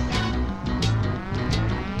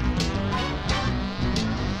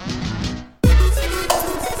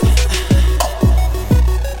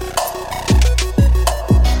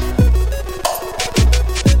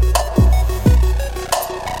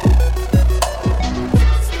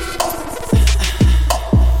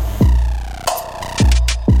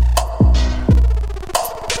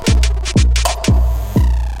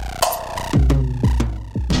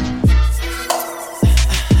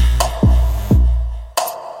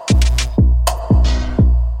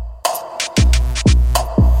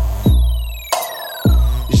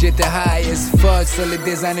 Sur les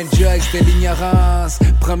design de drugs, de l'ignorance.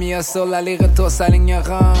 Premier hustle, aller-retour, ça ligne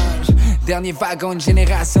orange. Dernier wagon, une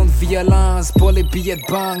génération de violence. Pour les billets de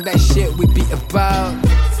banque, that shit we be about.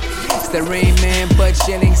 C'était Rayman, Bud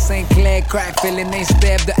Shilling, Sinclair, crack, feeling un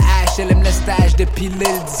step de hash. Elle aime le stage de pilule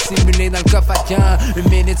dissimulé dans le coffre à camp. Une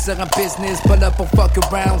minute sur un business, pas là pour fuck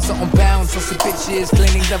around. So on bounce sur ces bitches,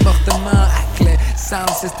 clinique d'avortement. Avec le sound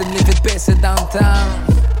system, les vides baissés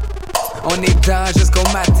downtown. On est dedans jusqu'au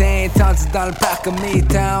matin, tendu dans le parc comme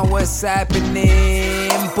étant what's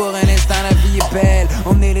happening. Pour un instant la vie est belle,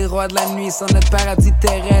 on est les rois de la nuit sur notre paradis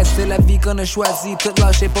terrestre. C'est la vie qu'on a choisi, tout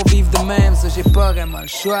lâché pour vivre de même. Ça j'ai pas vraiment le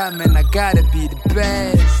choix, man, I gotta be the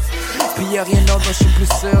best. Pis y'a rien d'autre dont je suis plus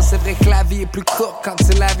sûr. C'est vrai que la vie est plus courte quand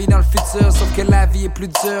c'est la vie dans le futur. Sauf que la vie est plus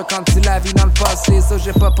dure quand c'est la vie dans le passé. So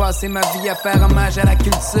j'ai pas passé ma vie à faire hommage à la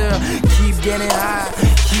culture. Keep getting high,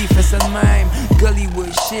 qui fait ça de même.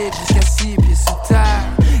 Gollywood shit jusqu'à 6 pieds sous terre.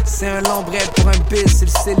 C'est un long bread pour un bis, c'est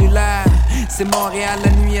le cellulaire. C'est Montréal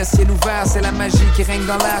la nuit à ciel ouvert. C'est la magie qui règne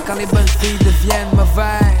dans l'air quand les bonnes filles deviennent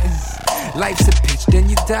mauvaises. Life's a pitch, then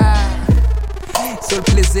you die. Sur le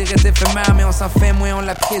plaisir est éphémère, mais on s'en fait moins, on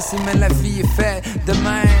l'apprécie, mais la vie est faite de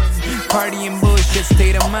même. Party and bullshit,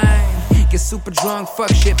 state of mind. Get super drunk,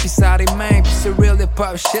 fuck shit, pis ça des mains. Pis c'est real hip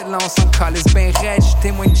hop shit, là on s'en calisse ben raide. J'suis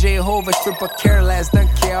témoin de Jehovah, j'peux pas care less d'un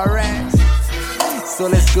KRS. So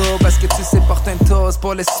let's go, parce que tu sais porter un toast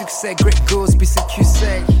pour le succès. Great goose, pis c'est cul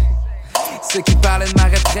sec. Ceux qui parlaient de ma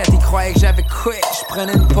retraite, ils croyaient que j'avais quit.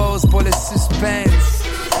 J'prenais une pause pour le suspense.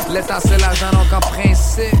 Le temps c'est l'argent, donc en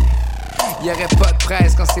principe y'aurait pas de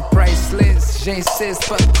presse quand c'est priceless. J'insiste,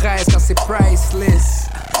 pas de presse quand c'est priceless.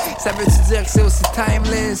 Ça veut-tu dire que c'est aussi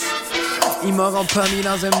timeless? Ils m'auront pas mis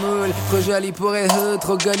dans un moule. Trop joli pour être hood,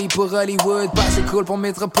 trop gully pour Hollywood. Pas assez cool pour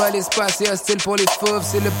Métropolis, pas assez hostile pour les fous.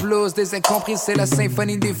 C'est le blues des incompris, c'est la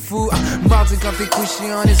symphonie des fous. Mardi quand t'es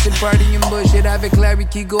couché, on est sur le party and bullshit avec Larry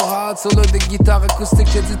qui go hard. Solo de guitare acoustique,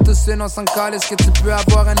 je dis tout seul, on s'en colle. Est-ce que tu peux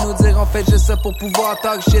avoir à nous dire? On fait juste ça pour pouvoir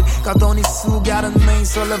talk shit. Quand on est sous, garde une main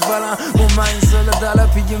sur le volant, mon mind sur le dollar,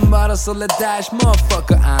 puis une bottle sur le dash.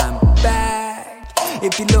 Motherfucker, I'm back. Et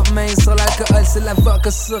puis l'autre main sur l'alcool, c'est la vodka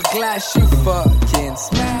sur glace, j'suis fucking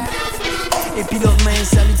smack. Et puis l'autre main,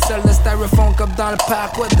 salut de sol de styrofoam comme dans le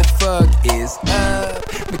parc, what the fuck is up?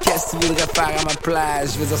 Mais qu'est-ce que tu voudrais faire à ma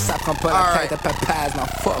place? Je veux dire, ça prend pas la tête à papaz, non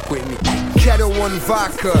fuck with me. Ghetto one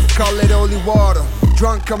vodka, call it holy water.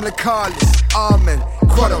 Drunk comme le Carlos, almond,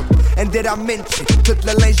 quarter. And did I mention, toute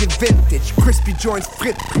la linge est vintage. Crispy joints,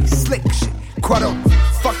 frites, slick shit. Quarter,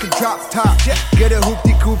 fucking drop top. Get a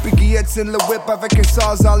hoopty coopy, guillotine le whip avec un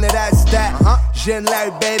sawzall, et that's that. Jeune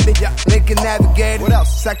Larry, baby, Lincoln Navigator. What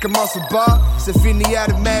else? Ça commence au bar, c'est fini à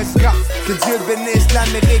la maison. Que Dieu bénisse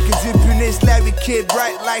l'Amérique, que Dieu punisse Larry Kid.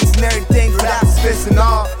 Bright lights and everything, without spacing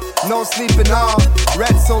all. No sleeping all.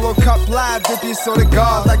 Red Solo Cup live, deux pieds sur le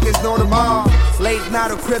gaz, like there's no tomorrow. Late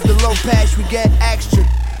night au crib de low patch, we get extra.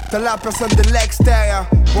 T'as la personne de l'extérieur.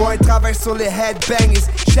 Boy, travaille sur les headbangers.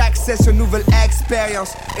 Chaque session, nouvelle expérience.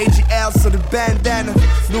 AGL sur le bandana.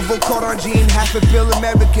 Nouveau code en jean, half a bill.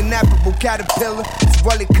 American Apple Caterpillar. Tu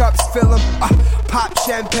vois les cups fill 'em. Pop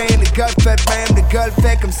champagne, le gut fait même. Le gut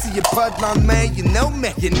fait comme s'il y a pas de lendemain. You know me,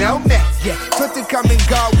 yeah. Tout est comme une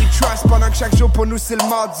God we trust. Pendant que chaque jour pour nous c'est le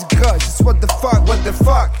mardi gras. Just what the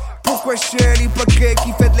fuck. Pourquoi je suis un hypocrite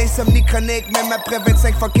qui fait de l'insomnie chronique même après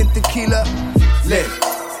 25 fucking tequila? Lit.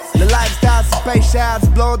 Le lifestyle c'est paye cher, du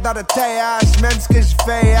blow dans le taillage, même ce que j'ai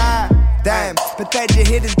fait, damn, peut-être j'ai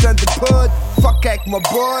hit it dans the put. Fuck avec my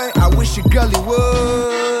boy, I wish you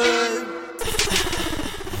Gollywood.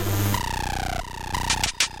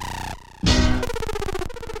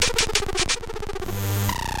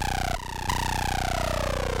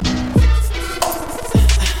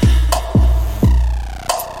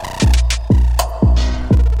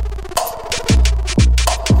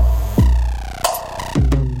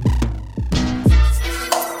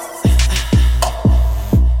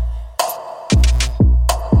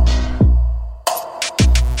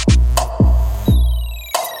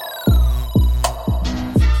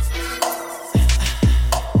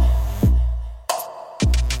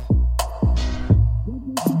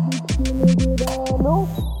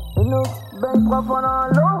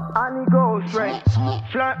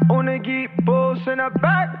 on the geek, bulls in the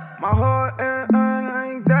back. My heart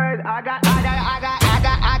ain't dead. I got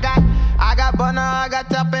bunner, I got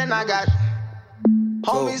tapping, I got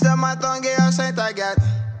homies that my tongue get un saint, I got.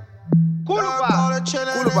 Cool ou pas?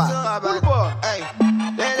 Hey,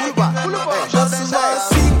 je suis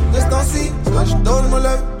assis, reste-en-ci. Soit je donne mon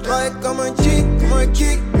lèvre, je travaille comme un G, comme un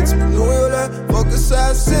kick. Un petit peu nourri au lait, faut que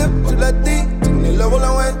ça cible, tu l'as dit. Tu connais le rôle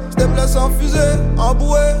en wet, je déplace en fusée, en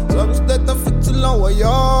bouée. Ça risque d'être un futur long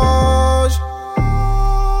voyage.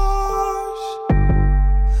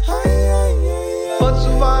 Pas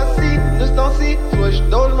souvent assis, reste-en-ci. Soit je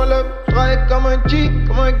donne mon lèvre, je travaille comme un G,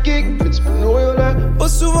 comme un kick. Un petit peu nourri au lait. Pas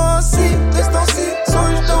souvent assis, reste-en-ci.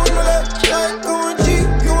 Soit je donne mon lèvre, je travaille comme un G,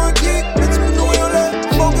 comme un kick. Un petit peu nourri au lait.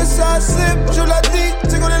 Faut que ça cible, je l'ai dit.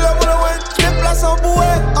 Tu connais le rôle en wet, je déplace en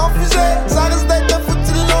bouée, en fusée. Ça risque d'être un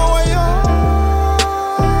futur long voyage.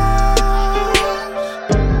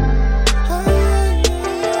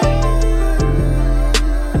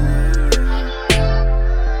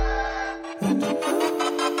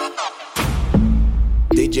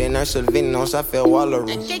 DJ n'a seul vino, ça fait Wallaroo.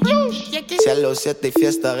 Cielo 7 et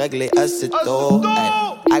fiesta réglé assez tôt.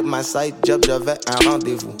 Avec ma side job, j'avais un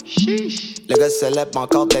rendez-vous. Le gars célèbre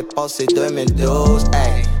encore d'être passé 2012.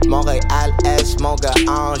 Hey, Montréal S, mon gars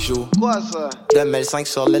Anjou. Quoi ça? 2005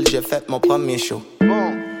 sur l'île, j'ai fait mon premier show.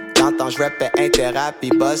 Bon. J'entends, j'rappais Interrap et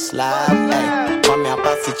Boss Lab. Hey, première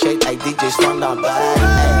partie check avec DJ Stone dans le back.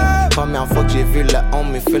 Hey, première fois que j'ai vu le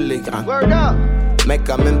home et filigrane. Mais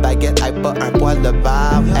comme une baguette, aille pas un poil de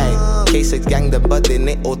barbe. Hey, K6 gang de bas des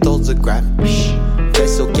nez autour du graph.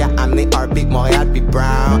 Vaisseau qui a amené RB, Montréal puis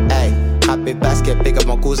Brown. Hey, rappé basket, pick up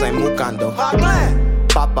mon cousin Mukando.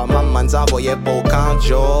 Papa, maman nous envoyait pas au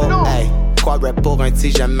canjo. Hey, quoi rap pour un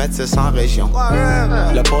petit, j'aime mettre ça sans région.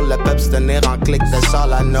 Le pour le peuple se tenir en clic de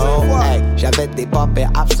Solano. Hey, j'avais des pop et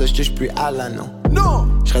apps, je touche plus à l'anneau.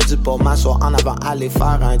 J'serais dû pour m'asseoir en avant, aller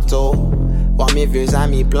faire un tour. Voir mes vieux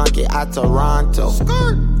amis planqués à Toronto.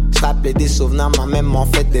 S'rappeler des souvenirs, moi-même m'ont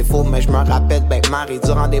fait défaut. Mais j'me rappelle ben Marie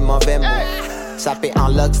durant des mauvais mots. Sapé en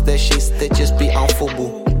luxe de chez Stitches pis en faux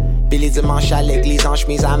bout. Pis les dimanches à l'église en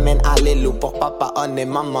chemise amène Alléluia. Pour papa on et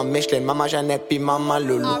maman Micheline, maman Jeannette pis maman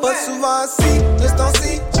Loulou. Pas souvent assis,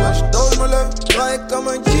 reste-en-ci. Soit j'dose, j'me lève, j'travaille comme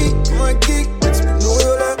un G, comme un kick. Petit peu nourri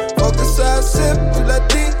au lait, faut que ça cible, tu l'as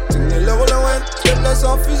dit. Tu connais le rôle en wet, j'déplace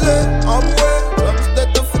en fusée, en bouée. Ça risque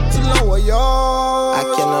d'être un futur long voyage.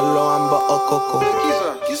 Akenolo Amba Okoko.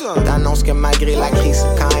 Qui ça? T'annonces que malgré la crise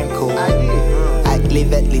c'est quand même cool. Avec les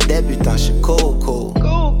vêtements, les débutants, j'suis coco.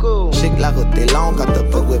 J'sais que la route est longue quand t'as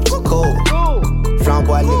pas whip, c'est cool.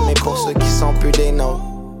 Flambeau allumé pour ceux qui sont plus des nôtres.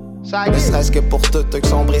 Ne serait-ce que pour tous ceux qui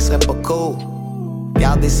sont bris serait pas cool.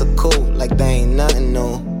 Gardez ça cool, like there ain't nothing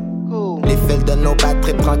new. Les fils de nos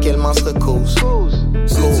batteries tranquillement se recousent.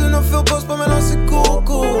 Si tu ne fais pas, c'est pas maintenant, c'est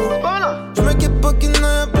coco. J'm'inquiète pas qu'il n'y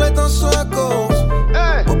ait un plein temps sur la cause.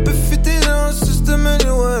 On peut fitter dans le système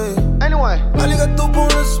anyway. Alligato pour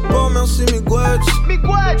le support, merci Miguel.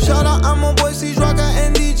 Shout out à mon boy si j'vois qu'à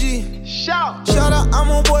NDG. Shout out à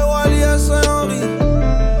mon boy Wally à Saint-Henri.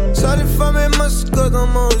 Salut femme et mascotte en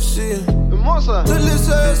moi aussi. Toutes les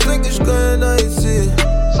seuls que j'connais d'Haïti.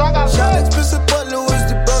 Shout express c'est pas le West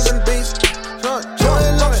du Buzz and Bass. J'en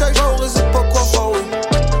ai l'homme chaque jour et c'est pas quoi faire oui.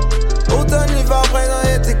 Automne, l'hiver, printemps,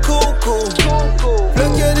 été coco. Le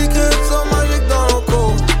quai des crêpes sont magiques dans nos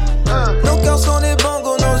cours. Nos cœurs sont des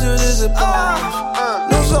bangos, nos yeux des éponges.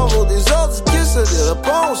 Nos cerveaux des ordres qui c'est des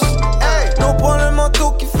réponses. Nos points le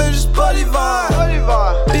manteau qui fait juste pas l'hiver.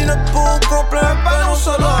 Puis notre peau complet un panneau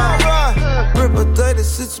solaire. Peu peut-être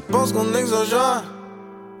si tu penses qu'on exagère.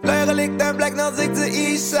 L'air relique d'un black nordique de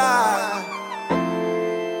Issa.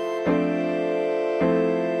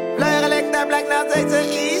 L'air relique d'un black nordique de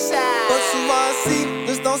Issa. Pas souvent assis,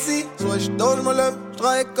 reste-en-ci. Soit j'dose, j'me lève,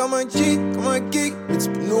 j'travaille comme un G, comme un geek. Mais tu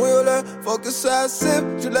peux nourrir au lait, faut que ça cible,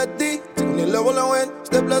 tu l'as dit. Tu connais le rôle en wet,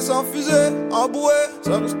 j'déplace en fusée, en bouée.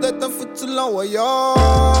 Ça risque d'être un foutu long voyage.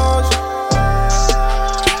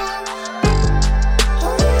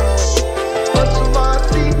 Pas souvent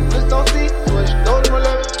assis, reste-en-ci. Soit j'dose, j'me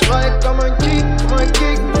lève, j'travaille comme un G, comme un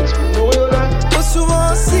geek. Mais tu peux nourrir au lait. Pas souvent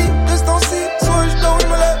assis, reste-en-ci. Soit j'dose,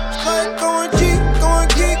 j'me lève, j'travaille comme un G, comme un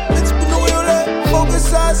geek. Mais tu peux nourrir au lait. Faut que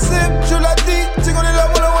ça cible, je l'ai dit. Tu connais le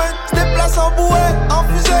rôle en wet, j'déplace en bouée, en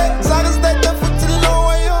fusée. Ça risque d'être un foutu long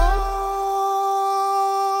voyage.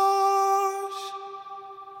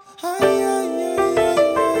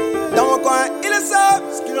 Dans mon coin, il est seul,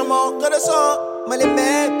 ce qui remonte, redescend. Mais les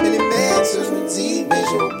mecs, ça je me dis, mais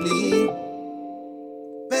j'oublie.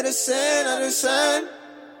 Mais de scène à de scène,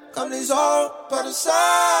 comme les autres, pas de ça.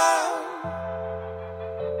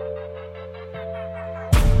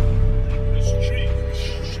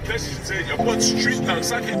 test, je disais, y'a pas de street dans le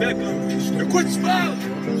sac Québec, là. De quoi tu parles?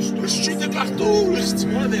 Le street est partout, là, c'est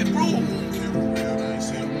moi des pros.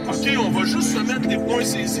 Ok, on va juste se mettre les points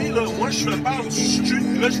saisis, là. Moi, je fais part du street,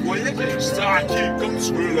 là, je voyais que je disais, ah, ok, comme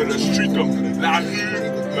tu veux, là, le street, comme la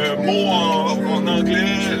rue, mot en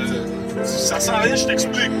anglais, ça sert à rien, je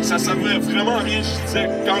t'explique. Ça servait vraiment à rien. Je disais,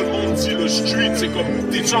 quand le monde dit le street, c'est comme,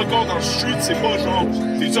 t'es-tu encore dans le street? C'est pas genre,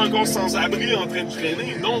 t'es-tu encore sans abri en train de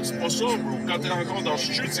traîner? Non, c'est pas ça, bro. Quand t'es encore dans le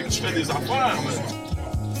street, c'est que tu fais des affaires, man.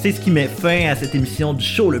 C'est ce qui met fin à cette émission du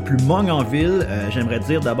show le plus mong en ville. J'aimerais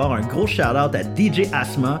dire d'abord un gros shout-out à DJ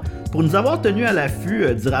Asma pour nous avoir tenus à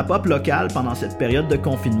l'affût du rap-up local pendant cette période de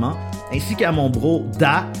confinement, ainsi qu'à mon bro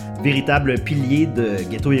Da, véritable pilier de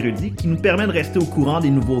Ghetto Erudit, qui nous permet de rester au courant des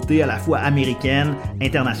nouveautés à la fois américaines,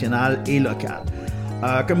 internationales et locales.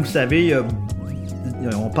 Comme vous savez,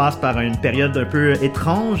 on passe par une période un peu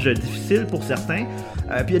étrange, difficile pour certains.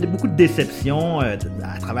 Puis il y a beaucoup de déceptions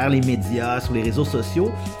à travers les médias, sur les réseaux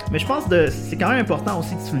sociaux. Mais je pense que c'est quand même important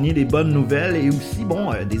aussi de souligner des bonnes nouvelles et aussi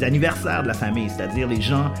des anniversaires de la famille, c'est-à-dire les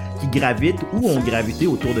gens qui gravitent ou ont gravité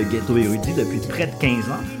autour de Ghetto Erudit depuis près de 15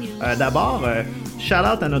 ans. D'abord,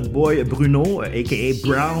 shout-out à notre boy Bruno, a.k.a.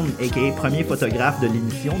 Brown, a.k.a. premier photographe de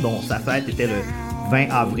l'émission, dont sa fête était le 20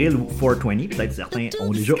 avril ou 420, peut-être certains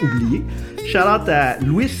ont déjà oublié. Shout-out à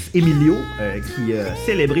Luis Emilio, qui a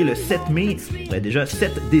célébré le 7 mai, déjà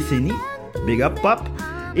 7 décennies. Big up, pop.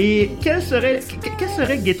 Et quel serait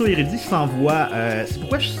Ghetto Erudit sans voix? C'est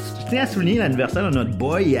pourquoi je tiens à souligner l'anniversaire de notre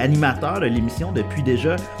boy et animateur de l'émission depuis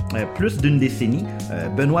déjà plus d'une décennie,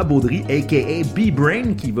 Benoît Baudry, a.k.a.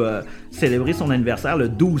 B-Brain, qui va célébrer son anniversaire le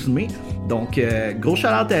 12 mai. Donc, gros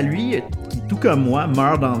shout-out à lui, qui, tout comme moi,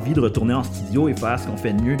 meurt d'envie de retourner en studio et faire ce qu'on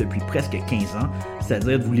fait de mieux depuis presque 15 ans,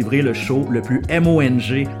 c'est-à-dire de vous livrer le show le plus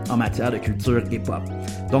MONG en matière de culture hip-hop.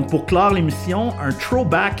 Donc, pour clore l'émission, un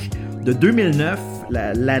throwback de 2009,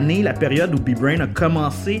 la période où B-Brain a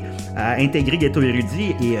commencé à intégrer Ghetto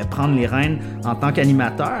Erudit et prendre les rênes en tant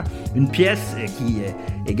qu'animateur. Une pièce qui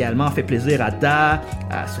également fait plaisir à Da,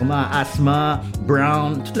 sûrement à Asma,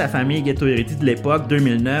 Brown, toute la famille Ghetto Erudit de l'époque,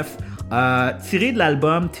 2009. Tiré de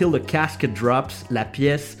l'album Till the Casket Drops, la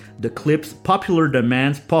pièce de Clips Popular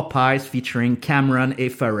Demands Popeyes featuring Cameron et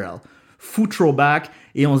Pharrell. Fou throwback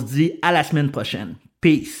et on se dit à la semaine prochaine.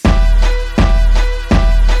 Peace!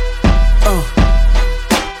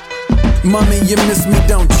 Mommy, you miss me,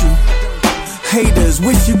 don't you? Haters,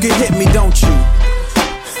 wish you could hit me, don't you?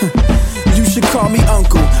 You should call me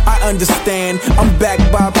uncle, I understand. I'm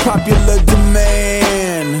backed by popular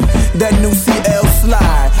demand. That new CL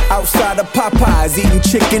slide, outside of Popeyes, eating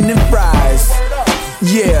chicken and fries.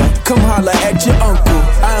 Yeah, come holla at your uncle,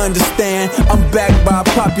 I understand. I'm backed by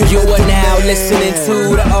popular demand. You are now listening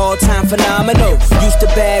to the all-time phenomenal. Used to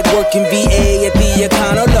bag working VA at the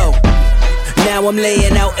Econo. Now I'm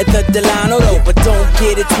laying out at the Delano though, but don't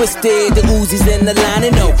get it twisted, the Uzis in the line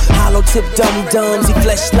and no hollow tip dum-dums, he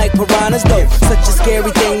flesh like piranhas though. Such a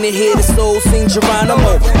scary thing to hear the soul sing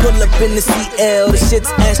Geronimo. Pull up in the CL, the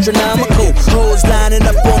shit's astronomical. Hoes lining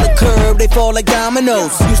up on the curb, they fall like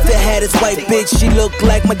dominoes. Used to have this white bitch, she looked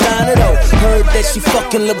like Madonna though. Heard that she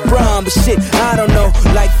fucking LeBron, but shit, I don't know.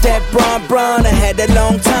 Like that Bron, I had that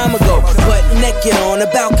long time ago. Butt naked on the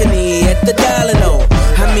balcony at the Delano.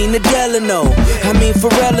 I mean the Delano, I mean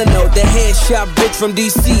Pharrellino, the headshot bitch from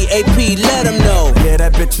DC, AP, let them know. Yeah,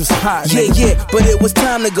 that bitch was hot. Yeah, but it was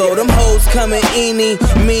time to go. Them hoes coming eeny,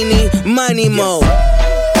 meeny, miny, mo.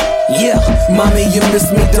 Yeah, mommy, you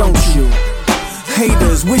miss me, don't you?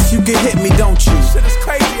 Haters, wish you could hit me, don't you? Shit is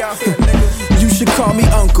crazy out here, nigga. You should call me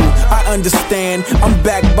uncle, I understand. I'm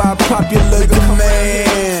backed by popular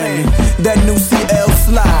demand. That new CL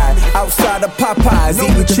slide, outside of Popeyes,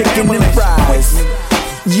 eating chicken and fries.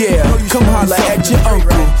 Yeah, come holla at your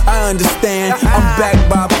uncle, I understand. I'm backed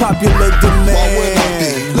by popular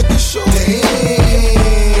demand. Look at your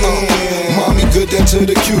damn. Mommy good into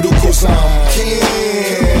the cuticles, I'm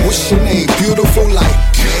Ken. What's your name? Beautiful like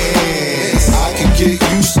Ken. I can get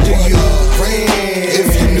used to you,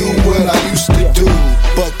 if you knew what I used to do.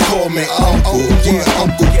 But call me Uncle, yeah,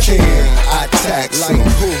 Uncle Ken. I tax him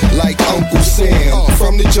like Uncle Sam.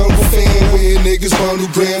 From the jungle fan, where niggas bundle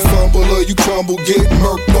grand fumble or you crumble, get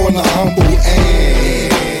murked on the humble.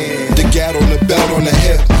 And the gat on the belt on the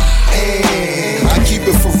hip. And I keep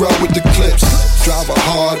it for real with the clips. Drive a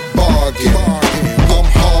hard bargain. I'm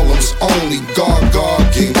Harlem's only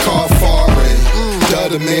gargin, car foreign.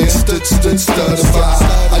 Stutter man, stutter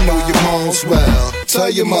vibe. I know your mom's well. Tell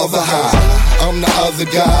your mother hi. I'm the other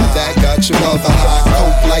guy that got your mother high.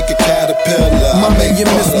 Coke like a caterpillar. Mama, you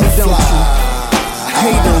miss me, don't you?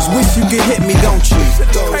 Haters wish you could hit me, don't you?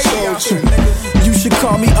 You should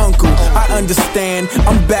call me uncle. I understand.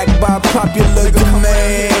 I'm backed by popular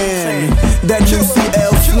demand. That new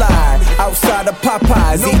CL slide outside of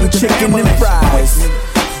Popeyes, eating chicken and fries.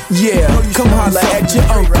 Yeah, come holla at your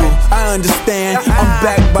uncle. I understand. I'm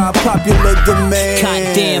backed by popular demand.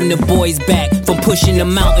 Goddamn, the boy's back from pushing the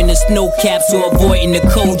mountain of snow caps to avoiding the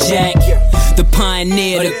Kojak. The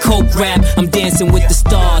pioneer, the coke rap. I'm dancing with the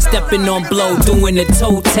stars, stepping on blow, doing the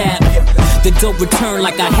toe tap. The dope returned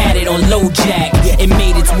like I had it on low jack. It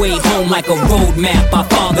made its way home like a road map. I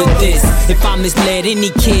fathered this. If I misled any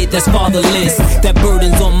kid that's fatherless, that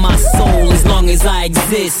burden's on my soul as long as I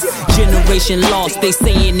exist. Generation lost, they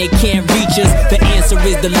saying they can't reach us. The answer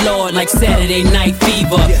is the Lord, like Saturday Night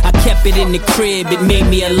Fever. I kept it in the crib, it made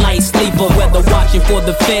me a light sleeper. Whether watching for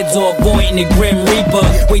the feds or avoiding the Grim Reaper.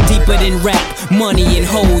 Way deeper than rap, money and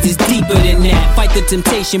hoes is deeper than that. Fight the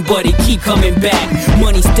temptation, but it keep coming back.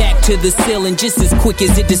 Money stacked to the ceiling just as quick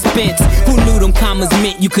as it dispense. Who knew them commas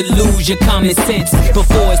meant you could lose your common sense?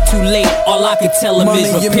 Before it's too late, all I could tell them Mommy,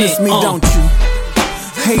 is repent. you miss me, don't you?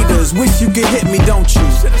 Haters wish you could hit me, don't you?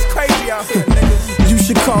 Shit is crazy out here, nigga. You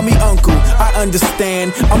should call me uncle. I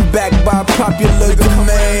understand. I'm backed by popular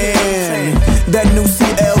demand. That new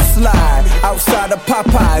CL slide outside of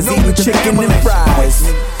Popeyes, eating chicken and fries.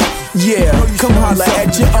 Yeah, come holla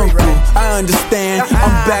at your uncle. I understand.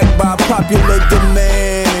 I'm backed by popular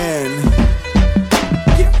demand.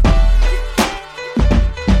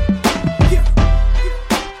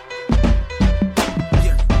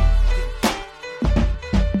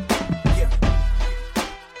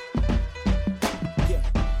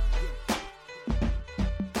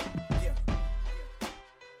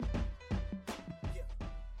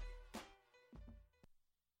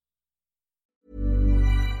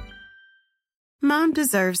 Mom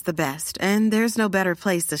deserves the best, and there's no better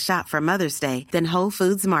place to shop for Mother's Day than Whole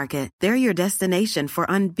Foods Market. They're your destination for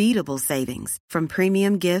unbeatable savings, from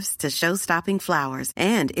premium gifts to show-stopping flowers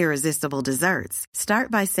and irresistible desserts.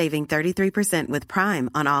 Start by saving 33% with Prime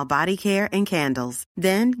on all body care and candles.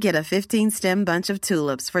 Then get a 15-stem bunch of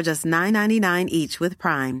tulips for just $9.99 each with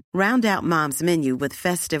Prime. Round out Mom's menu with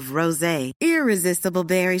festive rosé, irresistible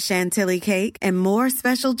berry chantilly cake, and more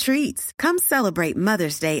special treats. Come celebrate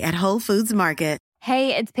Mother's Day at Whole Foods Market.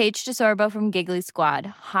 Hey, it's Paige DeSorbo from Giggly Squad.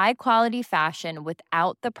 High quality fashion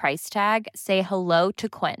without the price tag. Say hello to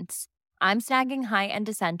Quince. I'm snagging high-end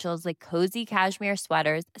essentials like cozy cashmere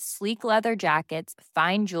sweaters, sleek leather jackets,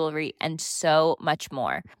 fine jewelry, and so much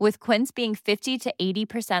more. With Quince being 50 to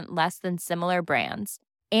 80% less than similar brands.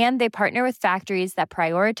 And they partner with factories that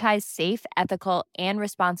prioritize safe, ethical, and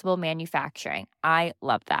responsible manufacturing. I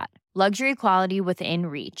love that. Luxury quality within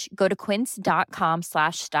reach. Go to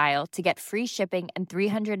quince.com/style to get free shipping and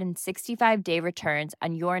 365-day returns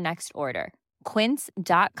on your next order.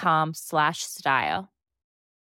 Quince.com/style.